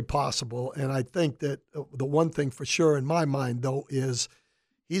very possible. And I think that the one thing for sure in my mind, though, is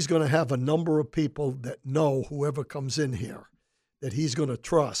he's going to have a number of people that know whoever comes in here that he's going to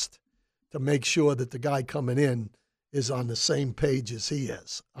trust to make sure that the guy coming in is on the same page as he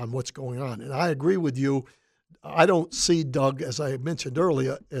is on what's going on. And I agree with you. I don't see Doug, as I mentioned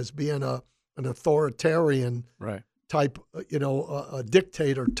earlier, as being an authoritarian type, a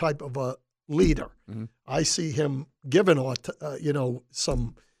dictator type of a leader. Mm-hmm. I see him giving,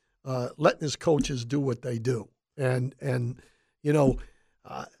 some letting his coaches do what they do. And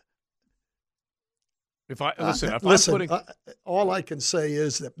all I can say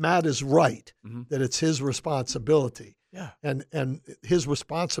is that Matt is right, that it's his responsibility. Yeah. And his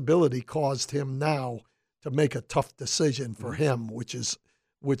responsibility caused him now to make a tough decision for him, which is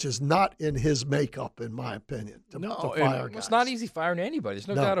not in his makeup, in my opinion, to fire guys. It's not easy firing anybody. There's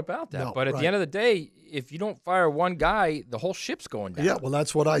no doubt about that. No, but at the end of the day, if you don't fire one guy, the whole ship's going down. Yeah, well,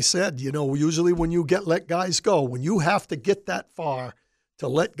 that's what I said. Usually when you let guys go, when you have to get that far to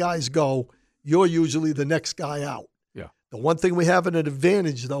let guys go, you're usually the next guy out. Yeah. The one thing we have an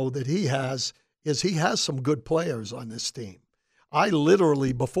advantage, though, that he has is he has some good players on this team. I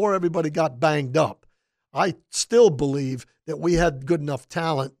literally, before everybody got banged up, I still believe that we had good enough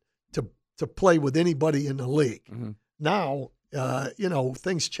talent to play with anybody in the league. Mm-hmm. Now,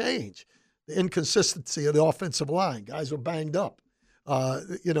 things change. The inconsistency of the offensive line. Guys were banged up.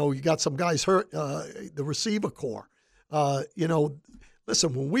 You got some guys hurt, the receiver core.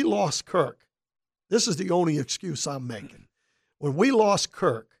 Listen, when we lost Kirk, this is the only excuse I'm making. When we lost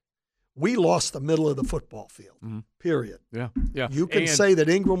Kirk, We lost the middle of the football field, period. Yeah, yeah. You can say that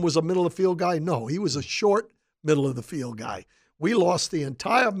Ingram was a middle of the field guy. No, he was a short middle of the field guy. We lost the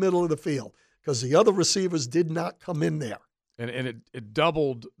entire middle of the field because the other receivers did not come in there. And it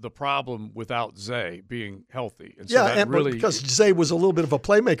doubled the problem without Zay being healthy. And so because Zay was a little bit of a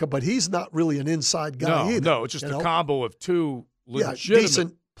playmaker, but he's not really an inside guy either. No, it's just a combo of two legitimate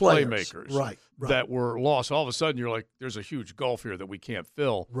decent players. playmakers Right. that were lost. All of a sudden, you're like, there's a huge gulf here that we can't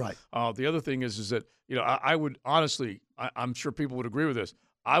fill. Right. The other thing is that, I would honestly, I'm sure people would agree with this,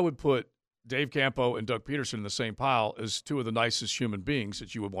 I would put Dave Campo and Doug Peterson in the same pile as two of the nicest human beings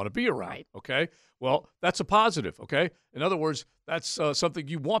that you would want to be around, Right. okay? Well, that's a positive, okay? In other words, that's something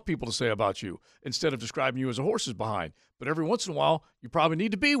you want people to say about you instead of describing you as a horse's behind. But every once in a while, you probably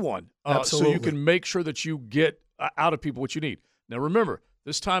need to be one so you can make sure that you get out of people what you need. Now, remember,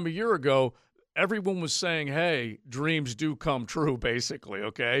 this time a year ago, everyone was saying, hey, dreams do come true, basically,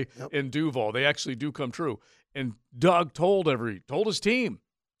 okay, in Duval. They actually do come true. And Doug told his team,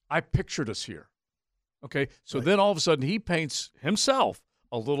 I pictured us here. Okay, so then all of a sudden he paints himself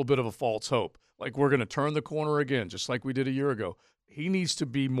a little bit of a false hope, like we're going to turn the corner again, just like we did a year ago. He needs to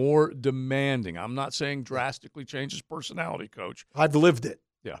be more demanding. I'm not saying drastically change his personality, Coach. I've lived it.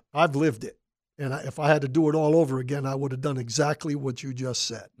 Yeah. I've lived it. And if I had to do it all over again, I would have done exactly what you just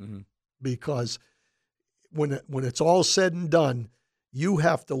said. Because when it's all said and done, you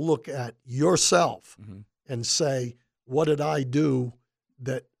have to look at yourself and say, what did I do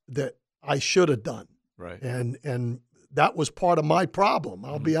that I should have done? Right. And that was part of my problem.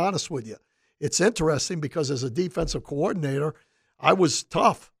 I'll be honest with you. It's interesting because as a defensive coordinator, I was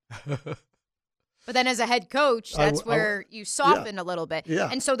tough. But then as a head coach, that's where you soften a little bit. Yeah.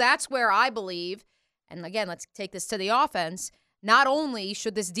 And so that's where I believe, and again, let's take this to the offense, not only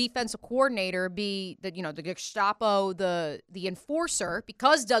should this defensive coordinator be the Gestapo, the enforcer,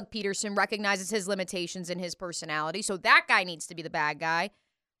 because Doug Peterson recognizes his limitations and his personality, so that guy needs to be the bad guy.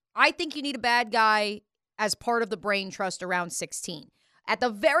 I think you need a bad guy as part of the brain trust around 16. At the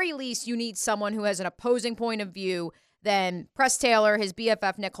very least, you need someone who has an opposing point of view than Press Taylor, his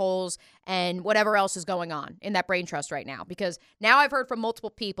BFF Nick Holes, and whatever else is going on in that brain trust right now. Because now I've heard from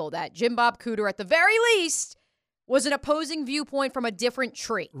multiple people that Jim Bob Cooter, at the very least, was an opposing viewpoint from a different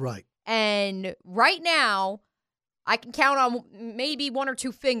tree. Right. And right now, I can count on maybe one or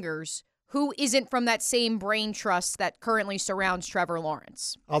two fingers who isn't from that same brain trust that currently surrounds Trevor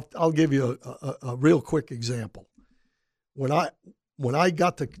Lawrence. I'll give you a real quick example. When I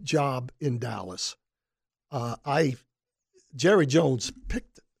got the job in Dallas, Jerry Jones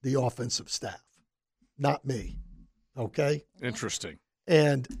picked the offensive staff, not me. Okay? Interesting.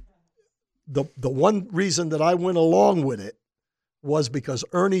 And the one reason that I went along with it was because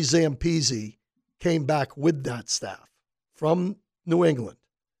Ernie Zampese came back with that staff from New England.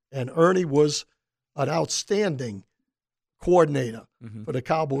 And Ernie was an outstanding coordinator for the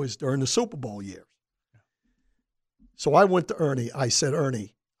Cowboys during the Super Bowl years. So I went to Ernie. I said,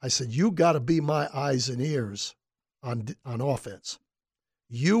 Ernie, you got to be my eyes and ears on offense.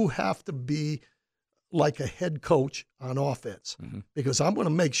 You have to be like a head coach on offense because I'm going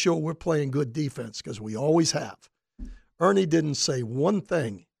to make sure we're playing good defense because we always have. Ernie didn't say one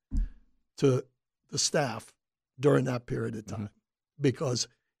thing to the staff during that period of time because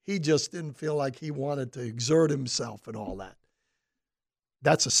he just didn't feel like he wanted to exert himself and all that.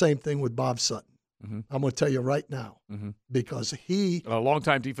 That's the same thing with Bob Sutton. I'm going to tell you right now because he a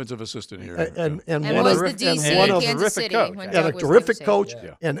longtime defensive assistant here, and one was of the DC and one in of Kansas City coach, when and Doug a was terrific the coach,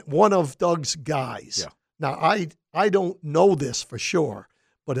 DC. and one of Doug's guys. Now I don't know this for sure,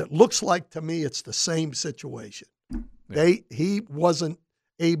 but it looks like to me it's the same situation. He wasn't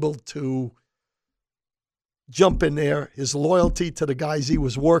able to jump in there. His loyalty to the guys he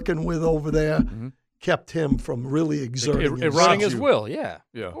was working with over there kept him from really exerting his will. Yeah,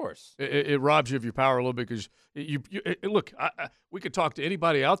 of course. It robs you of your power a little bit because you look. We could talk to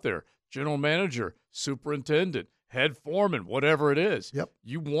anybody out there, general manager, superintendent, head foreman, whatever it is. Yep.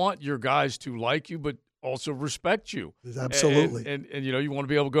 You want your guys to like you, but also respect you. Absolutely. And you want to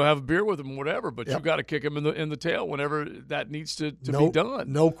be able to go have a beer with them, whatever. But you got to kick them in the tail whenever that needs to be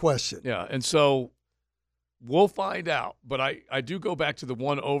done. No question. Yeah, and so we'll find out. But I do go back to the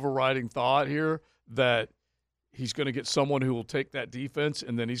one overriding thought here that he's going to get someone who will take that defense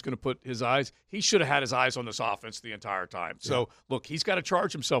and then he's going to put his eyes. He should have had his eyes on this offense the entire time. So, look, he's got to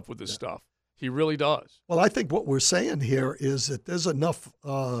charge himself with this stuff. He really does. Well, I think what we're saying here is that there's enough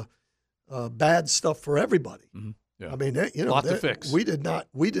bad stuff for everybody. Yeah. I mean, lot to fix. We did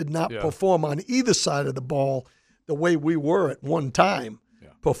not perform on either side of the ball the way we were at one time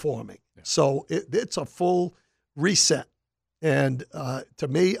performing. So it's a full reset And to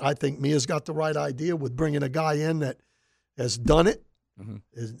me, I think Mia's got the right idea with bringing a guy in that has done it.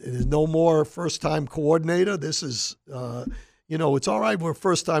 Is no more first-time coordinator. This is, it's all right. We're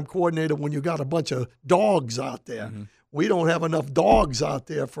first-time coordinator when you got a bunch of dogs out there. We don't have enough dogs out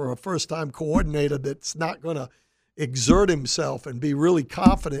there for a first-time coordinator that's not going to exert himself and be really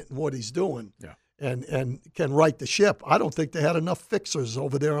confident in what he's doing. Yeah. And can right the ship. I don't think they had enough fixers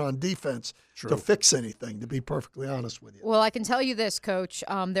over there on defense to fix anything, to be perfectly honest with you. Well, I can tell you this, Coach.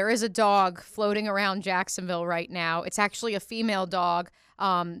 There is a dog floating around Jacksonville right now. It's actually a female dog.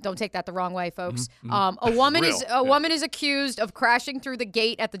 Don't take that the wrong way, folks. A woman is accused of crashing through the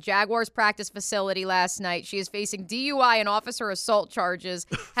gate at the Jaguars practice facility last night. She is facing DUI and officer assault charges,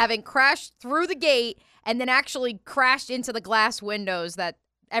 having crashed through the gate and then actually crashed into the glass windows that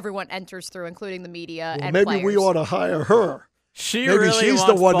everyone enters through, including the media and maybe players. We ought to hire her. Maybe really she's wants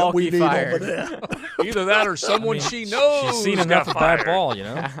the one that we need fired. over there. Either that or someone she knows. She's seen got enough of fired. that ball, you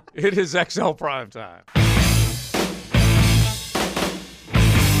know. It is XL Primetime.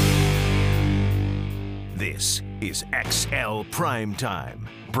 This is XL Primetime,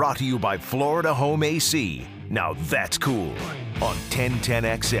 brought to you by Florida Home AC. Now that's cool on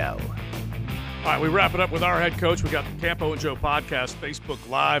 1010XL. All right, we wrap it up with our head coach. We got the Campo and Joe podcast, Facebook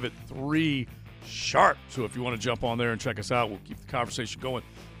Live at 3 sharp. So if you want to jump on there and check us out, we'll keep the conversation going.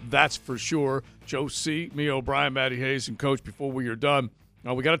 That's for sure. Joe C., me, O'Brien, Matty Hayes, and Coach, before we are done,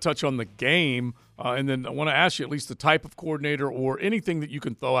 we got to touch on the game. And then I want to ask you at least the type of coordinator or anything that you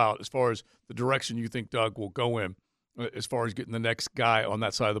can throw out as far as the direction you think Doug will go in as far as getting the next guy on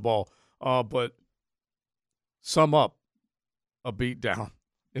that side of the ball. But sum up a beat down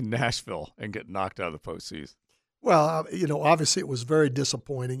in Nashville and get knocked out of the postseason. Well, obviously it was very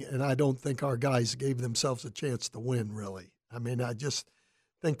disappointing, and I don't think our guys gave themselves a chance to win, really. I mean, I just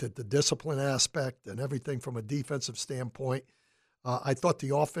think that the discipline aspect and everything from a defensive standpoint, I thought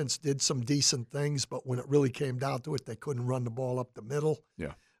the offense did some decent things, but when it really came down to it, they couldn't run the ball up the middle.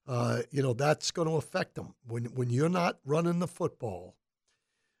 Yeah. That's going to affect them. When you're not running the football,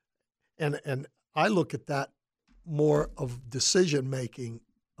 and I look at that more of decision-making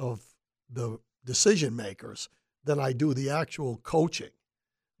of the decision makers than I do the actual coaching,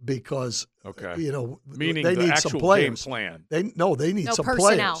 because meaning they the need actual some players. game plan. They need some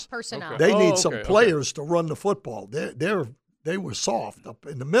personnel. players. Okay. They need some players to run the football. They were soft up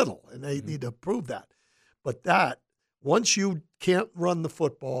in the middle, and they need to prove that. But once you can't run the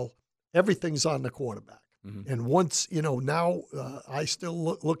football, everything's on the quarterback. And once now I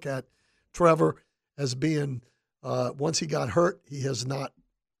still look at Trevor as being once he got hurt, he has not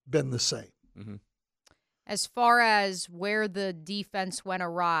been the same. As far as where the defense went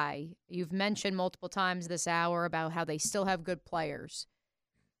awry, you've mentioned multiple times this hour about how they still have good players.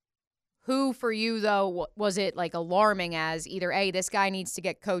 Who, for you, though, was it like alarming as either, A, this guy needs to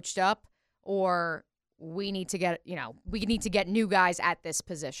get coached up, or we need to get new guys at this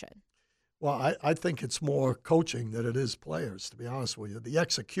position? Well, I think it's more coaching than it is players, to be honest with you. The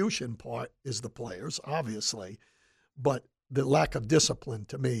execution part is the players, obviously, but the lack of discipline,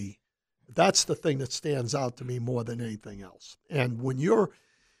 to me, that's the thing that stands out to me more than anything else. And when you're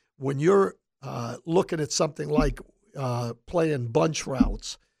looking at something like playing bunch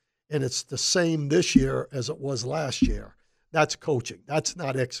routes, and it's the same this year as it was last year, that's coaching. That's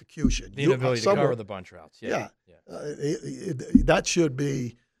not execution. The inability to cover the bunch routes. Yeah. That should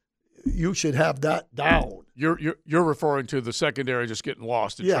be. You should have that down. You're referring to the secondary just getting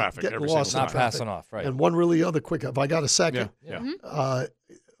lost in traffic every single time. Not passing off, right? And one really other quick, if I got a second,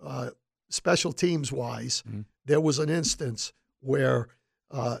 special teams wise, there was an instance where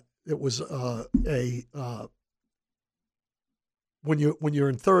it was when you're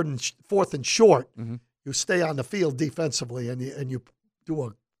in fourth and short, you stay on the field defensively and you do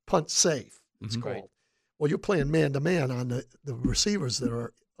a punt safe. It's called. Right. Well, you're playing man to man on the receivers that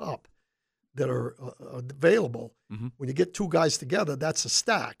are up, that are available. When you get two guys together, that's a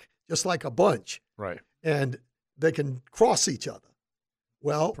stack, just like a bunch. Right. And they can cross each other.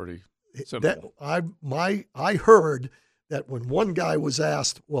 Well, pretty simple. I heard that when one guy was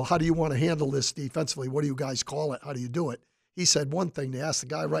asked, well, how do you want to handle this defensively? What do you guys call it? How do you do it? He said one thing. They asked the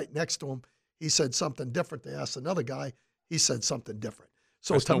guy right next to him. He said something different. They asked another guy. He said something different.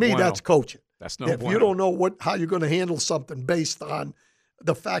 So to me, that's coaching. That's no If you don't know how you're going to handle something based on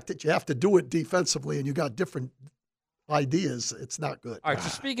the fact that you have to do it defensively and you got different ideas, it's not good. All right, so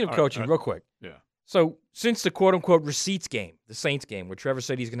speaking of coaching, real quick. Yeah. So since the quote-unquote receipts game, the Saints game, where Trevor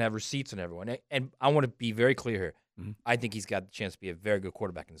said he's going to have receipts on everyone, and I want to be very clear here, I think he's got the chance to be a very good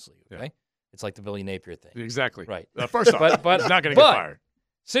quarterback in this league, okay? Yeah. It's like the Billy Napier thing. Exactly. Right. First off, he's not going to get fired.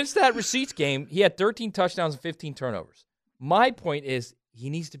 Since that receipts game, he had 13 touchdowns and 15 turnovers. My point is he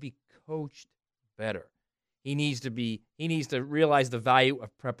needs to be coached better. He needs to realize the value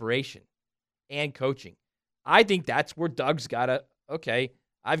of preparation and coaching. I think that's where Doug's got to, okay,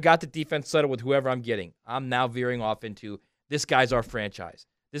 I've got the defense settled with whoever I'm getting. I'm now veering off into this guy's our franchise.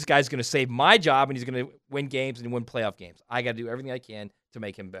 This guy's going to save my job, and he's going to win games and win playoff games. I got to do everything I can to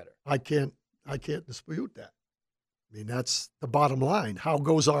make him better. I can't dispute that. I mean, that's the bottom line. How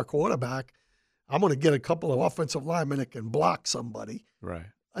goes our quarterback? I'm going to get a couple of offensive linemen that can block somebody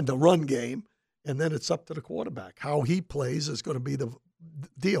in the run game, and then it's up to the quarterback. How he plays is going to be the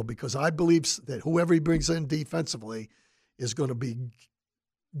deal, because I believe that whoever he brings in defensively is going to be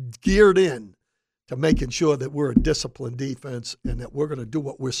geared in to making sure that we're a disciplined defense and that we're going to do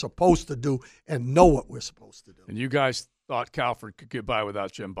what we're supposed to do and know what we're supposed to do. And you guys thought Calford could get by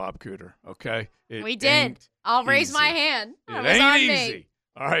without Jim Bob Cooter, okay? We did. I'll raise my hand. It ain't easy.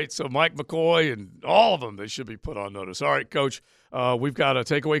 All right, so Mike McCoy and all of them, they should be put on notice. All right, Coach, we've got a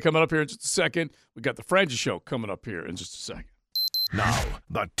takeaway coming up here in just a second. We've got the Frangie Show coming up here in just a second. Now,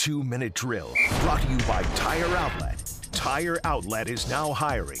 the 2-minute drill, brought to you by Tire Outlet. Tire Outlet is now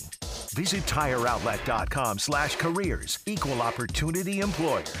hiring. Visit TireOutlet.com/careers. Equal opportunity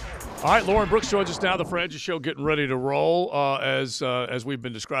employer. All right, Lauren Brooks joins us now. The Frangie Show getting ready to roll. As we've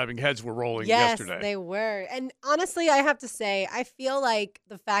been describing, heads were rolling yesterday. Yes, they were. And honestly, I have to say, I feel like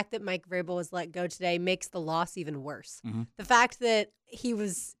the fact that Mike Vrabel was let go today makes the loss even worse. Mm-hmm. The fact that he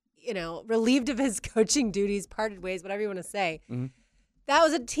was, relieved of his coaching duties, parted ways, whatever you want to say. Mm-hmm. That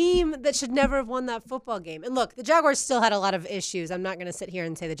was a team that should never have won that football game. And look, the Jaguars still had a lot of issues. I'm not going to sit here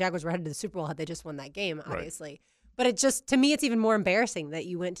and say the Jaguars were headed to the Super Bowl had they just won that game, obviously. Right. But it just, to me, it's even more embarrassing that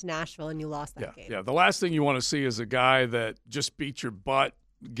you went to Nashville and you lost that game. Yeah, the last thing you want to see is a guy that just beat your butt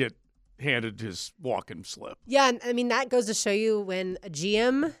get handed his walking slip. Yeah, and I mean, that goes to show you when a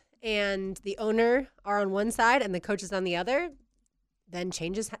GM and the owner are on one side and the coach is on the other, then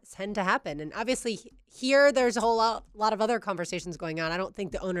changes tend to happen. And obviously here there's a whole lot of other conversations going on. I don't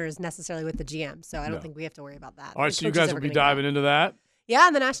think the owner is necessarily with the GM, so I don't think we have to worry about that. All right, so you guys will be diving into that? Yeah,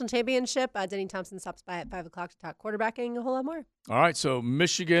 in the national championship, Denny Thompson stops by at 5 o'clock to talk quarterbacking and a whole lot more. All right, so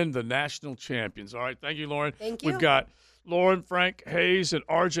Michigan, the national champions. All right, thank you, Lauren. Thank you. We've got Lauren, Frank, Hayes, and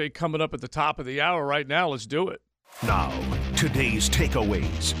RJ coming up at the top of the hour right now. Let's do it. Now, today's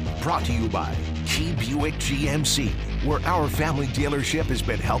takeaways, brought to you by Key Buick GMC, where our family dealership has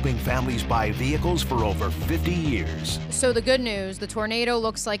been helping families buy vehicles for over 50 years. So the good news, the tornado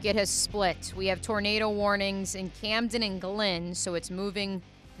looks like it has split. We have tornado warnings in Camden and Glen, so it's moving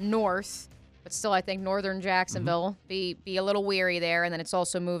north. But still, I think northern Jacksonville, be a little weary there. And then it's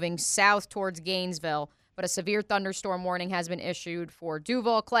also moving south towards Gainesville. But a severe thunderstorm warning has been issued for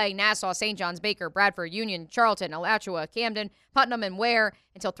Duval, Clay, Nassau, St. John's, Baker, Bradford, Union, Charlton, Alachua, Camden, Putnam, and Ware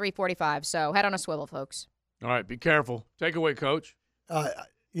until 3:45. So head on a swivel, folks. All right, be careful. Take away, Coach.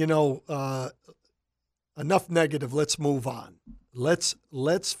 Enough negative. Let's move on. Let's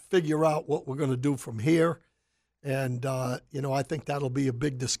figure out what we're going to do from here. And, I think that'll be a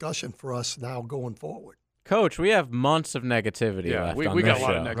big discussion for us now going forward. Coach, we have months of negativity left on we this got a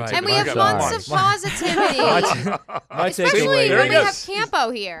lot of negativity. And we have months of positivity. Especially when we have Campo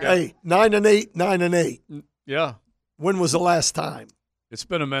here. Hey, 9-8, 9-8. Yeah. When was the last time? It's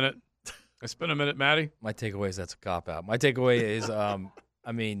been a minute. Matty. My takeaway is that's a cop-out. My takeaway is,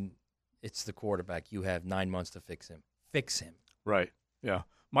 it's the quarterback. You have 9 months to fix him. Fix him. Right, yeah.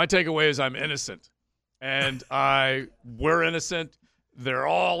 My takeaway is I'm innocent. And we're innocent. They're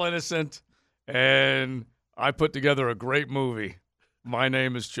all innocent. And I put together a great movie. My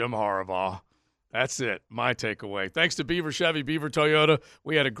name is Jim Harbaugh. That's it. My takeaway. Thanks to Beaver Chevy, Beaver Toyota.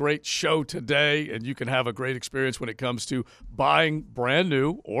 We had a great show today, and you can have a great experience when it comes to buying brand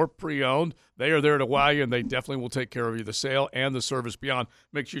new or pre-owned. They are there to wow you, and they definitely will take care of you, the sale and the service beyond.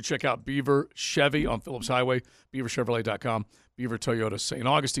 Make sure you check out Beaver Chevy on Phillips Highway, beaverchevrolet.com, Beaver Toyota,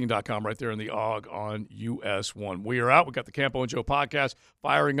 StAugustine.com, right there in the AUG on US 1. We are out. We got the Campo and Joe podcast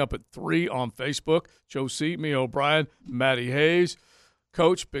firing up at 3 on Facebook. Joe C., me, O'Brien, Matty Hayes.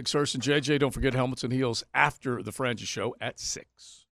 Coach, Big Surse, and JJ. Don't forget helmets and heels after the Frangie Show at 6.